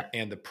 Yeah.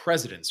 And the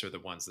presidents are the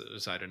ones that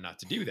decided not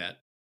to do that.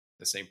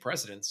 The same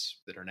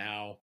presidents that are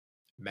now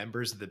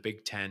members of the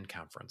Big 10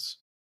 Conference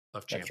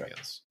of That's right.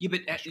 Champions. Yeah,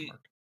 but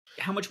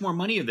how much more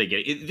money are they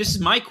getting? This is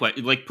my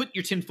question. Like, put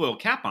your tinfoil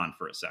cap on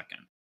for a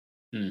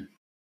second.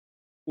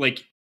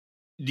 Like,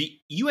 the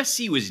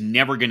USC was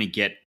never going to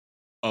get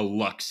a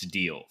Lux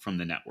deal from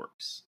the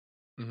networks.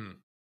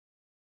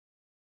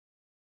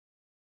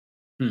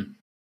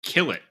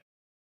 Kill it.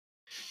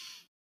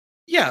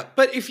 Yeah,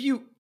 but if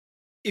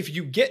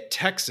you get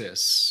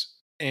Texas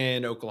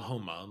and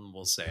Oklahoma,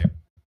 we'll say,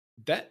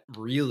 that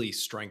really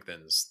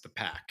strengthens the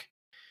pack.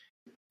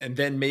 And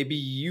then maybe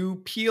you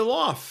peel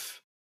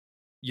off,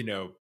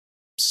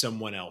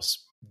 someone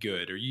else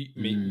good, or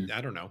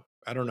I don't know.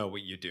 I don't know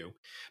what you do,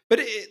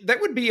 but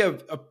that would be a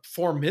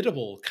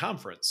formidable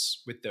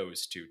conference with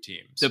those two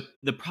teams.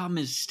 The problem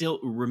is still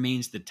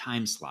remains the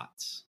time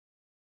slots.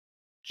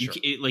 Sure.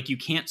 You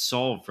can't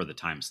solve for the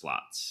time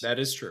slots. That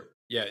is true.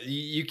 Yeah,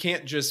 you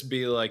can't just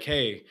be like,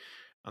 hey,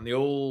 on the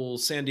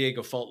old San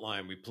Diego fault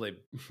line, we play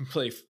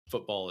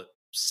football at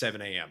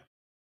 7 a.m.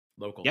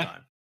 local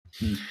time.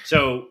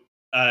 So,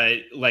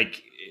 I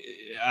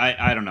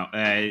don't know.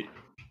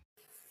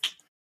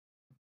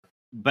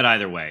 But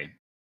either way,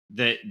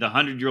 the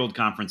 100-year-old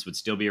conference would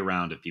still be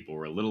around if people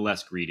were a little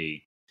less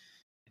greedy.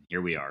 And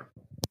here we are.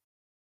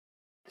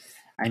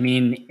 I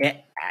mean,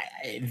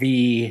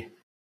 the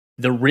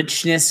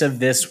richness of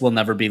this will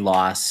never be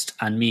lost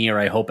on me, or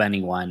I hope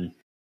anyone.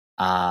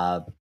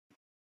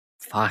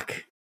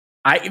 Fuck.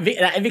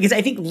 Because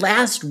I think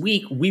last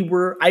week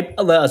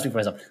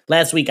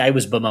last week I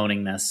was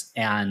bemoaning this,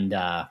 and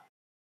I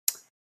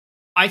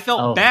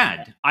felt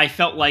bad. I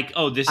felt like,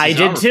 this is I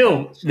did too.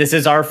 Fault. This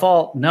is our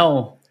fault.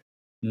 No,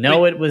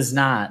 it was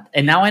not.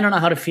 And now I don't know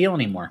how to feel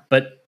anymore,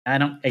 but I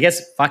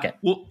guess fuck it.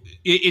 Well,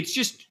 it's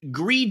just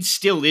greed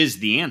still is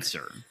the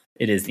answer.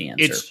 It is the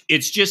answer.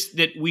 It's just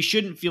that we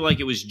shouldn't feel like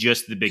it was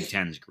just the Big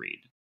Ten's greed.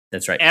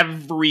 That's right.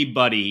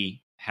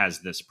 Everybody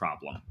has this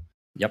problem.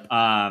 Yep.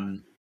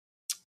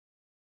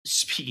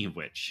 Speaking of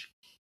which,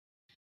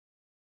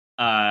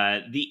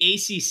 the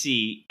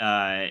ACC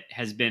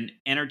has been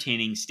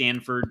entertaining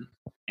Stanford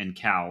and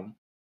Cal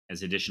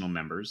as additional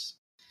members,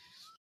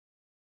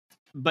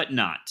 but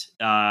not.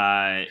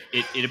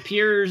 It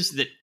appears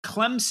that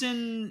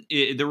Clemson,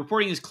 the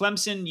reporting is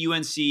Clemson,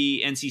 UNC,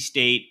 NC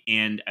State,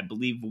 and I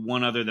believe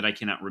one other that I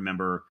cannot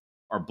remember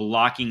are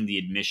blocking the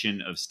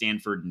admission of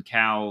Stanford and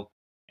Cal.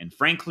 And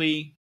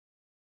frankly,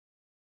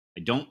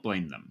 I don't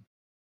blame them.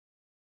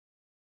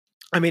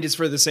 I mean, it's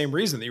for the same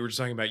reason that you were just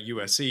talking about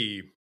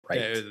USC.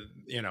 Right.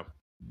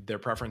 Their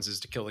preference is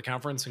to kill the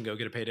conference and go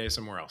get a payday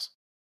somewhere else.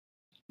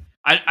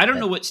 I don't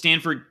know what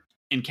Stanford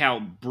and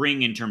Cal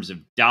bring in terms of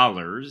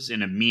dollars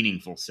in a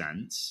meaningful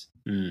sense.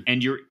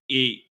 And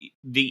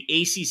the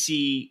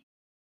ACC,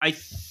 I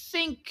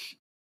think,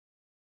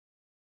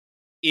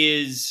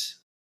 is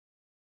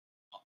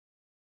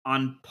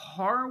on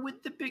par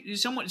with the Big.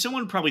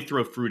 Someone probably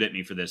throw fruit at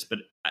me for this, but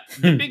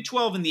the Big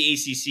 12 and the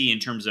ACC in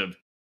terms of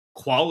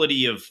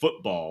quality of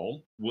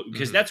football,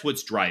 because that's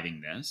what's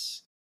driving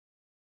this,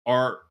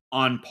 are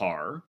on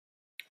par.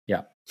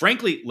 Yeah.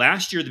 Frankly,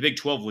 last year the Big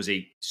 12 was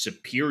a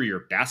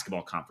superior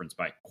basketball conference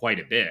by quite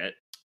a bit.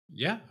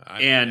 Yeah.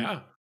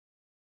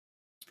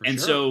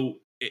 So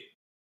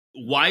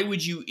why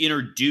would you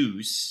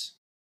introduce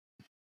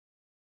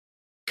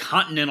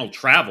continental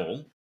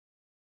travel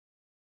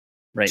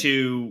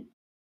to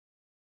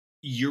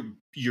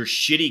your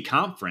shitty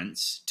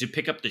conference to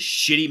pick up the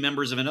shitty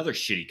members of another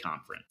shitty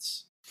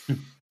conference?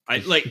 I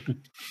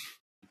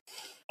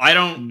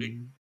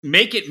don't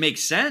make it make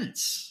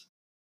sense.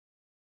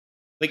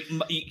 Like,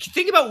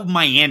 think about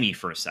Miami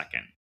for a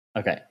second.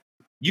 Okay.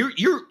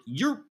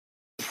 You're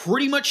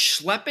pretty much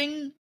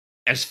schlepping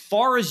as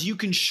far as you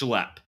can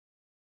schlep.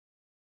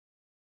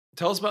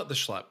 Tell us about the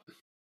schlep.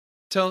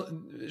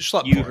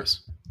 Schlep for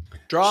us.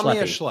 Draw me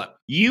a schlep.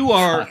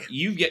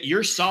 You get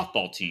your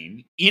softball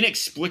team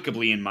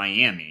inexplicably in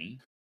Miami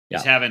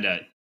is having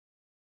to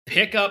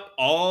pick up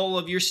all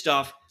of your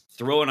stuff,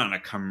 throw it on a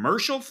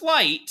commercial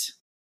flight,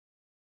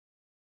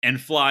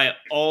 and fly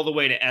all the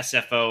way to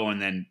SFO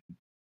and then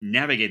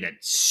navigate that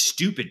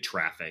stupid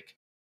traffic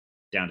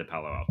down to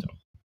Palo Alto.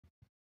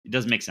 It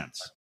doesn't make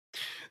sense.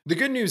 The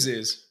good news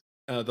is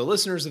the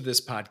listeners of this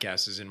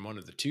podcast is in one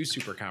of the two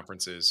super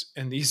conferences,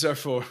 and these are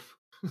for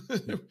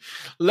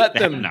let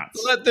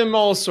them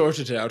all sort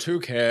it out. Who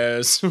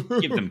cares?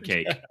 Give them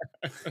cake.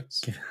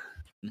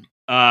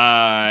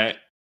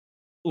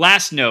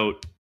 Last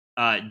note,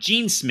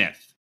 Gene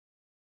Smith,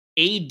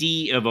 AD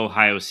of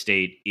Ohio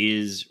State,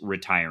 is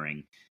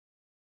retiring.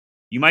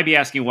 You might be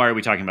asking, why are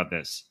we talking about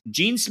this?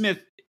 Gene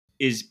Smith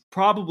is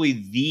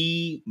probably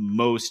the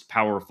most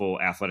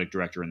powerful athletic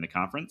director in the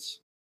conference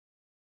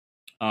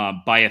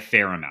by a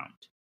fair amount.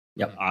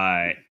 Yep.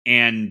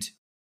 And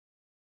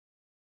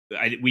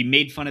we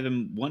made fun of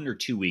him 1 or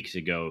 2 weeks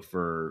ago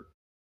for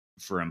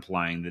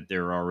implying that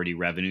they're already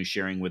revenue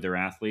sharing with their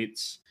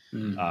athletes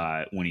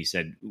when he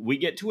said, they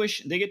get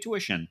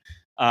tuition.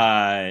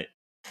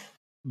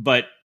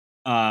 But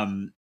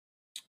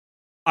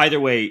either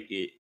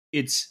way,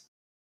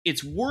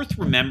 it's worth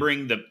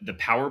remembering the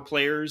power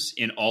players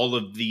in all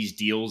of these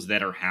deals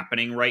that are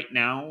happening right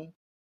now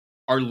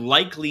are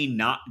likely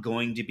not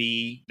going to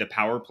be the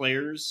power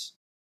players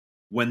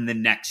when the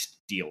next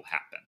deal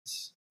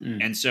happens.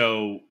 And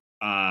so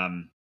I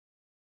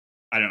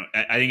don't know.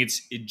 I think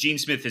Gene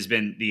Smith has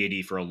been the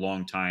AD for a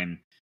long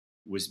time,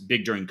 was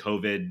big during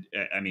COVID.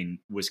 I mean,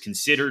 was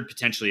considered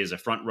potentially as a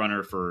front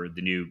runner for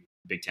the new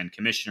Big Ten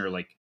commissioner.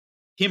 Like,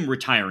 him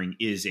retiring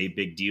is a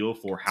big deal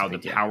for how the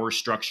power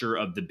structure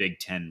of the Big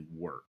Ten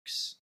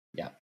works.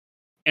 Yeah.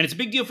 And it's a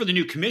big deal for the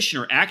new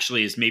commissioner,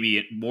 actually, is maybe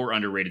a more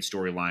underrated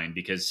storyline,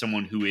 because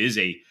someone who is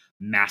a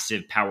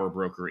massive power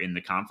broker in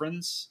the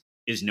conference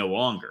is no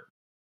longer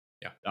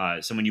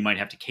someone you might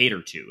have to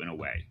cater to in a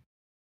way.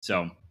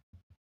 So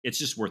it's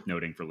just worth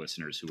noting for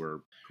listeners who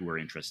are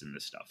interested in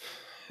this stuff.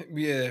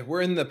 Yeah,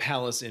 we're in the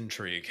Palace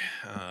intrigue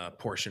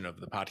portion of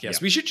the podcast. Yeah.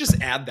 We should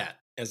just add that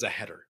as a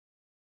header.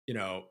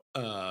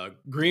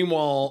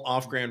 Greenwall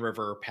off Grand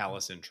River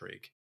Palace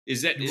intrigue.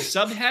 Is that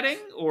subheading,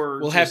 or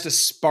we'll have to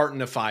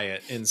Spartanify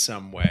it in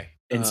some way?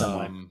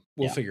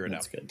 We'll figure it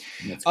out. Good.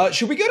 That's good.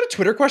 Should we go to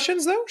Twitter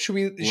questions though? Should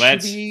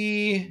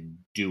we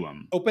do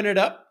them? Open it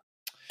up.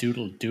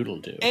 Doodle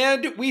do.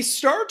 And we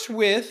start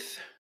with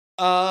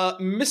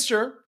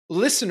Mr.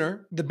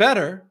 Listener, the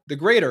better, the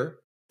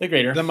greater,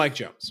 than Mike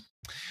Jones.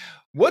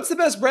 What's the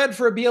best bread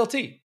for a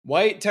BLT?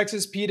 White,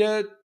 Texas,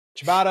 pita,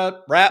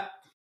 ciabatta, wrap,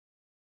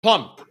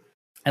 plum.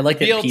 I like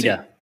that BLT.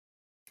 Pita.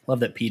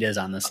 Love that pita is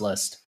on this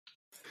list.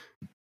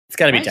 It's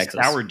got to be Texas.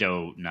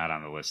 Sourdough not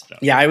on the list, though.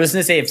 Yeah, I was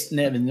going to say, if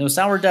no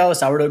sourdough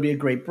would be a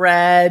great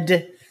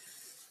bread.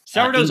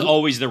 Sourdough's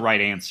always the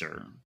right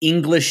answer.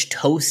 English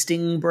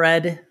toasting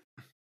bread.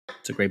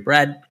 It's a great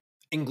bread.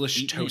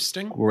 English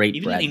toasting? Great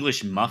Even bread. An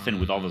English muffin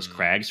with all those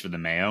crags for the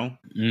mayo.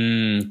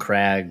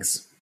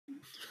 Crags.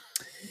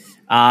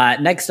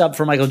 Next up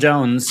from Michael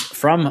Jones,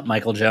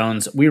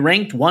 we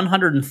ranked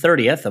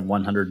 130th of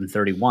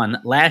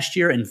 131 last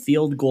year in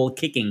field goal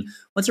kicking.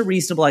 What's a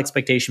reasonable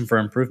expectation for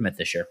improvement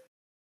this year?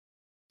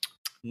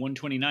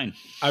 129.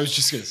 I was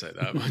just going to say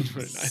that.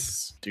 129.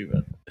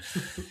 Stupid.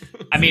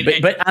 I mean,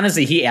 but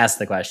honestly, he asked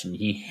the question.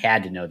 He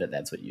had to know that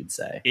that's what you'd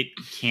say. It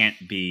can't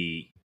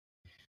be.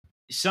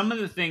 Some of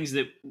the things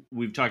that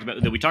we talked about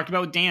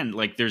with Dan,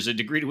 like, there's a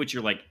degree to which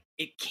you're like,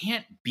 it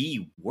can't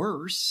be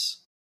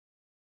worse.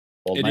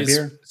 It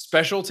is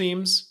special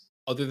teams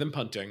other than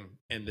punting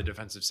and the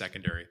defensive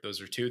secondary.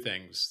 Those are two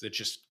things that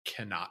just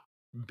cannot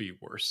be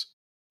worse.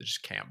 They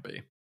just can't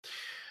be.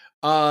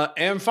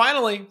 And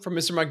finally, from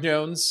Mr. Mike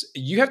Jones,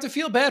 you have to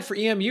feel bad for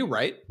EMU,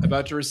 right?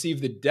 About to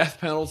receive the death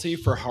penalty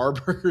for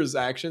Harburger's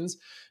actions.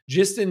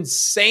 Just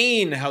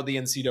insane how the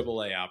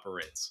NCAA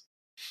operates.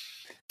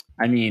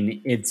 I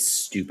mean, it's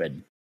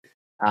stupid.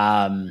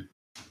 I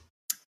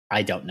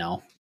don't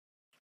know.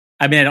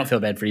 I mean, I don't feel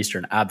bad for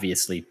Eastern,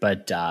 obviously,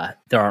 but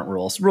there aren't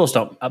rules. Rules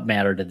don't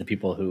matter to the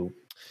people who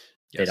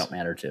they don't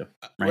matter to.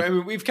 Right? I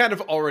mean, we've kind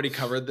of already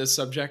covered this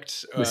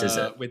subject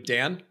with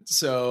Dan.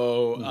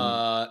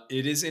 So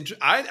it is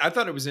interesting. I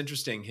thought it was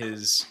interesting,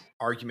 his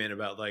argument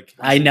about, like,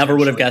 I never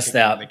would have guessed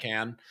that. The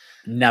can.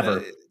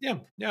 Never. Yeah,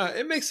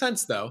 it makes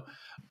sense though.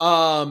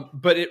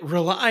 But it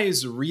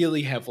relies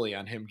really heavily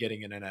on him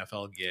getting an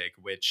NFL gig,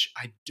 which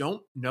I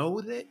don't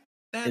know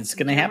that's it's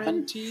going to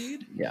happen.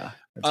 Yeah.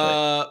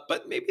 Right.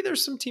 But maybe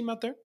there's some team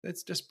out there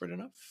that's desperate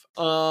enough.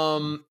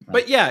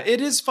 But yeah, it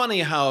is funny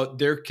how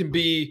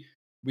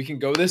we can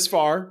go this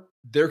far.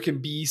 There can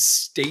be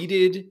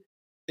stated,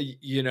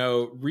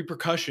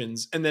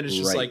 repercussions. And then it's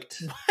just like,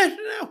 what?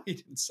 No, we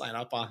didn't sign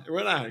up on it.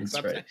 We're not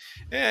accepting it.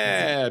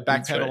 Yeah,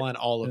 backpedal on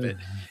all of it.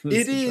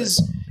 It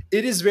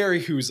is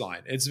very whose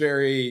line.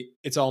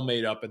 It's all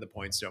made up and the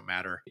points don't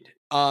matter.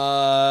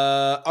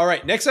 All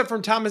right. Next up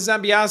from Thomas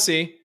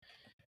Zambiasi.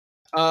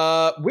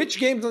 Which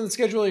games on the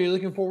schedule are you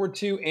looking forward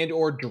to and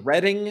or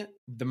dreading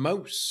the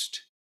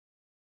most?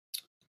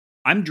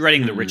 I'm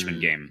dreading the Richmond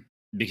game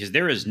because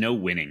there is no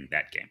winning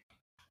that game.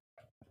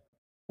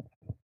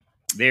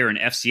 They're an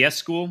FCS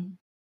school,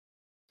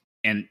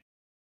 and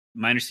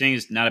my understanding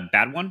is not a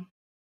bad one.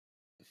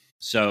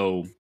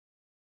 So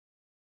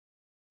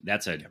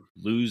that's a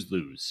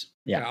lose-lose.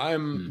 Yeah,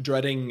 I'm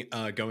dreading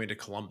going to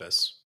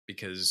Columbus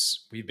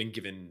because we've been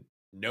given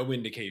no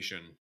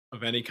indication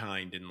of any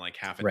kind in like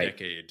half a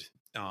decade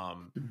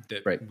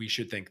that we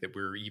should think that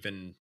we're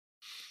even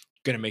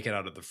going to make it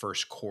out of the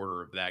first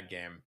quarter of that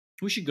game.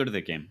 We should go to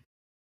that game.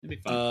 It'd be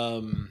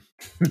fun.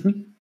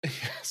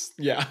 Yes,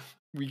 yeah,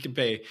 we can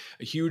pay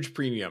a huge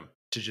premium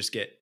to just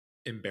get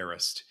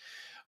embarrassed.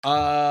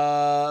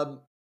 I'm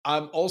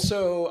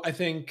also, I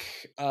think,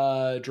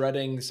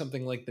 dreading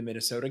something like the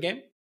Minnesota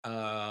game.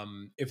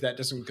 If that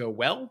doesn't go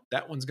well,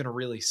 that one's going to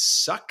really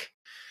suck.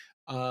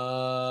 And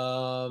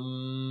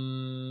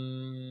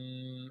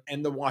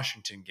the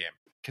Washington game,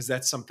 because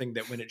that's something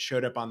that when it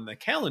showed up on the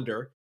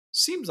calendar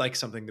seems like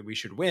something that we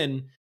should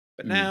win,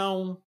 but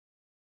now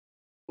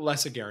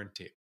less a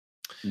guarantee.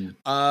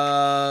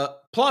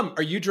 Plum,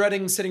 are you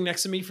dreading sitting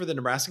next to me for the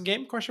Nebraska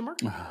game? ?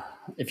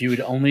 If you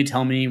would only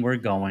tell me we're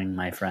going,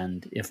 my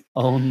friend. If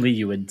only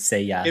you would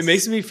say yes. It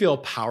makes me feel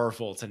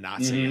powerful to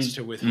not say yes,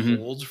 to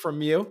withhold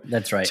from you.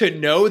 That's right. To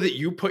know that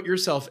you put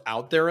yourself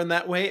out there in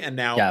that way, and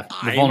now the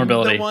I'm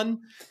vulnerability. the one.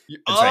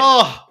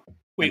 Right.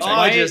 Wait,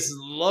 I just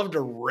love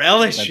to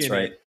relish That's in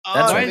right. it.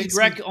 That's why right. is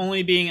Greg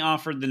only being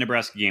offered the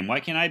Nebraska game?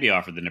 Why can't I be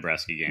offered the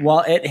Nebraska game?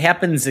 Well, it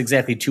happens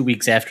exactly 2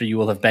 weeks after you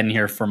will have been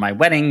here for my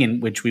wedding, in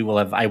which I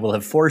will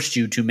have forced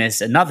you to miss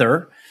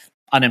another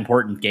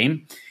unimportant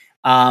game.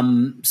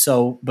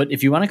 But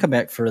if you want to come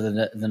back for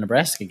the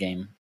Nebraska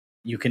game,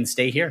 you can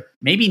stay here.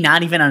 Maybe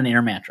not even on an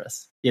air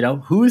mattress.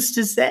 Who's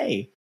to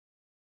say?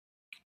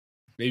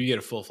 Maybe you get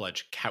a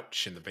full-fledged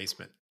couch in the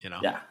basement.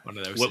 Yeah. One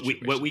of those.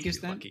 What week is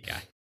that? Lucky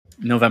guy.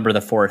 November the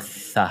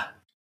 4th.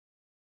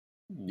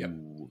 Yep.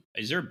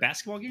 Is there a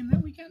basketball game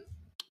that weekend?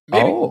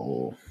 Maybe.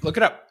 Oh. Look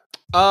it up.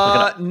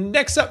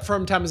 Next up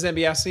from Thomas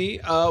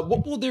Zambiasi,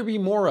 what will there be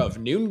more of?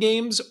 Noon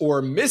games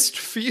or missed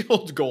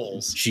field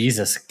goals?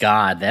 Jesus,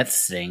 God, that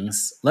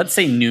stings. Let's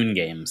say noon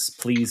games.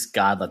 Please,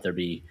 God, let there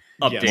be.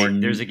 Update.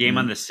 Yes. There's a game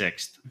on the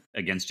 6th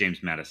against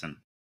James Madison.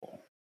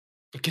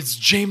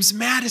 Against James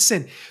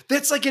Madison.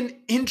 That's like an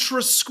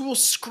intra-school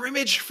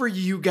scrimmage for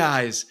you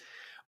guys.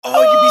 Oh,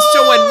 you'd be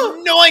so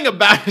annoying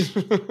about it.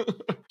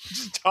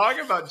 Just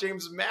talking about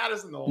James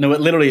Madison the whole No,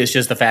 it literally is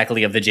just the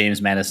faculty of the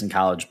James Madison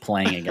College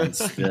playing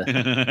against the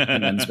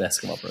men's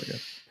basketball program.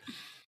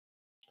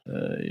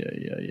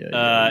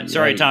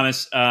 Sorry,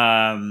 Thomas.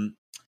 I'm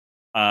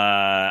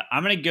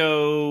gonna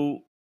go.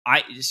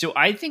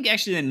 I think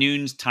actually the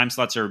noon time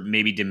slots are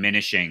maybe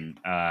diminishing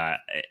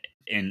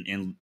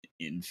in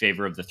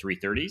favor of the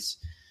 3:30s.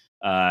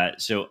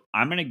 So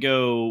I'm gonna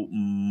go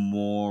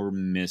more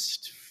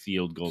missed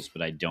field goals,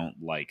 but I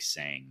don't like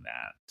saying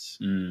that.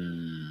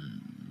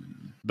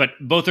 But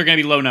both are going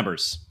to be low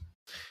numbers.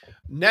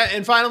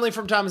 And finally,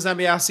 from Thomas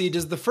Zambiasi,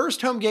 does the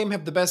first home game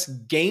have the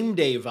best game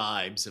day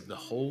vibes of the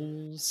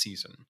whole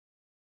season?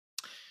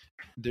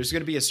 There's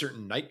going to be a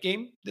certain night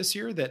game this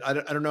year that I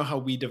don't know how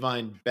we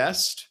define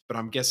best, but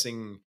I'm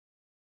guessing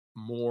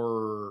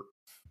more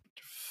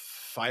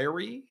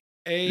fiery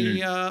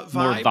vibe.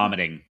 More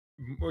vomiting.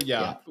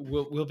 Yeah.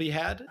 Will be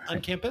had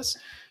on campus.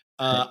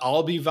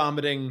 I'll be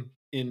vomiting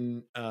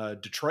in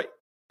Detroit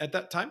at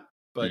that time,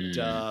 but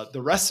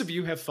the rest of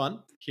you have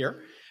fun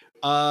here.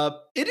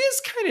 It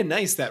is kind of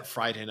nice, that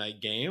Friday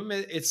night game.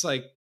 It's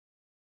like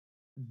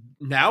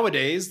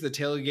nowadays the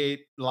tailgate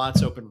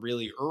lots open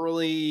really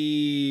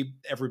early.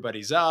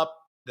 Everybody's up.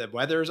 The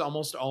weather's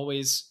almost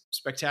always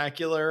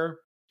spectacular.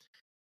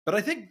 But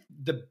I think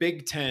the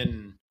Big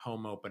Ten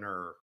home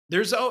opener,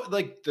 there's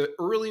like the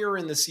earlier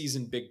in the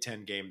season Big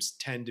Ten games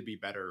tend to be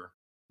better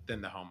than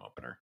the home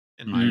opener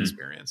in my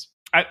experience.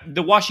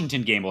 The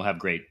Washington game will have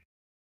great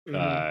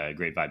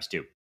vibes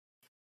too.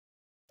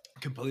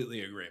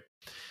 Completely agree.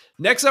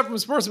 Next up from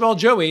Sports Ball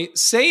Joey,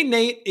 say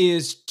Nate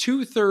is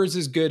 2/3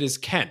 as good as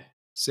Ken.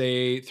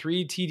 Say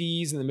 3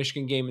 TDs in the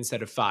Michigan game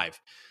instead of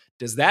 5.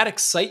 Does that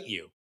excite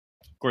you?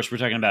 Of course, we're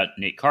talking about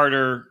Nate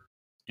Carter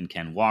and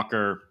Ken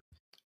Walker.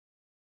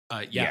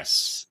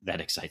 Yes, that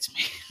excites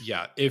me.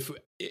 Yeah, if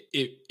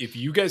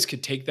you guys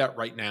could take that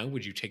right now,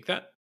 would you take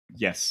that?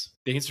 Yes.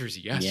 The answer is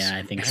yes. Yeah,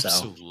 I think so.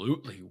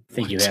 Absolutely. I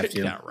think you have take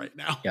to that right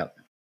now. Yep.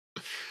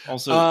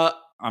 Also,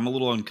 I'm a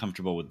little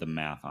uncomfortable with the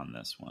math on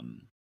this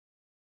one.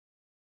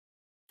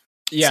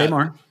 Yeah. Say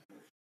more.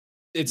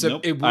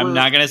 I'm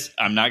not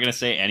gonna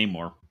say any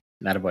more.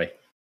 Not a boy.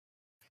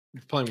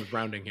 Playing with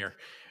rounding here.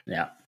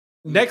 Yeah.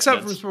 Next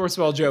up from Sports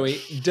Ball Joey,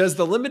 does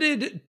the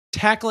limited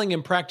tackling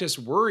in practice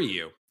worry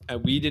you?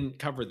 We didn't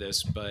cover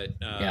this, but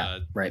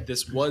right.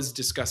 This was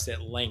discussed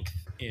at length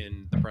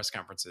in the press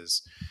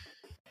conferences.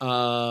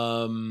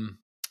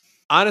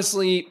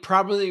 Honestly,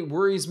 probably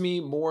worries me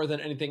more than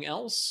anything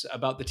else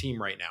about the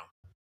team right now.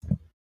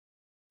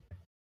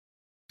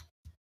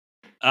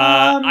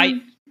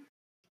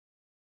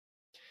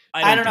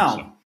 I don't know.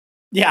 So.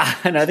 Yeah,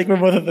 and I think we're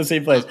both at the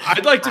same place.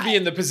 I'd like to be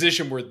in the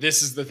position where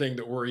this is the thing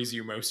that worries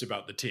you most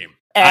about the team.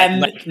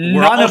 And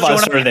none of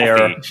us are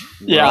there.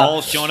 We're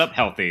all showing up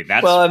healthy.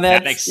 That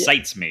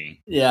excites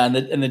me. Yeah,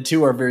 and the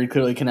two are very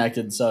clearly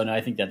connected. So no,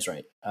 I think that's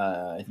right.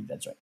 All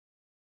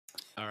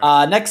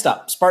right. Next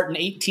up, Spartan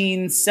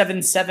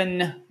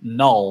 1877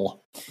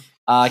 null.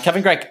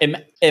 Kevin Gregg,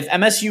 if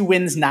MSU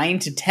wins 9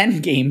 to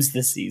 10 games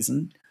this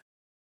season,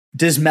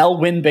 does Mel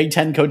win Big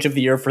Ten Coach of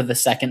the Year for the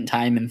second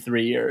time in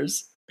 3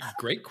 years?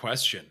 Great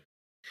question.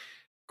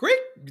 Great.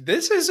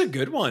 This is a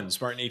good one,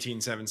 Spartan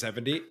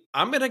 18770.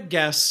 I'm going to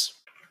guess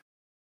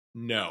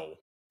no.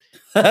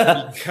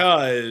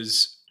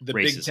 Because the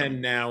Racism. Big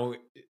Ten now,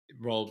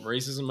 well,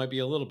 racism might be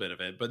a little bit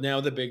of it, but now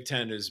the Big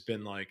Ten has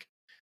been like,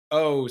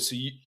 oh, so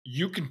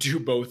you can do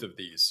both of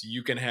these.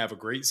 You can have a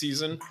great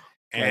season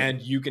and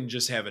you can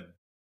just have a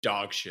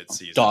dog shit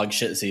season. Dog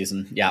shit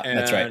season. Yeah,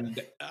 that's right. And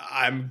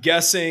I'm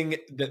guessing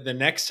that the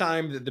next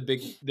time that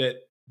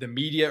the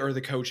media or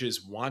the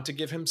coaches want to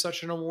give him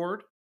such an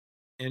award,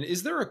 And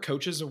is there a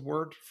coach's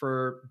award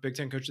for Big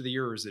Ten Coach of the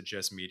Year, or is it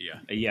just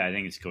media? Yeah, I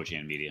think it's coach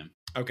and media.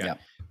 Okay. Yeah.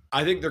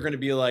 I think they're going to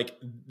be like,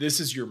 this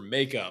is your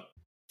makeup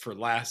for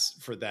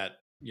that,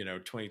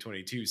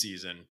 2022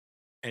 season.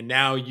 And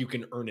now you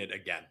can earn it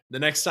again. The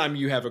next time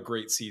you have a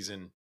great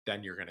season,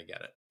 then you're going to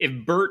get it.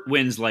 If Bert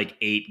wins like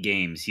 8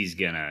 games, he's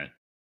gonna.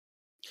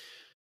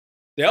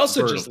 They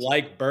also Bert just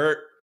like Bert.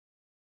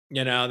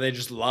 They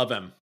just love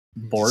him.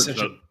 Bort, Such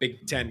a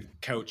Big Ten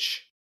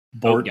coach.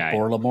 Bort, guy.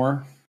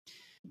 Borlamore.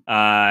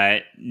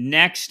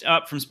 Next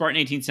up from Spartan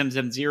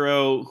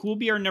 18770, who will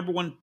be our number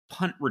 1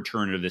 punt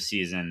returner this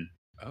season?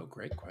 Oh,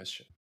 great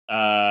question.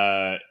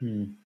 I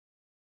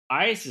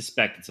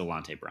suspect it's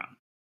Alante Brown.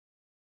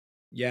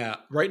 Yeah,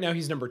 right now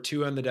he's number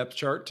 2 on the depth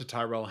chart to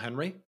Tyrell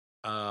Henry.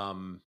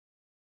 But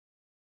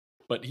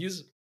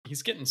he's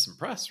getting some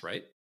press,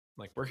 right?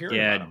 Like we're hearing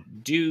about him.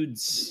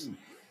 Dude's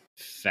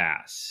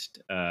fast.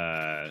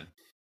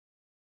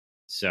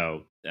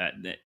 So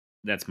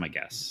that's my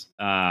guess.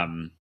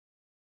 And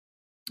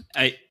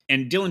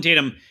Dylan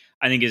Tatum,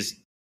 I think, is,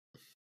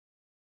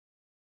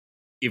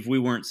 if we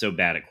weren't so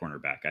bad at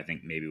cornerback, I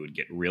think maybe would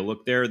get a real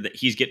look there. That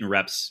he's getting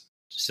reps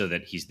so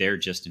that he's there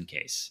just in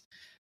case.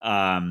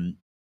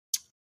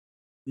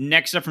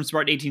 Next up from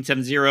Spartan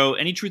 1870,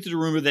 any truth to the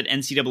rumor that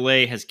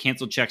NCAA has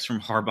canceled checks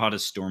from Harbaugh to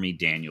Stormy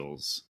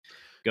Daniels?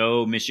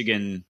 Go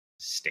Michigan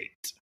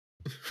State.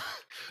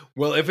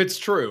 Well, if it's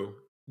true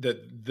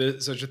that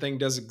such a thing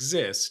does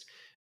exist,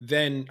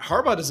 then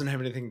Harbaugh doesn't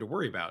have anything to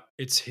worry about.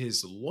 It's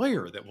his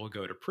lawyer that will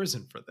go to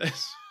prison for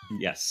this.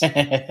 Yes.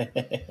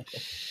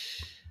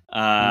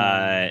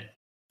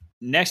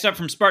 Next up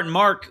from Spartan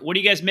Mark, what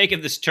do you guys make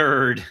of this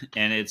turd?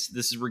 And this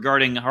is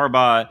regarding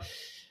Harbaugh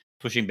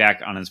pushing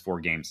back on his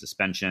 4-game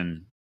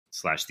suspension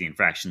 / the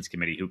infractions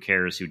committee. Who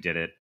cares who did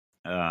it?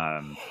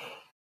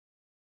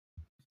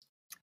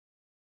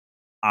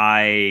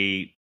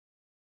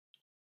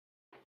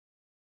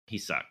 He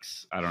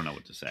sucks. I don't know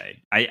what to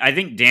say. I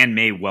think Dan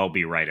may well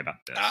be right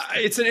about this.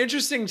 It's an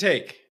interesting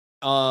take.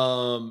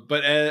 But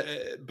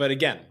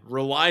again,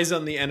 relies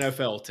on the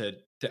NFL to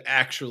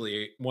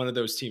actually one of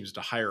those teams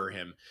to hire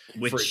him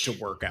for it to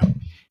work out.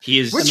 He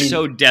is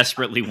so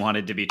desperately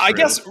wanted to be true. I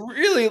guess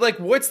really, like,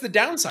 what's the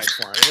downside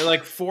for him?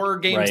 Like 4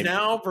 games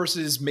now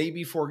versus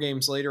maybe 4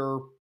 games later,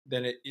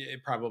 then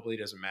it probably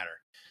doesn't matter.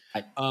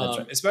 Right.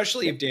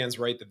 Especially if Dan's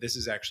right that this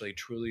is actually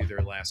truly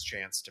their last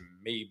chance to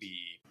maybe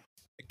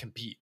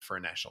compete for a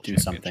national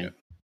championship. Something.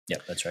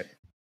 Yep, that's right.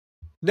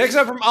 Next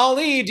up from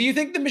Ali, do you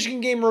think the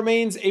Michigan game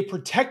remains a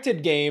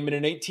protected game in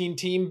an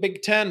 18-team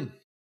Big Ten?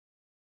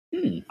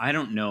 I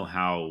don't know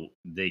how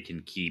they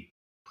can keep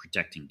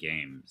protecting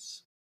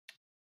games.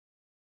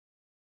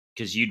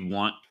 Because you'd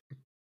want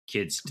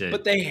kids to...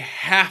 But they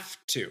have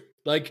to.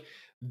 Like,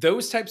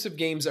 those types of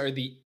games are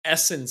the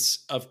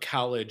essence of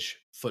college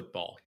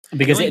football.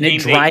 Because it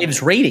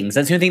drives ratings.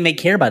 That's the only thing they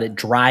care about. It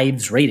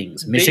drives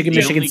ratings. Michigan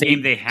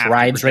State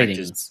drives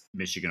ratings.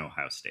 Michigan,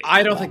 Ohio State.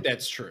 I don't think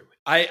that's true.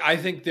 I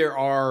think there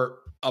are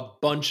a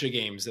bunch of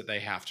games that they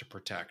have to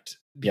protect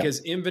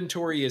because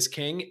inventory is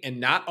king, and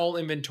not all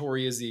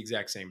inventory is the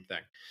exact same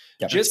thing.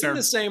 Yep. Just in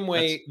the same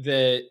way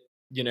that,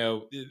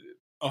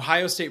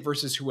 Ohio State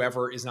versus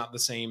whoever is not the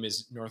same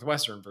as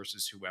Northwestern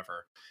versus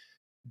whoever.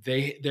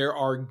 There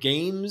are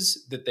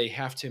games that they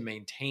have to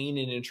maintain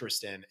an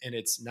interest in, and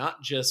it's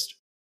not just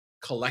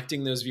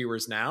collecting those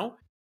viewers now.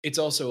 It's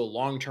also a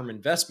long-term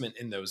investment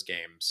in those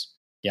games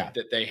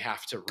that they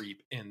have to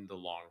reap in the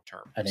long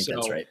term. I think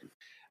that's right.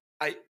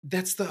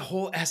 That's the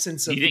whole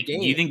essence of the game.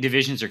 Do you think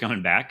divisions are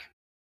coming back?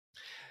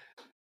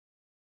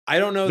 I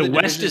don't know. The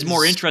West is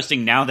more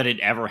interesting now than it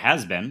ever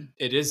has been.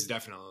 It is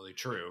definitely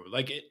true.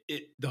 Like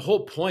the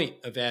whole point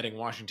of adding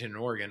Washington and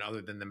Oregon,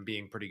 other than them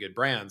being pretty good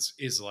brands,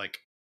 is like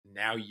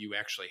now you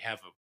actually have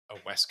a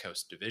West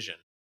Coast division.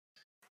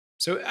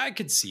 So I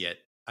could see it.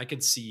 I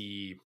could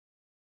see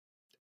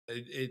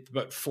it,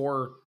 but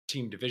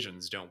 4-team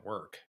divisions don't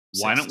work.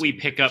 Why don't we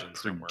pick up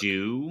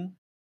Purdue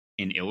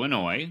in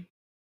Illinois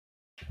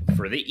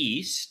for the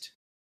East?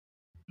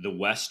 The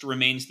West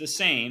remains the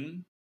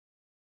same.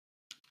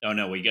 Oh,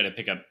 no, we got to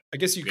pick up... I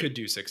guess you could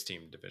do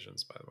 6-team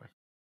divisions, by the way.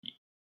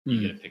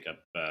 You got to pick up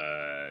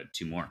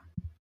 2 more.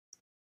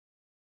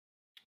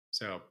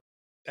 So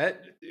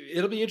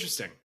it'll be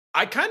interesting.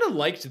 I kind of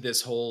liked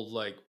this whole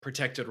like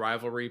protected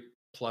rivalry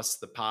plus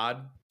the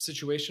pod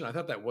situation. I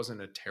thought that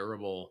wasn't a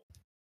terrible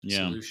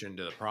solution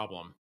to the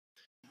problem.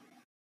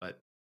 But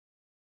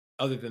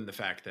other than the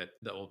fact that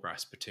the old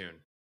brass spittoon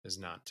is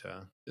not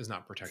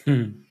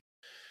protected.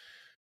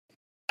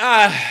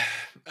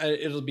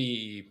 It'll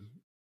be...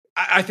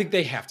 I think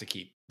they have to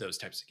keep those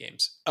types of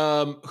games.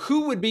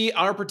 Who would be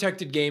our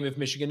protected game if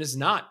Michigan is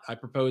not? I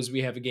propose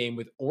we have a game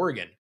with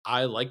Oregon.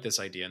 I like this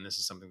idea, and this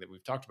is something that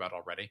we've talked about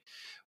already.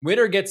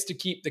 Winner gets to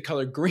keep the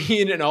color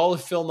green and all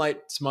of Phil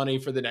Knight's money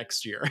for the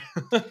next year.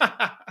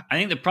 I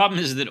think the problem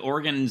is that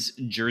Oregon's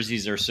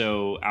jerseys are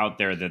so out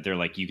there that they're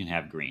like, you can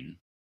have green.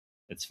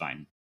 It's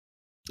fine.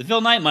 The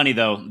Phil Knight money,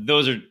 though,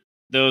 those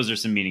are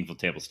some meaningful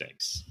table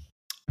stakes.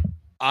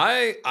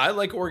 I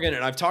like Oregon,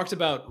 and I've talked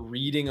about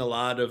reading a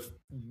lot of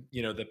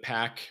the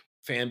Pac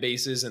fan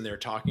bases, and they're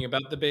talking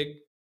about the Big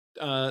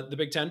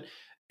Ten.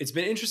 It's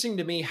been interesting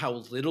to me how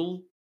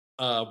little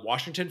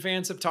Washington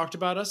fans have talked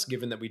about us,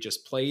 given that we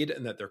just played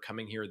and that they're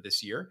coming here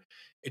this year.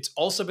 It's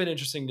also been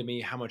interesting to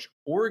me how much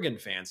Oregon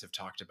fans have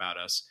talked about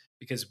us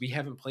because we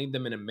haven't played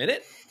them in a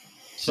minute.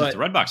 Since the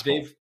Red Box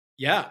Bowl.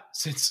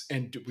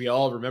 And we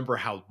all remember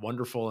how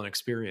wonderful an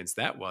experience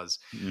that was.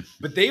 Mm.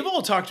 But they've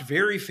all talked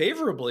very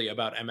favorably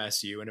about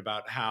MSU and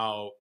about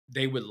how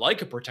they would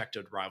like a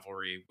protected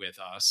rivalry with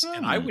us.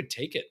 And I would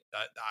take it.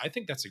 I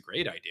think that's a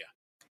great idea.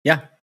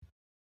 Yeah.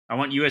 I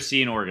want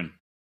USC and Oregon.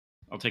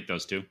 I'll take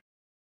those two.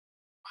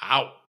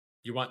 Wow.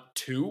 You want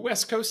 2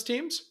 West Coast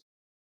teams?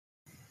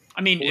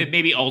 I mean, it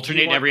maybe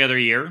alternate every other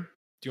year.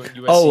 Do you want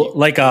USC? Oh,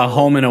 like a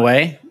home and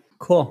away?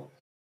 Cool.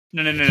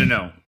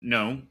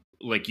 No.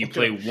 Like you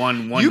play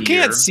one year. You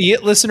can't see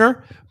it,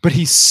 listener, but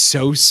he's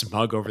so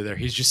smug over there.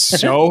 He's just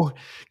so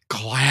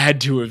glad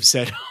to have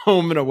said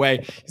home and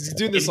away. He's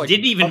doing this it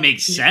didn't even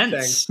make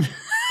sense.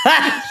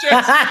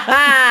 Just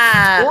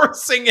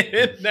forcing it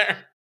in there.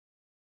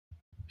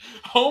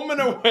 Home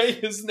and away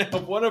is now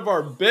one of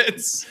our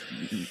bits.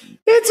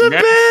 It's a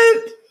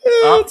bit.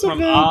 Up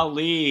from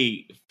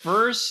Ali.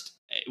 First,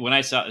 when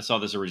I saw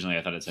this originally,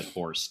 I thought it said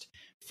Horst.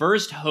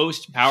 First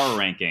host power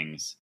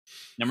rankings.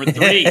 Number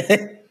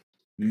 3.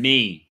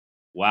 Me.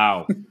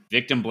 Wow.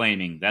 Victim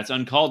blaming. That's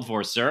uncalled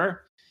for,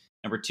 sir.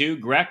 Number 2,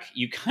 Greg,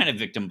 you kind of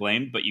victim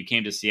blamed, but you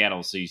came to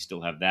Seattle, so you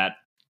still have that.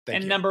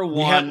 Thank you. Number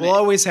 1. We'll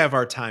always have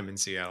our time in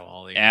Seattle,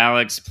 Ollie.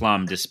 Alex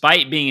Plum.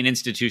 Despite being an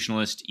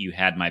institutionalist, you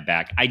had my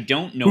back. I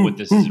don't know what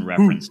this is in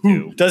reference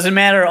to. Doesn't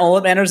matter. All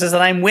that matters is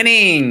that I'm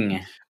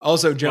winning.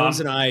 Also,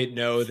 Jones and I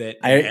know that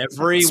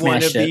every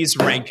one of these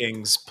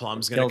rankings,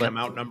 Plum's going to come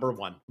out number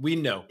 1. We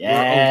know.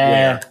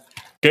 Yeah.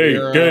 Gay.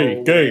 I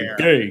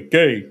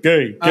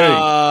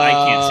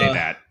can't say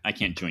that. I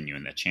can't join you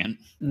in that chant.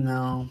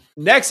 No.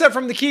 Next up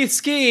from the Keith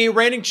Ski,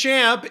 reigning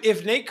champ.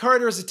 If Nate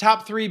Carter is a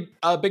top 3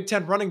 Big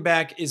Ten running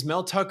back, is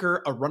Mel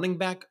Tucker a running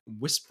back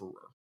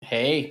whisperer?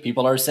 Hey,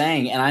 people are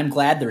saying, and I'm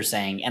glad they're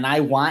saying, and I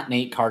want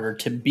Nate Carter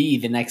to be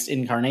the next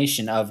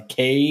incarnation of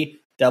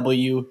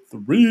KW3.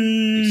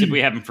 Except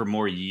we have him for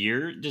more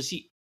year.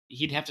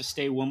 He'd have to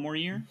stay one more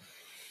year?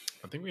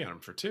 I think we got him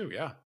for 2,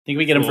 yeah. I think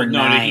we get him for 9.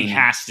 No, he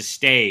has to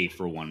stay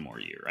for one more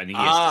year. I think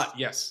he has to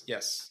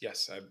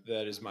yes.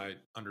 That is my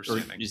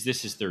understanding. Is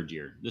this his 3rd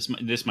year? This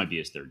might be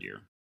his 3rd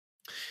year.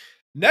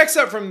 Next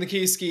up from the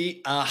Keyski,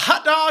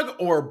 hot dog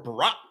or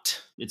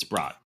brat? It's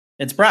brat.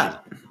 It's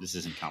brat. This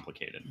isn't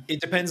complicated.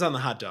 It depends on the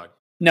hot dog.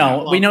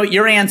 No, we know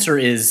your answer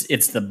is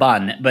it's the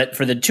bun. But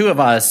for the 2 of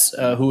us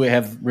who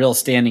have real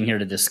standing here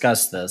to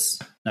discuss this.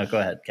 No, go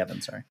ahead,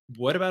 Kevin. Sorry.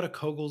 What about a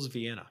Kogel's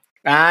Vienna?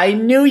 I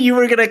knew you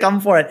were going to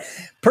come for it.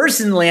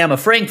 Personally, I'm a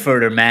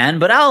Frankfurter man,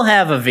 but I'll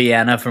have a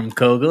Vienna from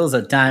Kogel's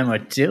a time or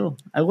 2.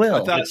 I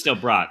will. But it's still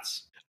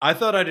brats. I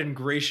thought I'd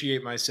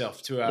ingratiate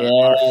myself to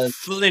our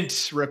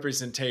Flint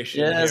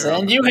representation. Yes, here.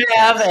 and you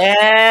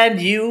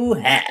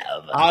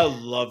have. I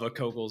love a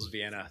Kogel's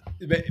Vienna.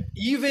 But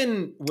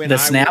even when The I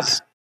snap?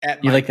 was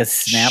at You my like the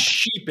snap?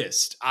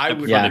 cheapest, I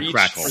would Yeah. reach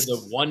Crackle. for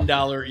the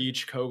 $1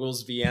 each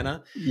Kogel's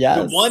Vienna.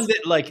 Yes. The one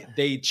that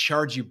they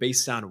charge you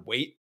based on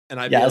weight. And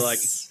I'd Yes. be like,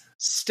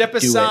 step Do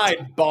it.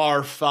 aside,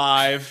 bar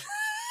 5.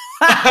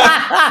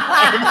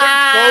 I'm a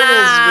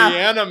Kogel's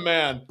Vienna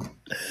man.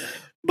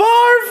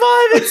 Bar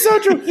 5, it's so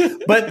true.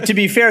 But to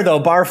be fair, though,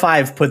 Bar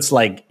 5 puts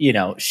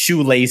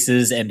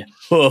shoelaces and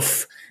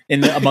hoof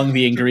among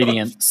the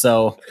ingredients.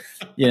 So,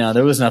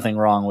 there was nothing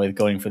wrong with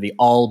going for the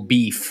all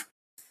beef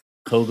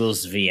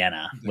Kogel's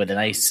Vienna with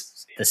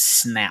the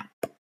snap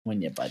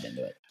when you bite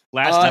into it.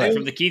 Last time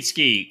from the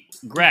Keatski,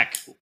 Greg,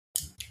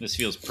 this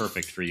feels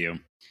perfect for you.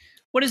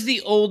 What is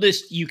the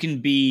oldest you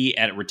can be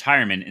at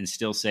retirement and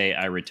still say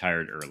I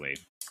retired early?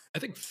 I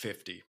think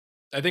 50.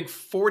 I think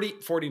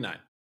 49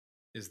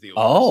 is the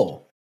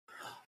oldest.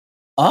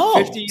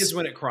 Oh. 50 is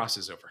when it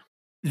crosses over.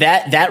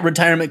 That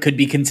retirement could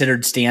be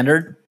considered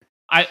standard?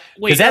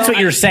 Because that's what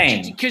you're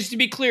saying. Because to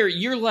be clear,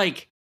 you're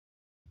like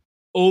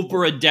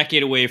over a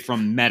decade away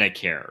from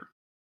Medicare.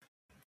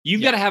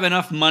 You've got to have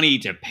enough money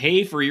to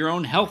pay for your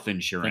own health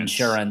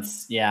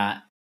insurance. Yeah.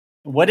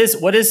 What is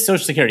Social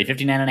Security?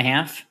 59 and a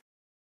half?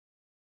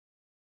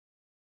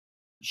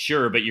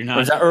 Sure, but you're not.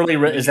 Or is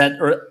that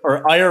early?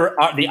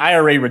 The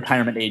IRA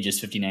retirement age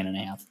is 59 and a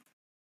half?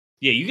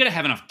 Yeah, you got to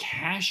have enough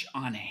cash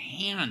on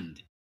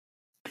hand.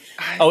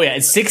 Oh yeah,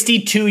 at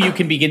 62 you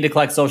can begin to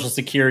collect Social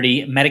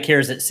Security.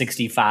 Medicare's at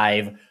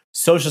 65.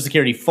 Social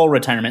Security full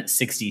retirement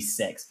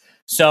 66.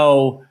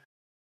 So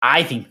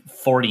I think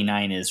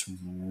 49 is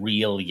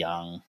real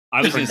young.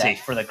 I was going to say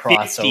for the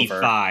crossover.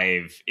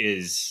 55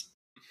 is.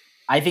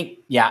 I think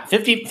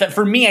 50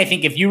 for me. I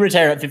think if you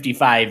retire at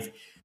 55.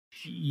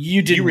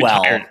 You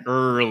retired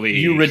early.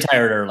 You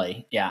retired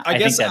early. Yeah, I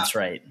think that's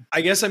right. I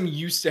guess I'm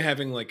used to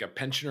having a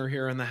pensioner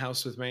here in the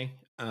house with me.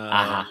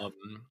 I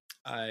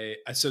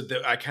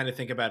kind of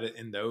think about it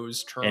in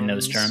those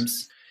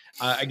terms.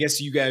 I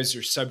guess you guys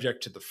are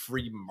subject to the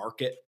free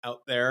market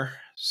out there.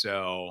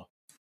 So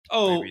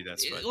Oh, Maybe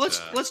that's what, let's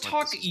what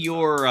talk this is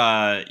your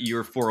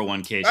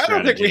 401k strategy. I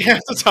don't think we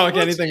have to talk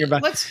anything about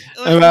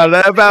about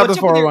the what's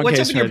up 401k with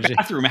your strategy.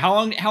 bathroom? How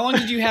long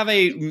did you have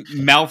a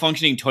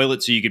malfunctioning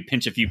toilet so you could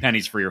pinch a few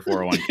pennies for your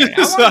 401k?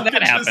 How So long did I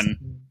that just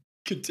happen?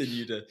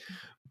 Continue to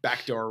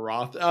backdoor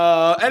Roth.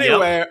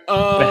 Anyway,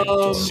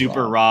 Backdoor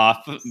Super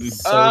Roth. Roth.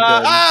 So good.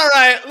 all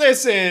right,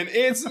 listen.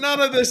 It's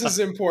none of this is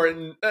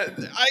important.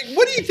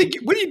 What do you think?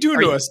 What are you doing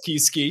to us,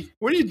 Ski?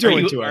 What are you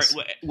doing to us?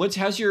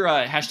 How's your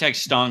hashtag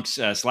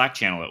Stonks Slack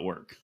channel at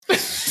work?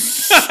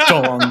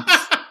 Stonks.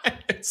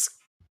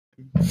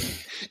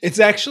 It's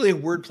actually a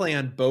wordplay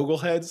on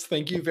Bogleheads.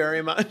 Thank you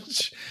very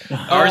much.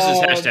 Ours is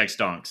hashtag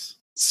Stonks.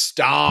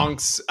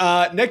 Stonks.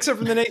 Next up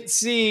from the Nate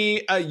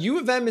C, U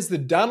of M is the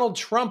Donald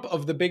Trump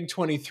of the Big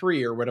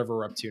 23 or whatever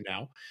we're up to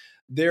now.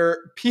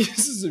 They're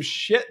pieces of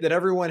shit that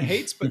everyone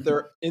hates, but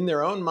they're in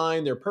their own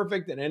mind. They're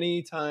perfect. And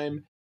any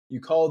time you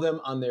call them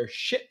on their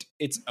shit,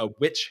 it's a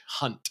witch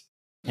hunt.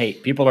 Hey,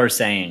 people are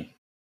saying.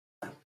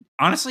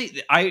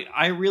 Honestly,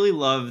 I really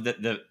love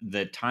that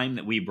the time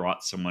that we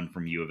brought someone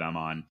from U of M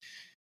on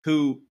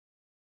who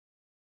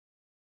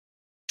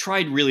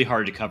tried really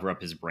hard to cover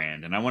up his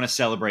brand, and I want to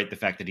celebrate the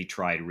fact that he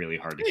tried really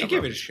hard to cover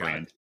up his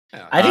brand.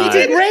 Yeah. I think he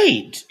did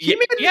great. He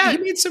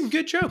made some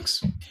good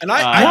jokes, and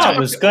I it talked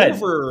was good.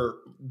 over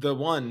the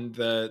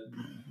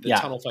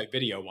tunnel fight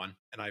video one,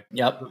 and I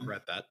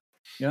regret that.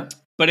 Yeah.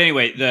 But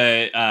anyway,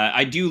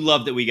 I do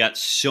love that we got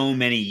so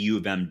many U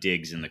of M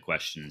digs in the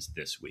questions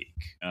this week.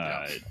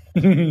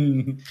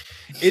 It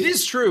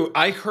is true.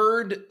 I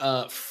heard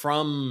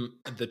from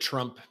the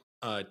Trump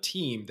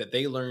team that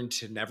they learned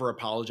to never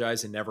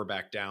apologize and never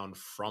back down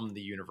from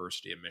the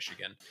University of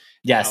Michigan.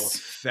 Yes. How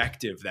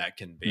effective that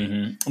can be.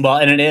 Mm-hmm. Well,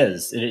 and it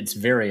is. It's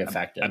very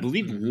effective. I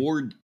believe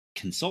Ward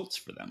consults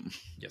for them.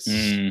 Yes.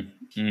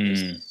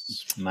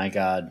 Yes. My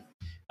God.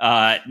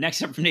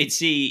 Next up from Nate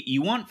C,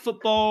 you want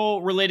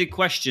football related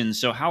questions.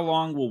 So how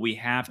long will we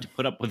have to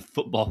put up with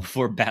football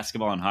before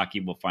basketball and hockey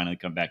will finally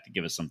come back to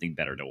give us something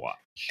better to watch?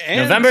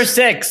 And November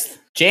 6th,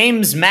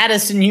 James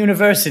Madison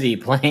University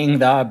playing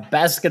the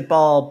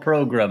basketball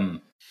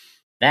program.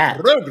 That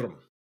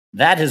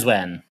is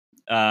when.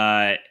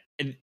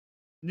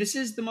 This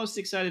is the most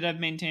excited I've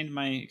maintained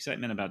my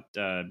excitement about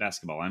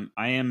basketball.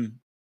 I am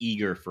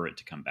eager for it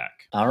to come back.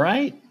 All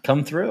right.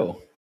 Come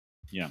through.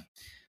 Yeah.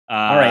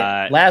 All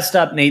right. Last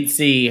up, Nate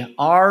C.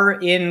 Are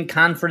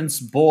in-conference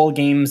bowl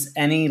games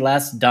any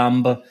less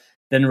dumb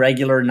than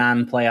regular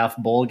non-playoff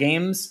bowl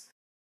games?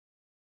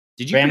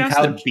 Did you pronounce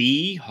the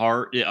B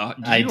hard?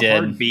 I did.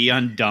 Hard B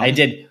on dumb? I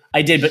did,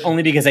 but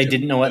only because I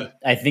didn't know what.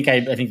 I think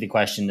the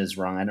question is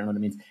wrong. I don't know what it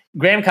means.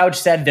 Graham Couch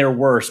said they're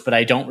worse, but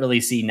I don't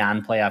really see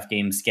non-playoff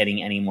games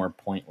getting any more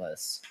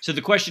pointless. So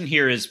the question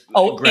here is,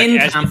 Greg,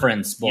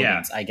 in-conference bowl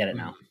games. I get it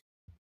now.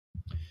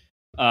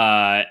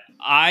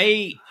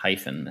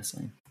 Hyphen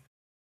missing.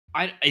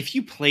 If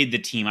you played the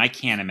team, I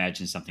can't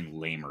imagine something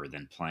lamer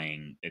than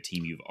playing a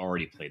team you've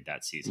already played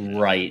that season.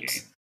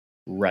 Right.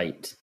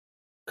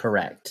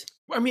 Correct.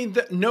 I mean,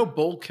 no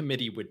bowl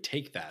committee would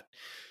take that.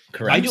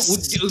 Correct.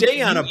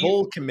 Stay on a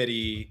bowl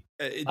committee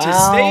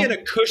stay in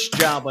a cush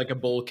job like a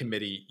bowl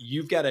committee.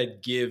 You've got to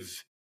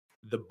give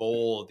the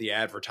bowl, the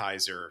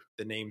advertiser,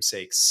 the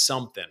namesake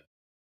something.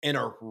 And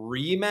a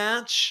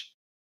rematch,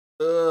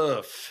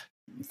 ugh.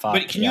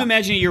 But can you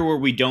imagine a year where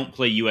we don't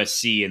play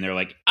USC and they're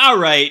like, all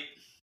right,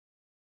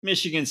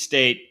 Michigan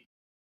State,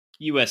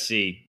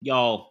 USC,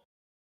 y'all.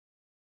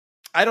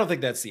 I don't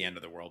think that's the end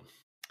of the world.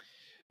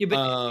 Yeah,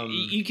 but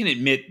you can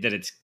admit that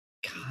it's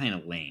kind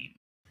of lame.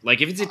 Like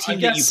if it's a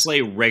team that you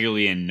play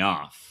regularly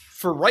enough.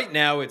 For right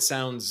now,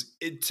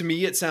 to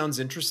me, it sounds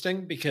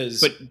interesting because.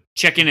 But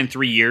check in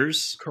 3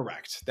 years.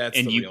 Correct. That's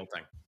the real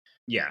thing.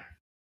 Yeah.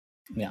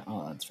 Yeah.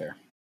 Oh, that's fair.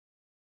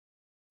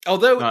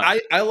 Although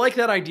I like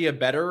that idea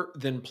better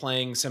than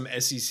playing some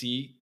SEC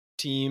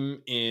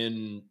team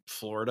in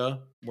Florida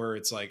where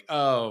it's like,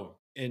 oh,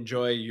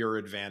 enjoy your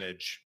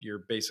advantage.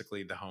 You're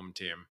basically the home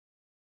team.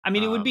 I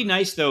mean, it would be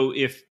nice though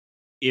if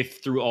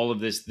through all of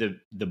this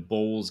the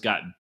bowls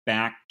got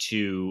back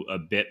to a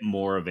bit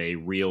more of a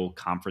real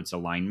conference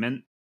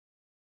alignment.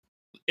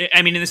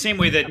 I mean, in the same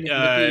way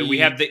that we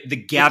have the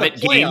Gavitt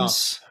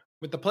games.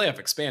 With the playoff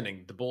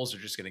expanding, the bowls are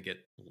just going to get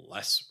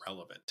less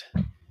relevant.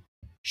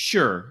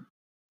 Sure.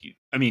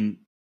 I mean,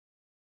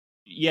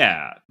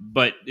 yeah,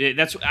 but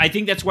I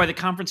think that's why the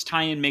conference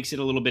tie-in makes it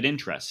a little bit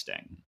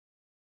interesting.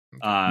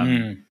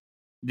 That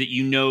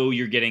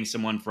you're getting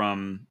someone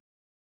from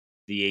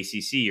the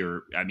ACC,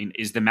 or I mean,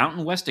 is the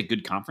Mountain West a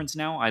good conference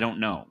now? I don't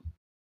know.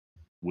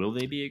 Will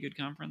they be a good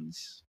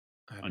conference?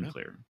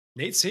 Unclear.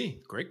 Nate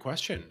C, great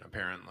question.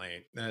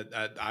 Apparently,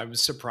 I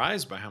was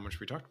surprised by how much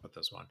we talked about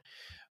this one.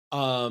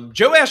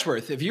 Joe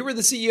Ashworth, if you were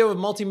the CEO of a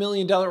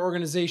multi-million-dollar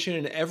organization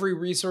and every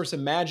resource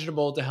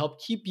imaginable to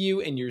help keep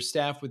you and your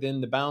staff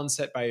within the bounds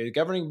set by a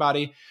governing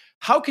body,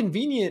 how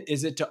convenient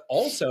is it to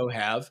also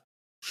have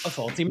a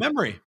faulty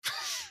memory?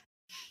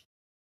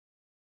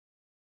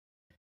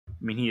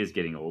 I mean, he is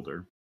getting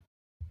older.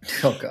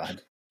 Oh,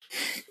 God.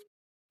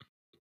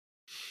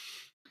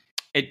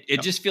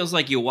 It just feels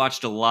like you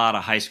watched a lot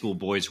of high school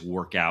boys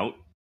work out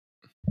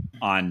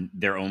on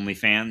their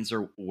OnlyFans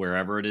or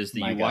wherever it is that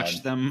you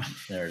watched them.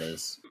 There it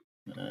is.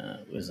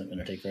 It wasn't going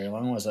to take very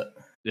long, was it?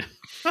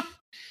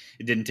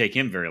 It didn't take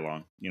him very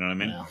long. You know what I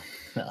mean?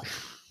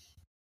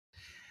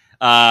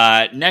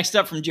 Well. Next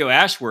up from Joe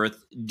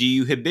Ashworth, do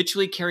you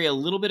habitually carry a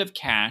little bit of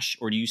cash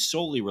or do you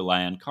solely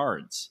rely on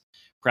cards?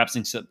 Perhaps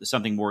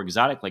something more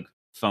exotic like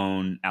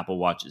phone, Apple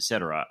Watch,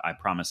 etc. I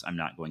promise I'm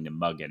not going to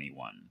mug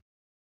anyone.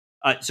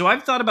 So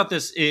I've thought about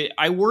this.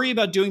 I worry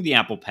about doing the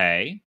Apple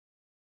Pay.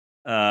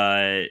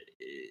 Like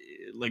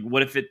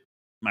what if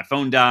my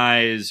phone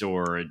dies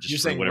or just You're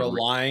saying whatever.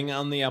 Relying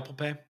on the Apple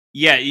Pay?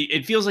 Yeah,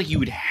 it feels like you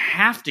would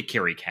have to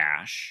carry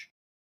cash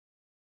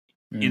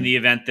in the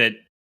event that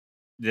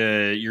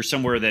you're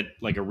somewhere that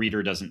like a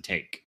reader doesn't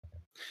take.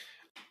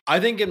 I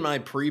think in my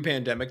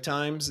pre-pandemic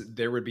times,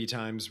 there would be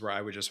times where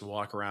I would just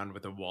walk around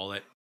with a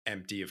wallet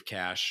empty of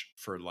cash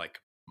for like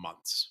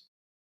months,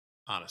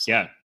 honestly.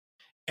 Yeah.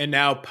 And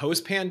now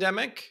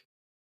post-pandemic,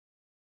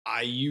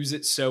 I use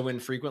it so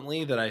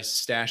infrequently that I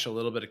stash a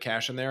little bit of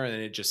cash in there and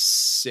it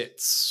just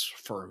sits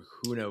for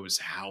who knows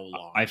how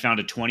long. I found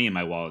a 20 in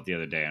my wallet the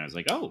other day and I was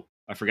like, oh,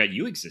 I forgot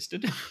you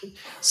existed.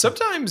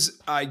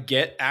 Sometimes I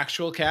get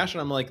actual cash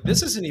and I'm like,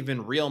 this isn't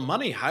even real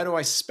money. How do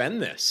I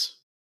spend this?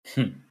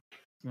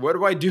 What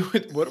do I do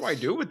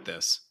with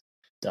this?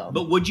 Dumb.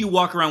 But would you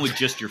walk around with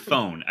just your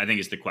phone? I think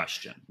is the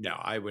question. No,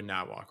 I would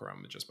not walk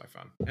around with just my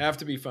phone. I have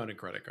to be phone and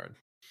credit card.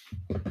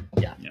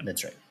 Yeah,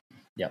 that's right.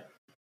 Yep.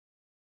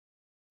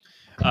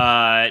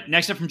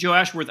 Next up from Joe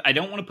Ashworth, I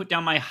don't want to put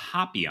down my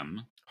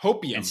hopium.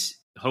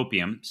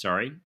 Hopium,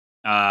 sorry.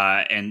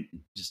 And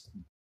just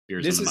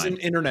beers this on the is mind.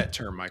 an internet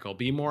term, Michael.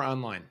 Be more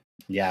online.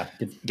 Yeah,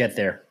 get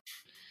there.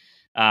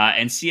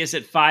 And see us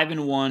at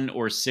 5-1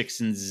 or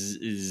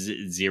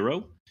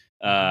 6-0.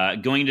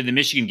 Going into the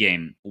Michigan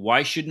game,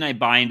 why shouldn't I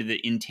buy into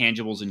the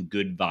intangibles and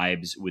good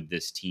vibes with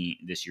this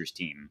year's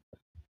team?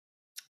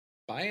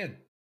 Buy in.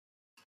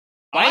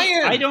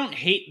 I don't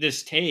hate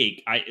this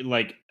take. I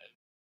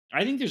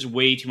think there's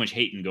way too much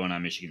hating going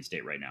on Michigan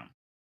State right now.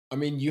 I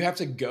mean, you have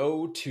to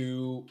go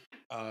to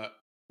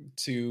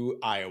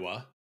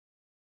Iowa.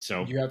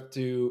 So you have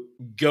to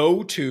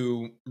go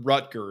to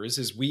Rutgers,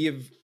 as we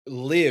have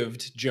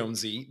lived,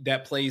 Jonesy.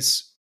 That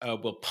place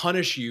will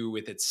punish you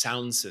with its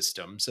sound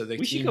system. So the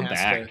we team should go has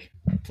back.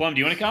 Plum, do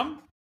you want to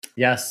come?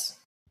 Yes.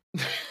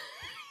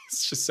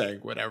 It's just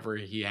saying whatever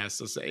he has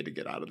to say to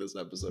get out of this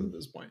episode at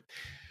this point.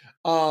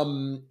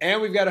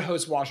 And we've got to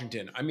host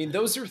Washington. I mean,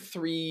 those are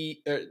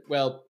three.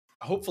 Well,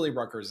 hopefully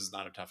Rutgers is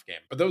not a tough game,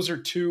 but those are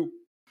two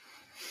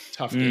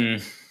tough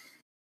games.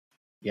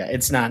 Yeah,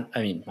 it's not.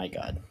 I mean, my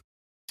God,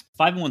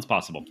 5-1's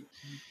possible.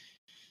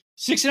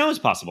 6-0 is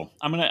possible.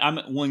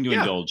 I'm willing to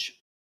indulge.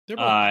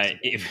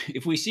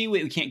 If we see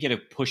we can't get a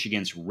push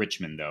against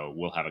Richmond, though,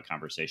 we'll have a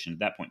conversation at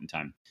that point in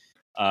time.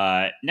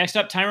 Next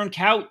up, Tyrone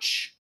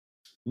Couch.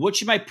 What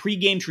should my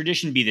pregame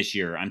tradition be this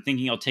year? I'm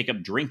thinking I'll take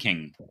up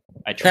drinking.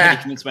 I tried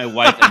to convince my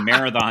wife a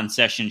marathon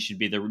session should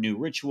be the new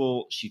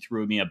ritual. She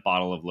threw me a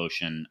bottle of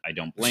lotion. I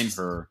don't blame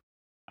her.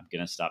 I'm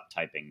going to stop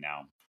typing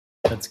now.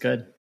 That's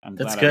good. I'm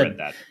That's glad good. I read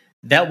that.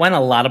 That went a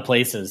lot of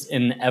places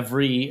in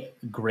every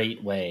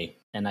great way,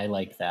 and I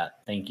like that.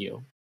 Thank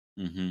you.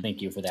 Mm-hmm.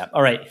 Thank you for that.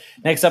 All right.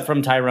 Next up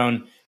from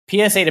Tyrone.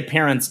 PSA to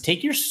parents,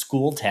 take your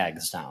school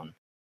tags down.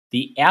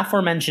 The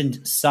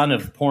aforementioned son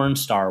of porn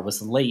star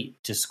was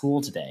late to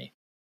school today.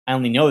 I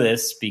only know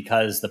this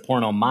because the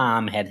porno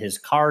mom had his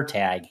car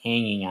tag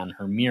hanging on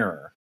her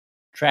mirror.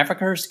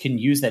 Traffickers can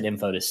use that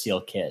info to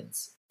steal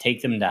kids.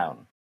 Take them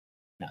down.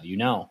 Now you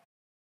know.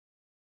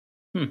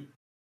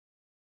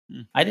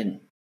 I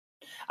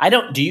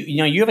don't. Do you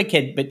know you have a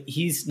kid, but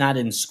he's not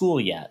in school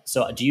yet.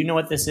 So do you know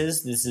what this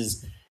is? This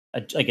is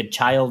like a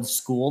child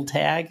school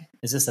tag.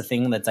 Is this a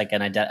thing that's like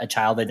a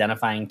child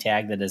identifying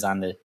tag that is on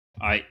the?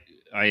 I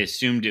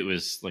assumed it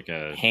was like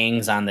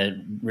hangs on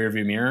the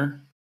rearview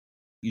mirror.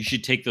 You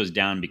should take those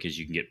down because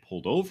you can get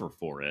pulled over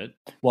for it.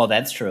 Well,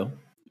 that's true.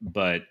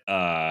 But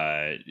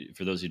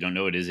for those who don't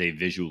know, it is a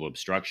visual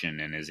obstruction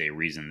and is a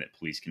reason that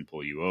police can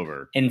pull you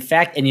over. In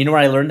fact, and you know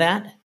where I learned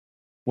that?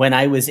 When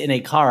I was in a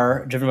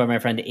car driven by my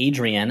friend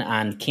Adrian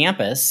on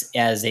campus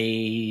as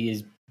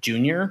a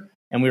junior,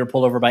 and we were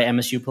pulled over by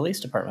MSU Police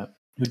Department,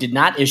 who did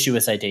not issue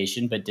a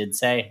citation, but did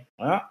say,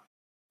 well,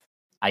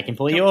 I can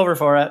pull you over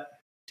for it.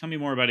 Tell me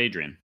more about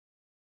Adrian.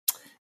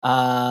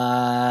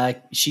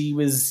 She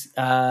was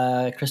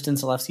Kristen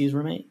Salevsky's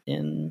roommate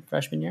in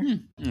freshman year.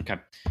 Okay.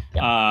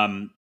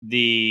 Yeah.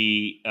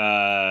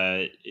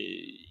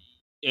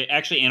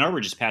 Actually, Ann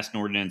Arbor just passed an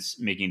ordinance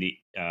making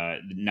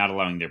not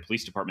allowing their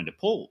police department to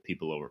pull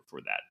people over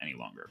for that any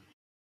longer.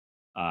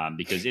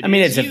 Because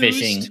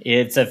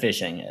it's a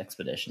fishing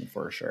expedition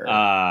for sure.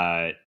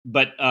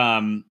 But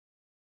Tyrone,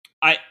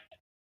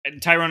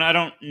 I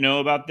don't know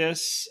about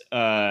this.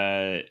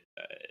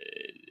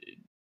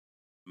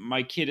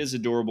 My kid is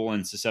adorable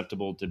and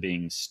susceptible to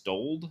being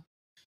stoled,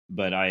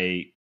 but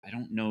I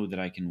don't know that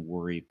I can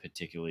worry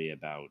particularly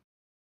about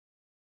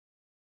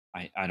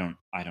I don't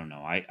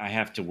know. I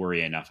have to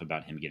worry enough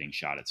about him getting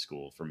shot at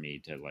school for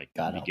me to like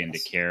God begin to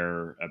help us.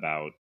 care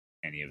about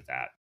any of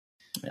that.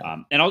 Yeah.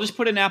 And I'll just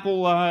put an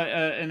Apple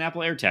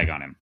AirTag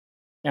on him.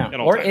 Yeah, at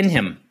all or times. in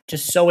him.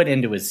 Just sew it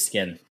into his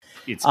skin.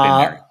 It's been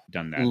there,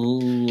 done that.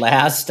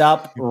 Last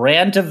up,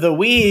 rant of the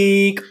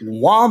week,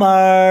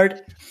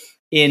 Walmart.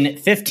 In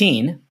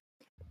 15,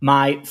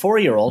 my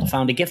 4-year-old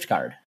found a gift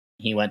card.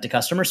 He went to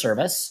customer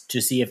service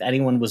to see if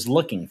anyone was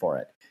looking for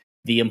it.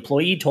 The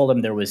employee told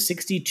him there was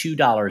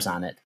 $62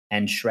 on it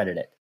and shredded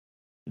it.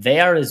 They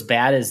are as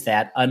bad as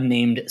that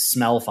unnamed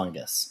smell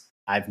fungus.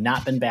 I've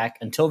not been back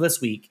until this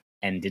week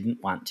and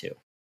didn't want to.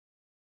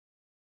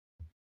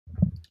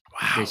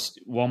 Wow.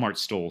 Walmart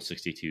stole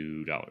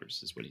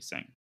 $62 is what he's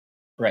saying.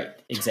 Right,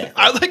 exactly.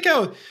 I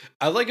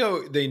like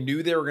how they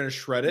knew they were going to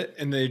shred it,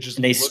 and they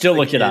just still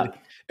looked it up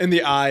in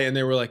the eye, and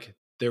they were like,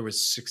 "There was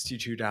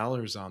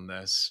 $62 on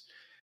this."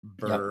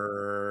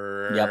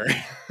 Burr.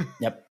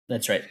 Yep,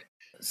 that's right.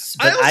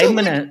 But I'm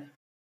gonna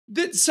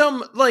that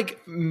some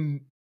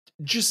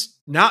just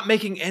not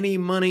making any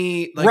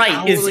money. Like right,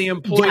 hourly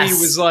employee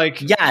was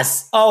like,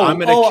 "Yes, I'm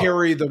going to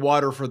carry the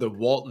water for the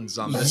Waltons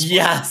on this."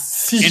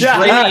 Yes,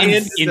 And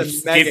in in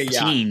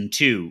 15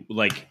 too.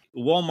 Like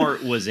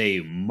Walmart was a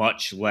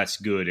much less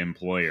good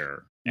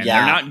employer. And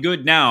they're not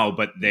good now,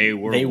 but they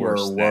were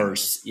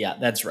worse. Yeah,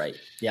 that's right.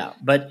 Yeah,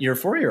 but your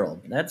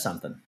 4-year-old, that's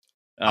something.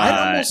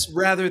 I'd almost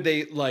rather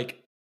they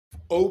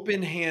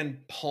open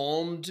hand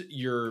palmed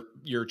your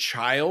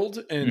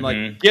child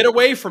and get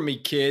away from me,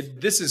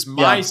 kid. This is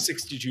my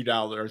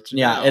 $62.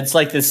 Yeah, it's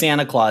like the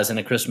Santa Claus in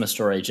A Christmas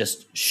Story,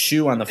 just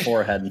shoe on the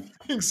forehead.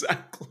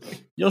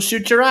 Exactly. You'll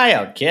shoot your eye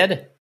out,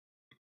 kid.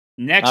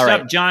 Next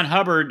up, John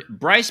Hubbard.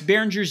 Bryce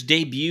Behringer's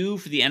debut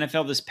for the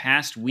NFL this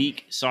past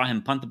week saw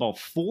him punt the ball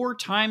 4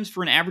 times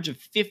for an average of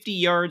 50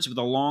 yards with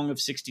a long of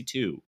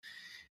 62.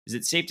 Is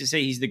it safe to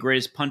say he's the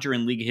greatest punter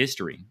in league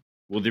history?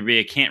 Will there be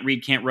a can't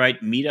read, can't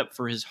write meetup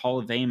for his Hall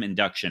of Fame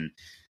induction?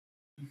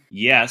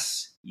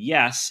 Yes.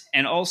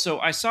 And also,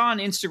 I saw on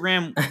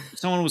Instagram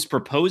someone was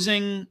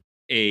proposing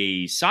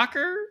a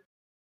soccer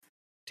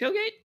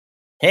tailgate.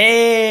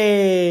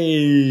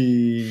 Hey,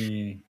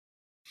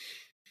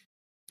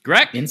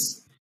 Greg,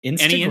 Instagram.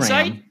 Any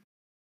insight?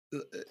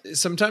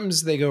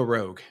 Sometimes they go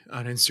rogue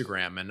on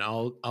Instagram, and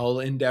I'll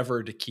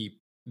endeavor to keep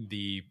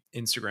the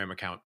Instagram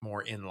account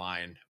more in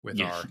line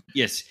with our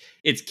it's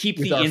keep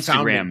with the our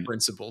Instagram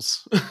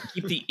principles.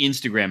 Keep the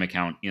Instagram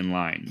account in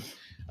line.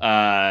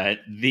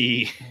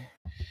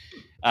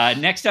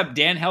 Next up,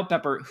 Dan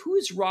Hellpepper. Who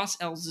is Ross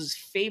Ells'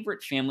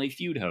 favorite Family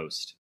Feud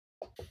host?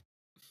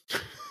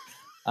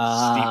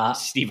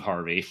 Steve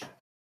Harvey.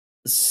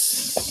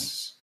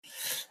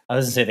 I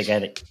was gonna say the guy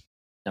that.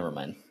 Never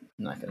mind.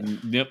 I'm not gonna.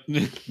 Yep.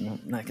 No,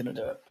 I'm not gonna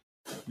do it.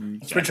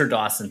 It's Richard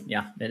Dawson.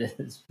 Yeah, it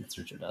is. It's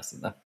Richard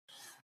Dawson though.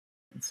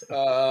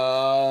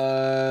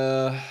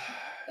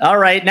 All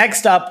right.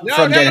 Next up, no.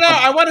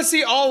 I want to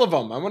see all of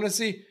them. I want to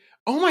see.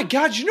 Oh my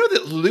God! You know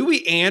that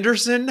Louis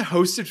Anderson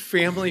hosted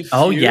Family Feud?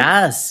 Oh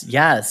yes.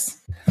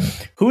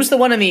 Who's the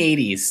one in the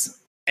 80s?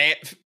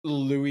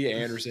 Louis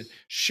Anderson.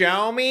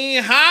 Show me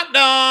hot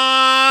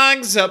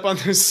dogs up on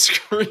the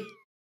screen.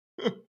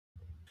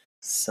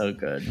 So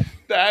good.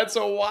 That's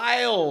a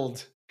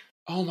wild.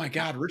 Oh my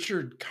God,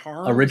 Richard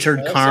Karn.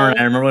 Karn.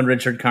 I remember when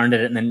Richard Karn did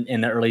it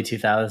in the early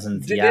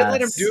 2000s. Did they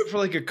let him do it for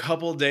like a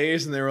couple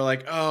days, and they were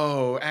like,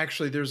 "Oh,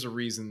 actually, there's a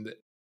reason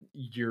that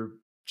your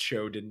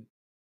show didn't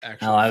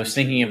actually." Oh, I was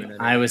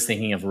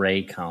thinking of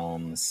Ray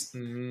Combs.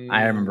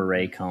 I remember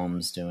Ray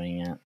Combs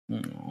doing it.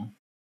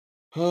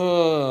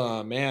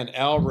 Oh man,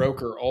 Al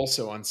Roker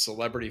also on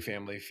Celebrity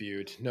Family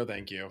Feud. No,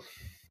 thank you.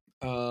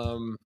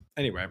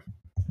 Anyway,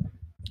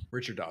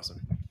 Richard Dawson.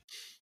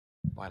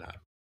 Why not?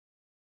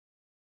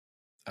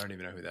 I don't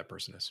even know who that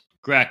person is.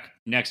 Greg,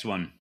 next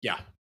one. Yeah.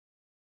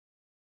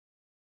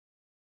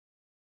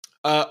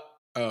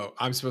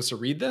 I'm supposed to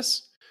read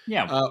this?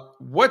 Yeah.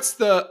 What's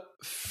the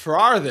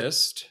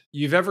farthest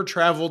you've ever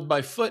traveled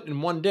by foot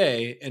in one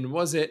day, and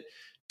was it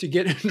to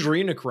get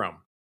adrenochrome?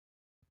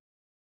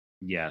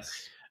 Yes.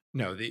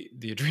 No, the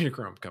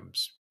adrenochrome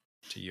comes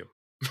to you.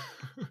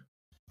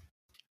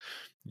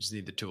 You just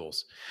need the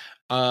tools.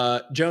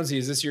 Jonesy,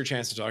 is this your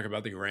chance to talk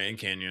about the Grand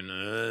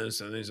Canyon?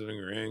 Something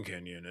Grand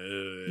Canyon.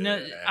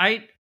 No,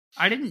 I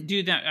didn't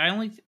do that.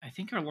 I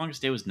think our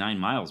longest day was 9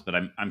 miles, but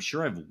I'm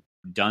sure I've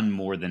done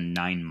more than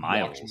 9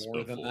 miles.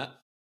 More than that.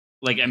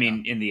 Like, I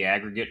mean, in the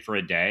aggregate for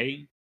a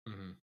day.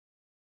 Mm-hmm.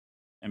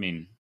 I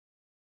mean,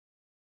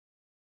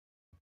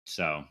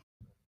 so.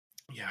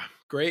 Yeah,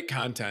 great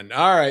content.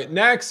 All right,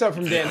 next up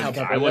from Dan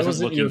Hellpepper. I wasn't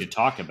looking to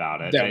talk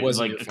about it. That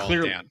wasn't your fault,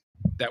 Dan.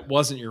 That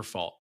wasn't your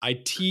fault. I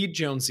teed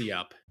Jonesy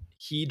up.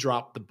 He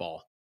dropped the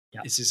ball.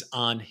 Yep. This is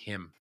on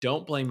him.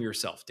 Don't blame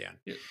yourself, Dan.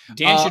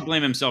 Dan should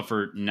blame himself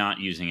for not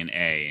using an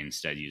A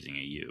instead using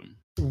a U.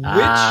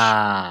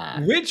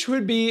 Which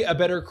would be a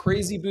better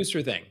crazy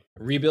booster thing?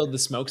 Rebuild the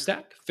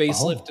smokestack,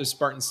 facelift of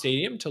Spartan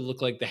Stadium to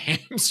look like the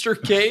hamster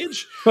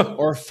cage,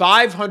 or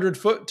 500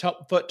 foot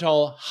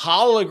tall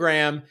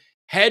hologram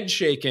head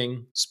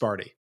shaking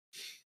Sparty?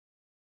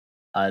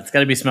 It's got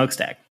to be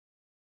smokestack.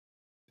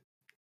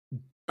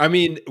 I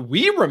mean,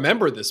 we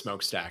remember the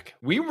smokestack.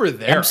 We were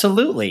there.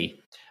 Absolutely.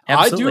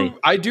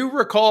 I do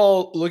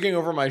recall looking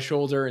over my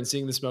shoulder and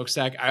seeing the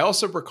smokestack. I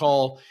also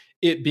recall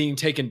it being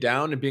taken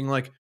down and being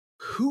like,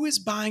 who is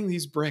buying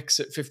these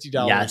bricks at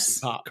 $50 Yes,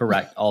 a pop?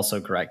 correct.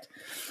 Also correct.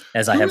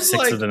 As I have Who's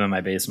 6 like, of them in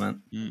my basement.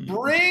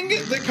 Bring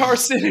the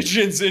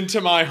carcinogens into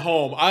my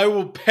home. I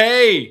will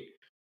pay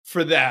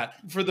for that.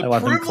 For the I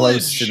want them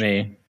close to privilege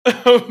me.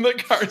 of the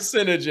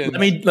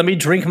carcinogens. Let me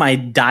drink my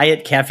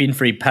diet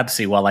caffeine-free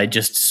Pepsi while I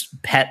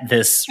just pet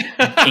this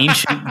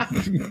ancient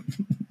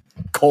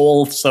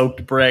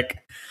coal-soaked brick.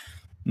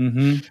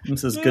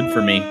 This is good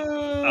for me.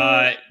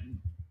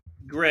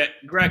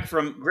 Greg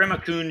from Grandma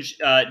Kunj,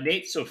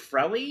 Nate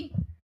Sofrelli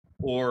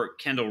or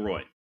Kendall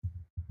Roy?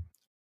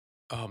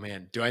 Oh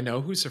man, do I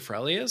know who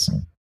Sofrelli is?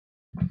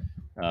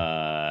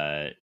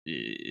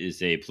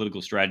 Is a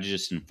political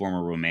strategist and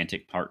former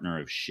romantic partner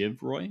of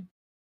Shiv Roy.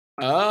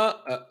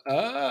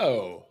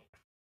 Oh,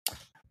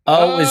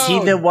 is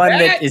he the one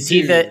that is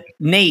he the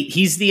Nate?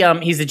 He's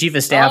the chief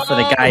of staff for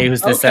the guy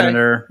who's the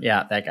senator.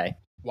 Yeah, that guy.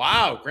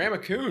 Wow, Grandma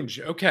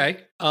Kunj. Okay.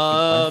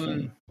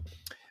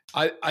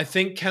 I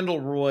think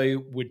Kendall Roy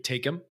would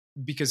take him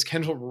because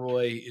Kendall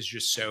Roy is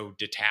just so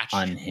detached,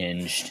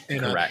 unhinged,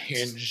 and correct.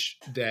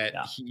 unhinged that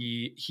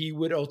he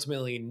would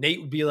ultimately.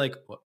 Nate would be like,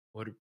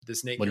 "What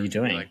this Nate? What are you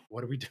doing? Like,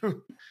 what are we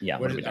doing? Yeah,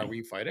 are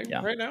we fighting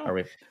right now? Are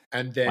we?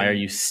 And then why are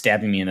you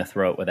stabbing me in the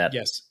throat with that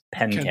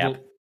pen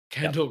cap?"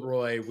 Kendall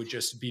Roy would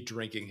just be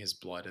drinking his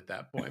blood at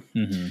that point.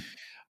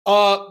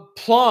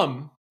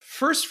 Plum,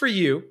 first for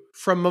you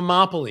from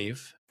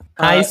Mamopouleave.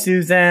 Hi,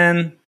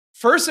 Suzanne.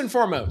 First and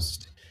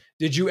foremost,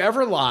 did you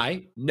ever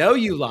lie? No,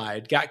 you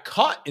lied. Got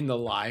caught in the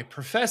lie.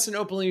 Professed and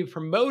openly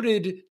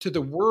promoted to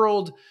the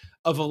world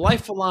of a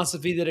life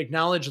philosophy that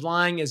acknowledged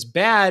lying as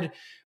bad,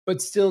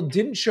 but still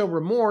didn't show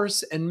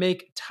remorse and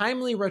make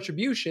timely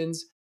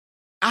retributions,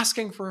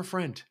 asking for a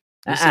friend.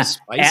 This is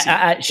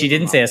spicy. She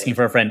didn't say asking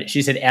for a friend.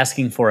 She said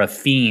asking for a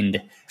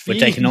fiend,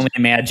 which I can only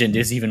imagine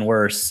is even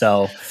worse.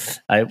 So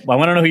I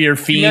want to know who your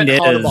fiend is.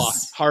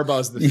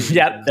 Harbaugh's the fiend.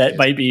 Yeah, that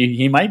might be.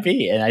 He might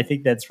be. And I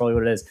think that's probably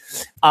what it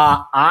is.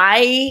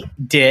 I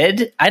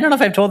did. I don't know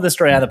if I've told this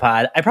story on the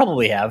pod. I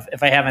probably have.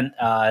 If I haven't,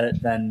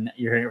 then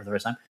you're hearing it for the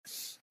first time.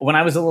 When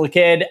I was a little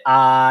kid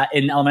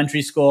in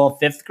elementary school,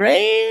 5th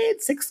grade,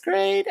 6th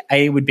grade,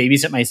 I would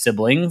babysit my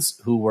siblings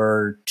who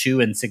were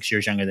 2 and 6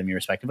 years younger than me,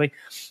 respectively,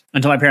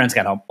 until my parents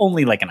got home.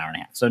 Only like an hour and a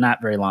half, so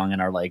not very long in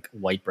our like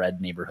white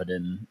bread neighborhood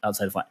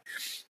outside of Flint.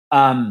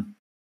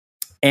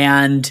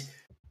 And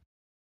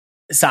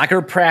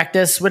soccer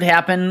practice would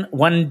happen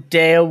 1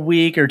 day a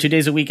week or 2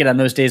 days a week, and on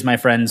those days, my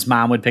friend's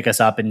mom would pick us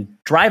up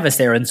and drive us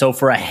there. And so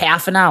for a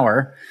half an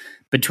hour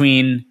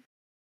between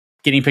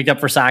getting picked up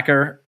for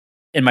soccer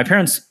and my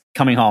parents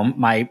coming home,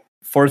 my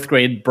 4th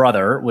grade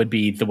brother would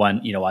be the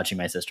one, watching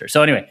my sister.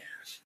 So anyway,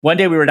 one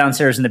day we were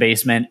downstairs in the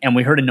basement and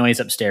we heard a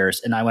noise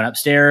upstairs, and I went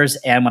upstairs,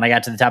 and when I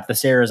got to the top of the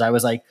stairs, I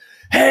was like,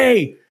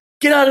 "Hey,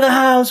 get out of the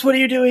house. What are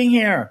you doing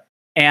here?"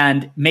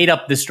 And made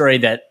up the story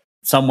that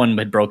someone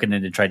had broken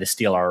in to try to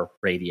steal our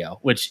radio,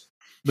 which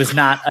was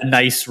not a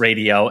nice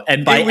radio.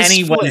 And by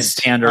anyone's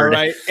standard, all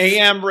right,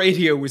 AM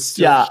radio was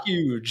still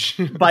huge.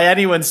 By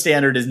anyone's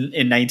standard in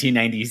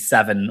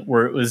 1997,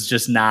 where it was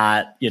just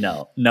not,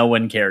 no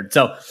one cared.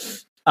 So,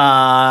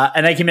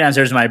 and I came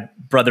downstairs and my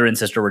brother and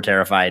sister were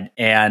terrified,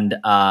 and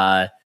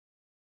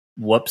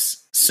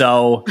whoops.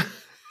 So,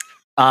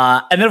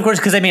 and then of course,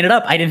 because I made it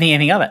up, I didn't think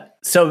anything of it.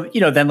 So,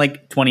 then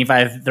like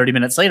 25, 30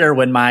 minutes later,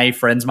 when my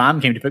friend's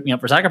mom came to pick me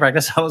up for soccer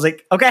practice, I was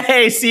like,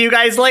 "Okay, see you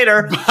guys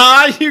later."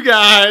 Bye, you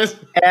guys.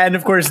 And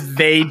of course,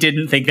 they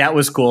didn't think that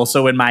was cool.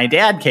 So when my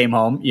dad came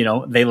home,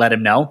 they let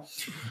him know.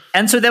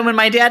 And so then when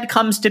my dad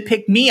comes to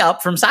pick me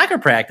up from soccer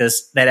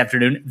practice that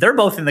afternoon, they're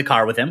both in the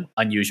car with him,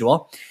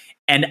 unusual.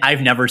 And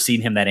I've never seen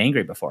him that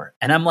angry before.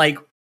 And I'm like,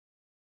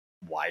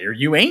 "Why are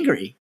you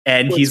angry?"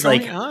 And he's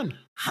like,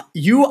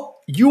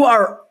 You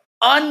are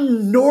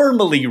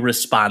unnormally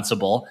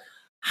responsible.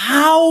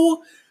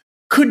 How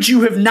could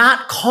you have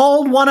not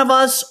called one of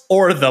us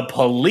or the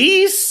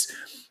police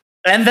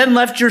and then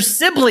left your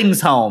siblings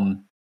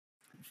home?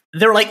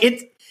 They're like,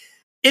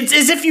 it's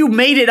as if you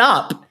made it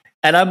up.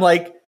 And I'm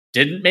like,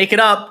 didn't make it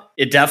up.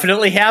 It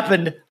definitely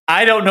happened.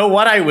 I don't know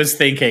what I was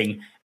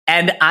thinking.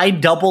 And I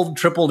doubled,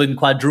 tripled, and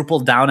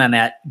quadrupled down on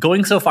that,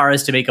 going so far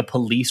as to make a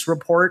police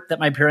report that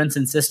my parents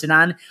insisted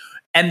on.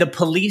 And the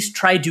police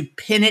tried to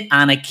pin it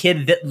on a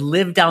kid that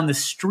lived down the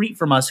street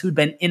from us who'd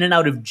been in and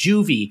out of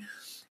juvie.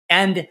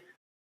 And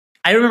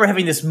I remember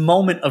having this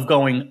moment of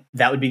going,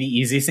 that would be the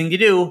easiest thing to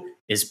do,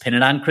 is pin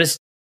it on Chris.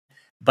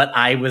 But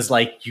I was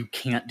like, you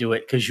can't do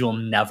it because you'll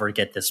never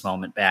get this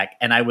moment back.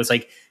 And I was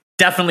like,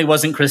 definitely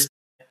wasn't Chris.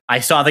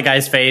 I saw the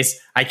guy's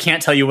face. I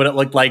can't tell you what it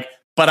looked like,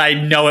 but I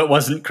know it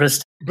wasn't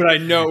Chris. But I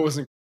know it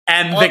wasn't.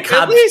 And the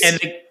cop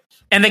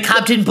and the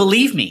cop didn't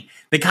believe me.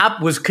 The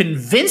cop was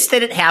convinced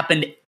that it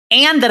happened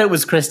and that it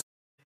was Chris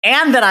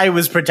and that I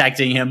was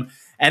protecting him.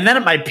 And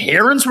then my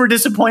parents were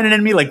disappointed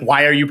in me. Like,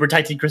 why are you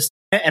protecting Chris?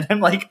 And I'm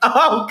like,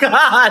 oh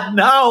God,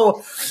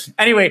 no.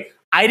 Anyway,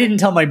 I didn't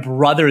tell my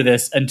brother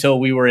this until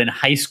we were in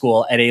high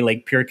school at a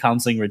like peer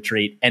counseling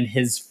retreat, and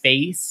his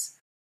face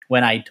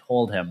when I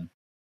told him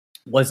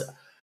was,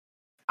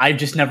 I've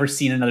just never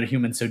seen another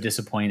human so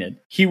disappointed.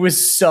 He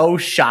was so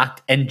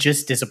shocked and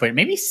just disappointed,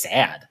 maybe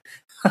sad.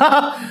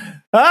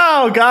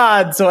 Oh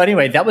God. So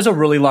anyway, that was a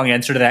really long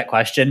answer to that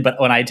question. But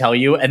when I tell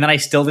you, and then I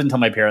still didn't tell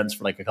my parents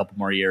for like a couple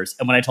more years.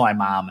 And when I told my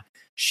mom,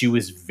 she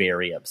was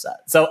very upset.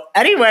 So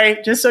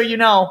anyway, just so you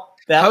know,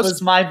 that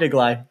was my big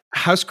lie.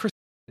 How's Chris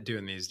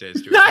doing these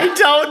days? I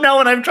don't know,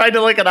 and I'm trying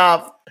to look it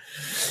up.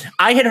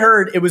 I had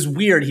heard it was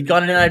weird. He'd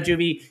gone in and out of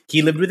juvie.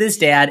 He lived with his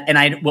dad,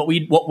 and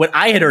what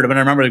I had heard when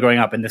I remember growing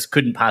up, and this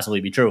couldn't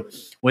possibly be true,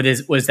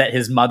 was that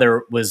his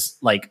mother was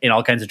like in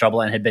all kinds of trouble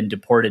and had been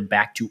deported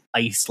back to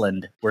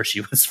Iceland, where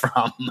she was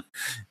from.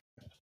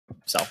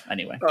 So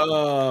anyway,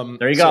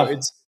 there you go.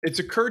 It's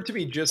occurred to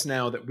me just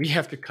now that we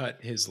have to cut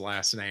his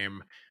last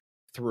name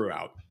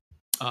throughout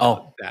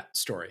that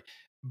story.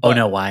 But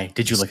no, why?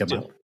 Did you look him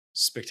up?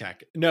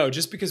 Spectacular. No,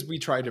 just because we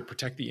try to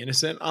protect the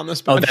innocent on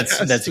this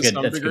podcast. That's a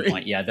good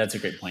point. Yeah, that's a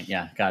great point.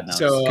 Yeah, God knows.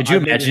 So could you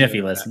imagine if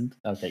he listened?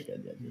 Okay,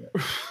 good.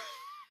 Yeah.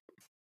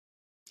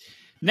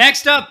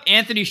 Next up,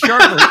 Anthony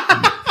Sharper.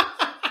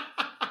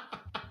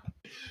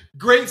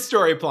 Great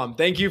story, Plum.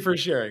 Thank you for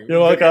sharing.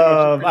 You're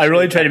welcome. I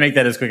really tried to make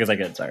that as quick as I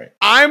could. Sorry.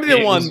 I'm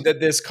the one that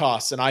this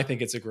costs, and I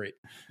think it's a great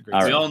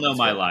story. We all know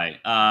my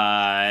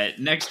lie.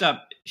 Next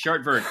up,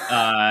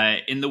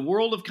 Shartvert. In the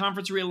world of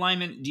conference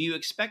realignment, do you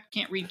expect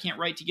Can't Read, Can't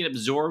Write to get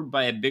absorbed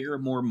by a bigger,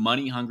 more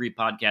money-hungry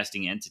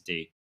podcasting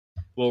entity?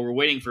 Well, we're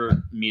waiting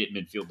for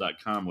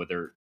meetatmidfield.com with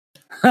their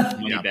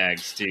money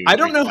bags too. I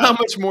don't know how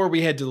much more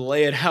we had to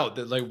lay it out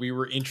that like we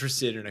were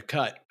interested in a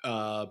cut,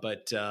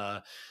 but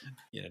Dan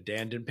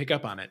didn't pick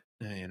up on it.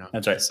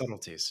 That's right.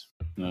 Subtleties.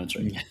 No, that's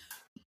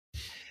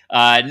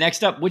right.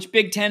 Next up, which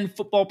Big Ten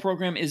football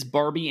program is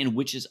Barbie and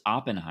which is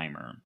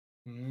Oppenheimer?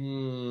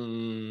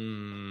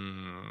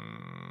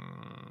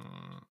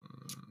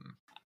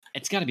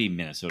 It's got to be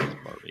Minnesota's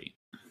Barbie.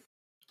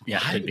 Yeah,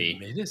 it could be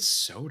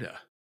Minnesota.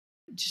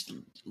 Just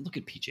look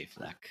at PJ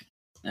Fleck.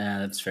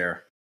 That's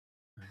fair.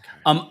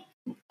 Okay.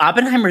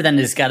 Oppenheimer then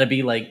has got to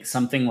be like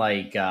something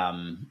like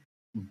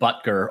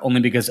Butker, only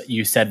because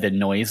you said the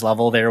noise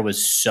level there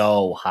was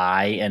so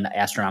high and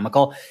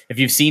astronomical. If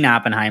you've seen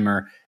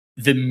Oppenheimer,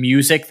 the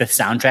music, the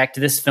soundtrack to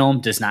this film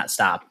does not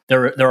stop.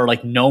 There are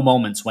like no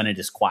moments when it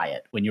is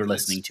quiet when you're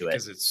listening to it.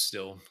 Because it's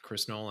still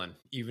Chris Nolan.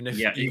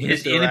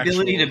 His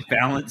inability to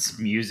balance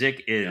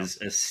music is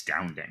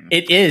astounding.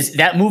 It is.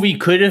 That movie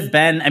could have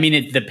been, I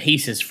mean, the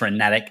pace is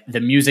frenetic.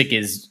 The music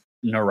is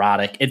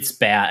neurotic. It's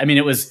bad. I mean,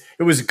 it was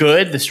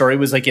good. The story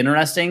was like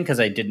interesting because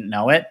I didn't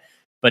know it,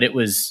 but it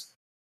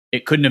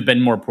couldn't have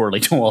been more poorly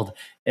told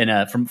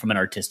from an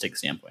artistic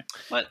standpoint.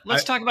 But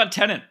let's talk about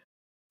Tenet.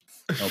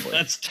 Oh boy.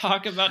 Let's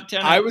talk about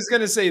Tenet. I was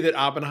going to say that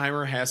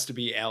Oppenheimer has to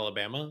be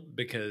Alabama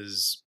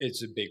because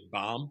it's a big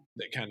bomb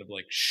that kind of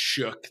like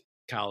shook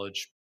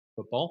college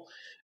football.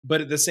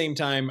 But at the same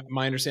time,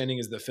 my understanding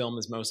is the film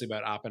is mostly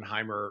about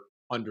Oppenheimer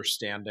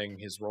understanding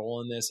his role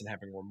in this and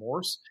having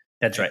remorse.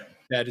 That's right.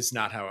 That is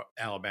not how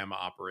Alabama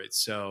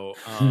operates. So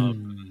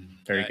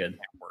very good.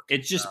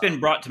 It's just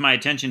been brought to my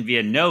attention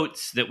via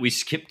notes that we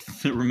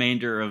skipped the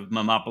remainder of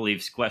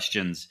Mamopoleef's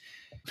questions.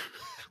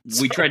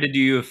 We tried to do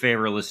you a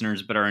favor,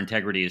 listeners, but our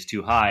integrity is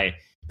too high.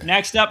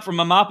 Next up from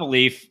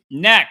Mamopoleef,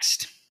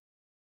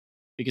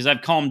 because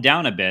I've calmed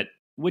down a bit,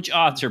 which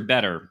odds are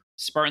better?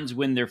 Spartans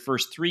win their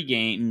first 3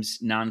 games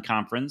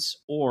non-conference,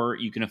 or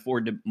you can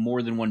afford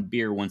more than 1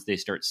 beer once they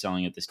start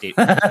selling at the state.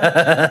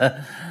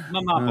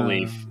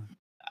 Mamopoleef.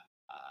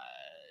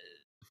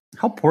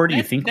 How poor do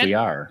you think we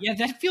are? Yeah,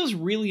 that feels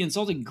really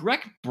insulting.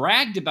 Greg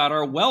bragged about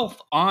our wealth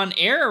on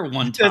air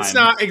one time. That's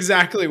not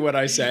exactly what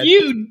I said.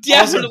 You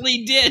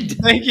definitely did.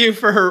 Thank you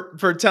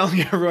for telling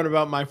everyone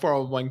about my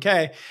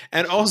 401k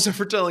and also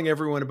for telling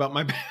everyone about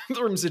my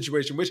bathroom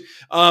situation, which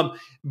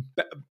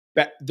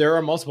there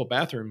are multiple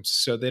bathrooms,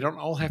 so they don't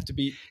all have to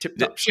be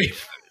tip-top shape.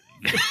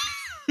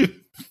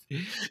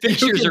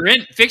 Fixtures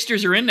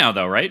are in now,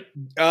 though, right?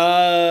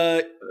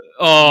 Yes.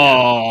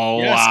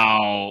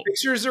 Wow!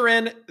 Fixtures are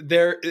in.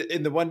 They're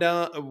in the one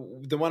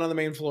on the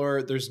main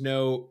floor. There's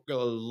no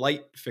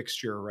light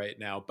fixture right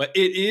now, but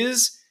it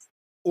is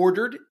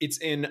ordered. It's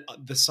in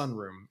the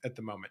sunroom at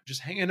the moment,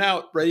 just hanging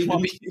out, ready to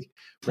be.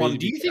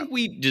 Do you think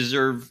we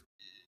deserve?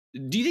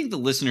 Do you think the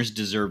listeners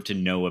deserve to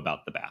know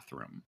about the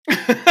bathroom? Do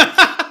you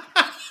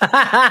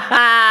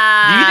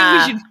think we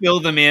should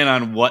fill them in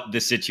on what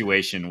the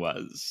situation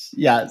was?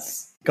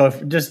 Yes.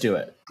 Just do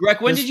it.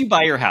 Greg, when did you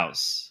buy your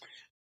house?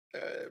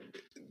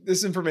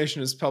 This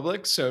information is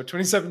public, so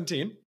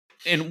 2017.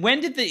 And when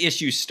did the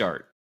issues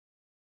start?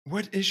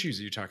 What issues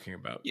are you talking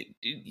about?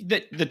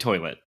 The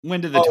toilet. When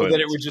did the toilet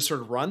that it would just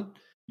sort of run?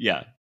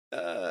 Yeah.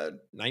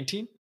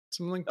 19?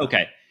 Something like that.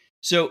 Okay.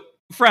 So,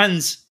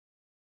 friends,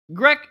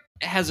 Greg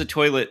has a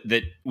toilet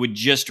that would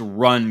just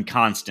run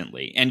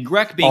constantly. And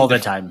Greg being all the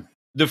time.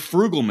 The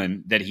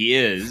frugalman that he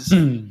is,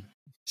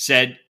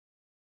 said,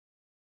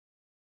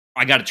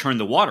 I got to turn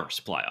the water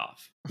supply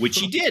off, which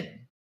he did.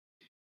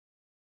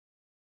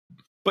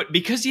 But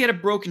because he had a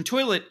broken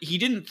toilet, he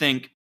didn't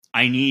think,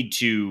 I need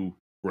to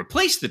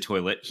replace the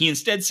toilet. He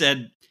instead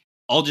said,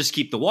 I'll just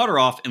keep the water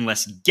off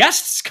unless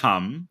guests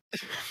come.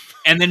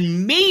 And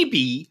then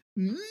maybe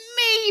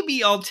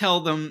I'll tell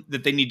them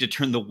that they need to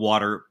turn the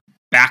water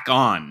back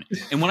on.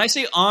 And when I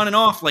say on and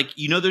off, like,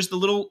 there's the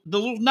little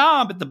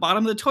knob at the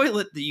bottom of the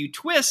toilet that you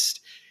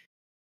twist.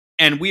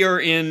 And we are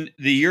in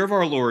the year of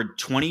our Lord,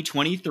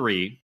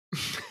 2023.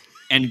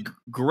 And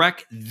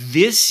Greg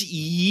this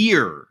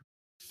year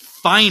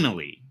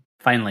finally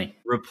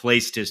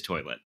replaced his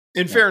toilet.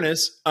 In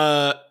fairness,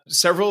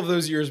 several of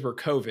those years were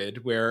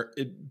COVID, where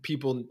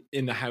people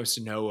in the house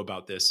know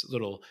about this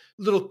little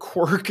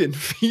quirk and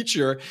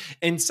feature.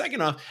 And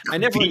second off, I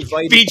never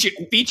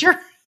feature.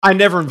 I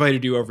never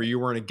invited you over. You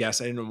weren't a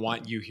guest. I didn't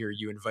want you here.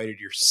 You invited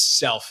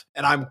yourself,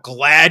 and I'm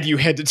glad you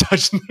had to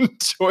touch the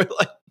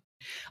toilet.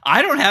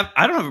 I don't have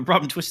a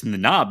problem twisting the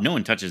knob. No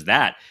one touches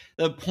that.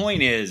 The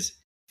point is,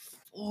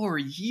 4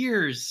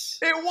 years.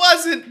 It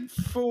wasn't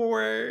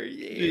 4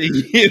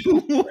 years. It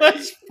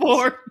was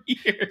 4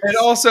 years. And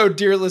also,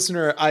 dear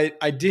listener,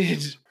 I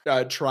did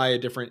try a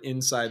different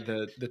inside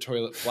the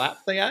toilet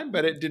flap thing,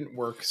 but it didn't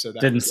work. So that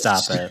didn't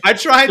stop it. I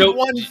tried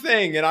one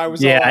thing, and I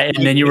was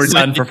and then you were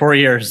done for 4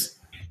 years.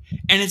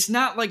 And it's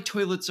not like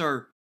toilets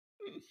are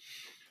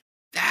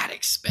that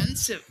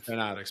expensive. They're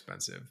not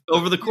expensive.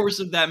 Over the course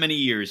of that many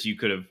years, you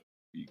could have.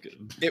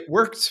 It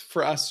worked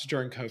for us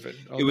during COVID.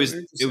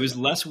 It was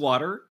less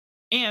water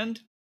and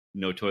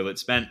no toilet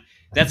spent.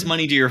 That's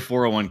money to your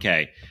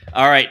 401k.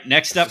 All right,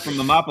 next up from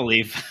the Mappa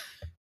Leaf.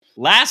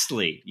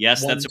 Lastly,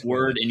 yes, that's a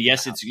word, and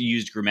yes, it's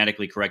used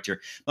grammatically correct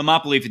here. But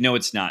Mappa Leaf, no,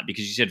 it's not,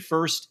 because you said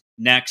first,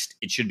 next,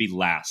 it should be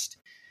last.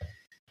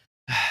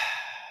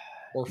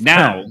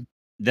 Now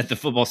that the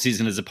football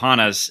season is upon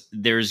us,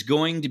 there's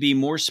going to be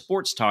more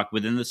sports talk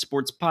within the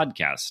sports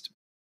podcast.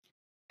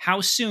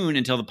 How soon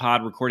until the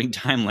pod recording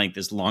time length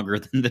is longer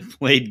than the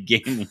played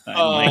game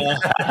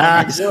length?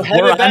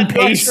 We're on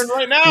pace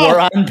right now. We're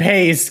on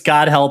pace.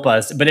 God help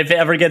us. But if it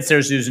ever gets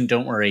there, Susan,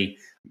 don't worry.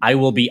 I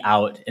will be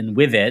out, and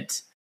with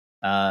it,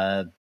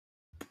 I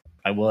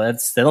will.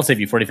 That'll save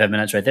you 45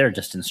 minutes right there,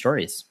 just in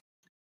stories.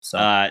 So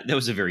that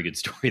was a very good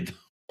story,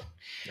 though.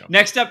 Yep.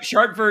 Next up,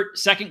 Sharpford.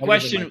 Second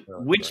question: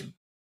 which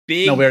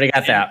big? No, we already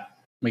got that.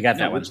 We got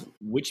that one.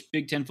 Which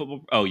Big Ten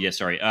football? Oh, yeah,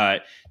 sorry.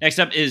 Next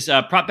up is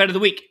prop bet of the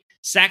week.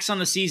 Sacks on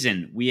the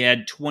season. We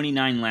had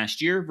 29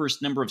 last year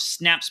versus number of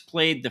snaps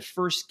played the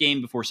first game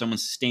before someone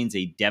sustains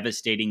a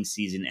devastating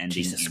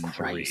season-ending injury.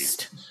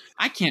 Christ.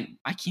 I can't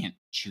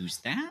choose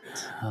that.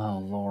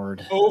 Oh,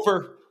 Lord.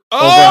 Over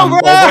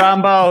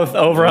on both.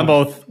 Over on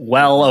both.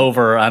 Well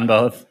over on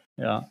both.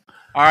 Yeah.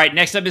 All right,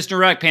 next up is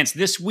Neurotic Pants.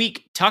 This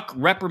week, Tuck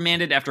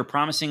reprimanded after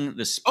promising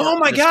the Oh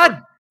my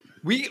God.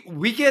 We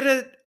get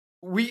it.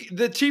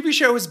 The TV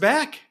show is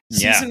back.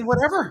 Season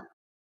whatever.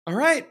 All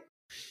right.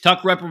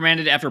 Tuck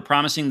reprimanded after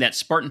promising that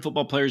Spartan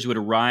football players would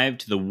arrive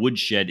to the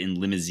woodshed in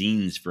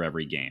limousines for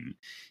every game.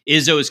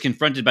 Izzo is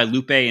confronted by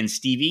Lupe and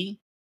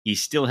Stevie. He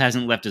still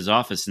hasn't left his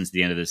office since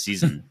the end of the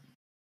season.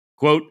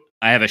 Quote,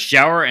 I have a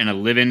shower and a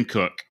live-in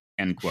cook,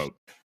 end quote.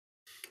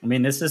 I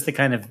mean, this is the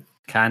kind of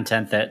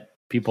content that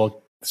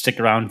people stick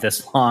around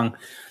this long.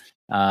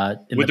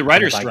 With the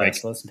writer's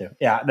strike. Listen to.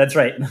 Yeah, that's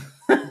right.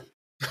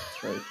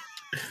 That's right.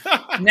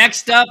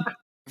 Next up,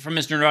 from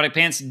Mr. Neurotic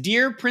Pants,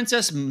 Dear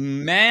Princess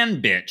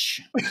Man Bitch,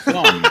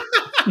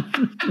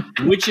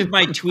 which of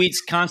my tweets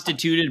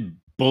constituted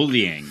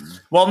bullying?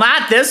 Well,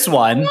 not this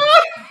one.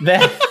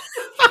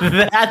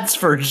 That's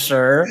for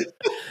sure.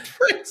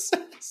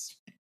 Princess.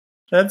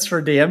 That's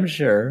for damn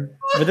sure.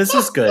 But this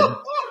is good.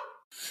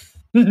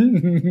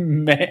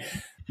 Man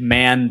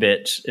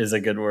bitch is a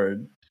good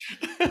word.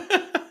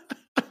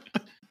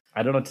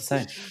 I don't know what to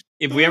say.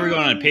 If we ever go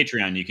on a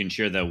Patreon, you can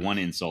share the one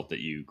insult that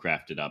you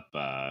crafted up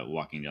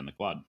walking down the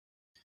quad.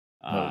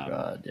 Oh,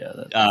 God.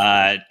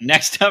 Yeah.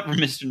 Next up from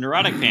Mr.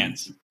 Neurotic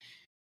Pants.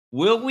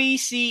 Will we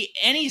see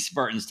any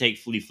Spartans take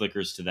flea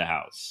flickers to the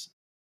house?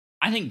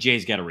 I think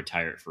Jay's got to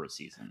retire it for a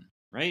season,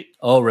 right?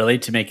 Oh, really?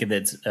 To make it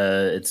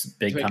its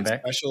big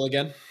comeback? Special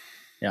again?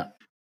 Yeah.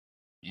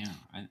 Yeah,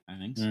 I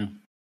think so.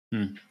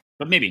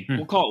 But maybe.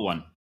 We'll call it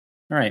one.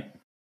 All right.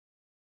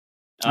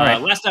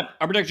 Last up,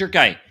 Upper Deck Jerk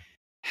Guy.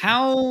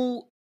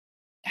 How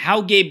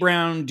Gabe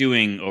Brown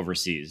doing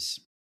overseas?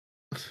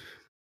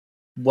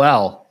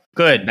 Well,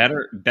 good.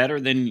 Better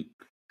than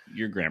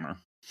your grammar.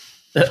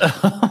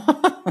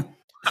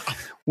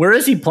 Where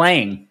is he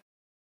playing?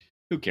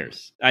 Who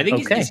cares? I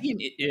think is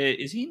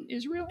he in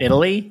Israel?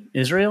 Italy?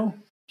 Israel?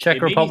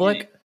 Czech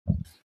Republic?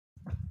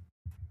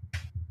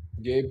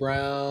 Gabe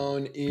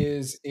Brown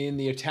is in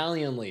the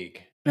Italian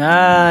league.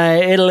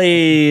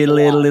 Italy.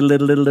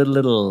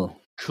 Little.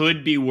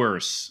 Could be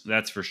worse.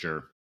 That's for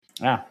sure.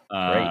 Ah,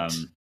 great.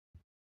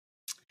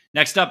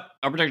 Next up,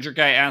 Upper Deck Jerk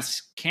Guy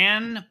asks,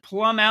 can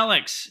Plum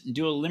Alex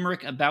do a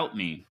limerick about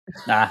me?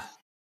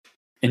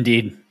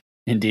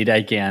 Indeed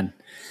I can.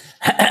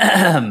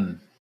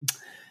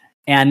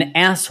 An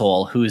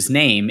asshole whose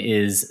name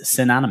is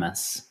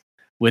synonymous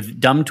with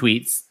dumb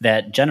tweets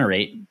that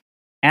generate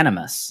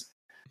animus.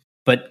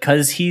 But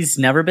because he's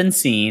never been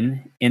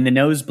seen in the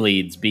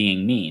nosebleeds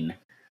being mean,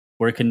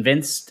 we're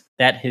convinced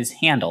that his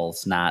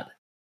handle's not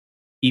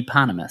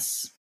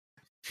eponymous.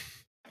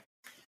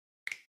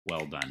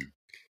 Well done.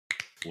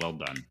 Well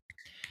done.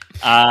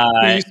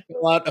 Can you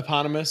spell out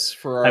eponymous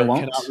for I our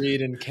won't. cannot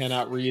read and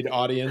cannot read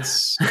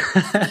audience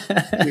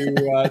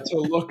to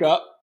look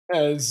up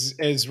as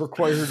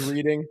required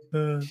reading?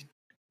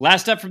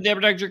 Last up from the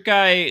Electric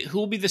Guy, who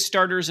will be the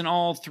starters in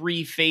all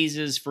 3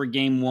 phases for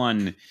Game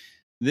 1?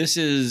 This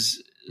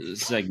is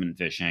segment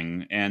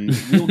fishing, and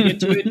we'll get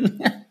to it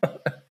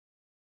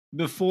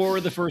before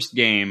the first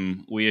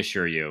game, we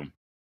assure you.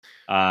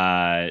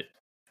 Yeah.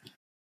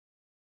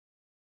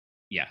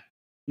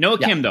 Noah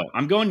Kim, though.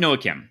 I'm going Noah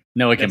Kim.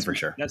 Noah Kim for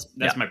sure. That's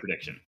my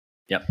prediction.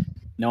 Yep.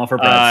 Noah for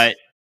Brez.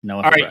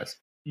 Noah for Brez.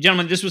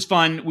 Gentlemen, this was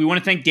fun. We want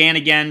to thank Dan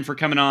again for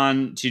coming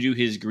on to do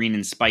his Green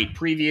and Spite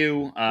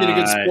preview. Did a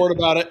good sport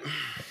about it.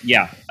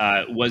 Yeah,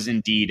 was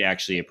indeed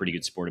actually a pretty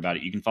good sport about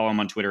it. You can follow him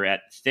on Twitter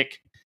at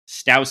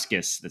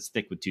ThickStauskas. That's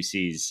thick with 2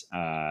 C's,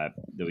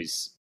 though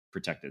he's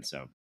protected.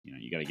 So,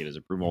 you got to get his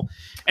approval.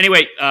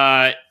 Anyway,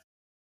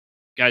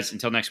 guys,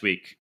 until next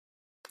week,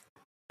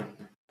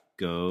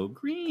 go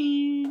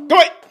green. Go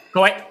away.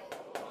 Go away.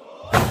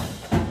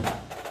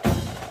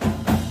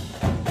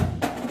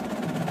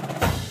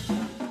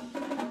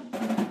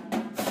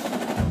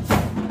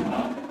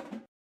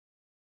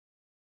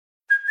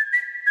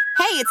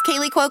 Hey, it's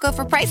Kaylee Cuoco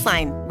for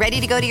Priceline.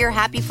 Ready to go to your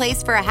happy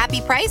place for a happy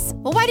price?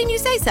 Well, why didn't you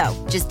say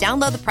so? Just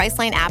download the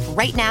Priceline app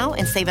right now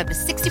and save up to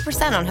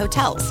 60% on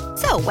hotels.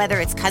 So whether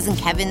it's Cousin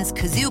Kevin's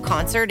Kazoo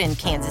Concert in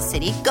Kansas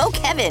City, go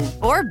Kevin,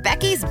 or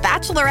Becky's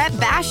Bachelorette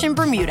Bash in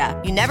Bermuda,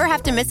 you never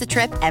have to miss a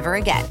trip ever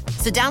again.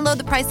 So download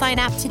the Priceline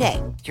app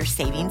today. Your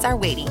savings are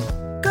waiting.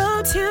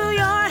 Go to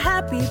your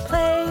happy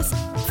place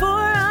for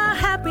a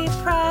happy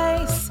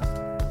price.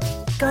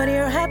 Go to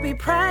your happy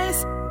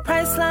price,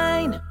 Priceline.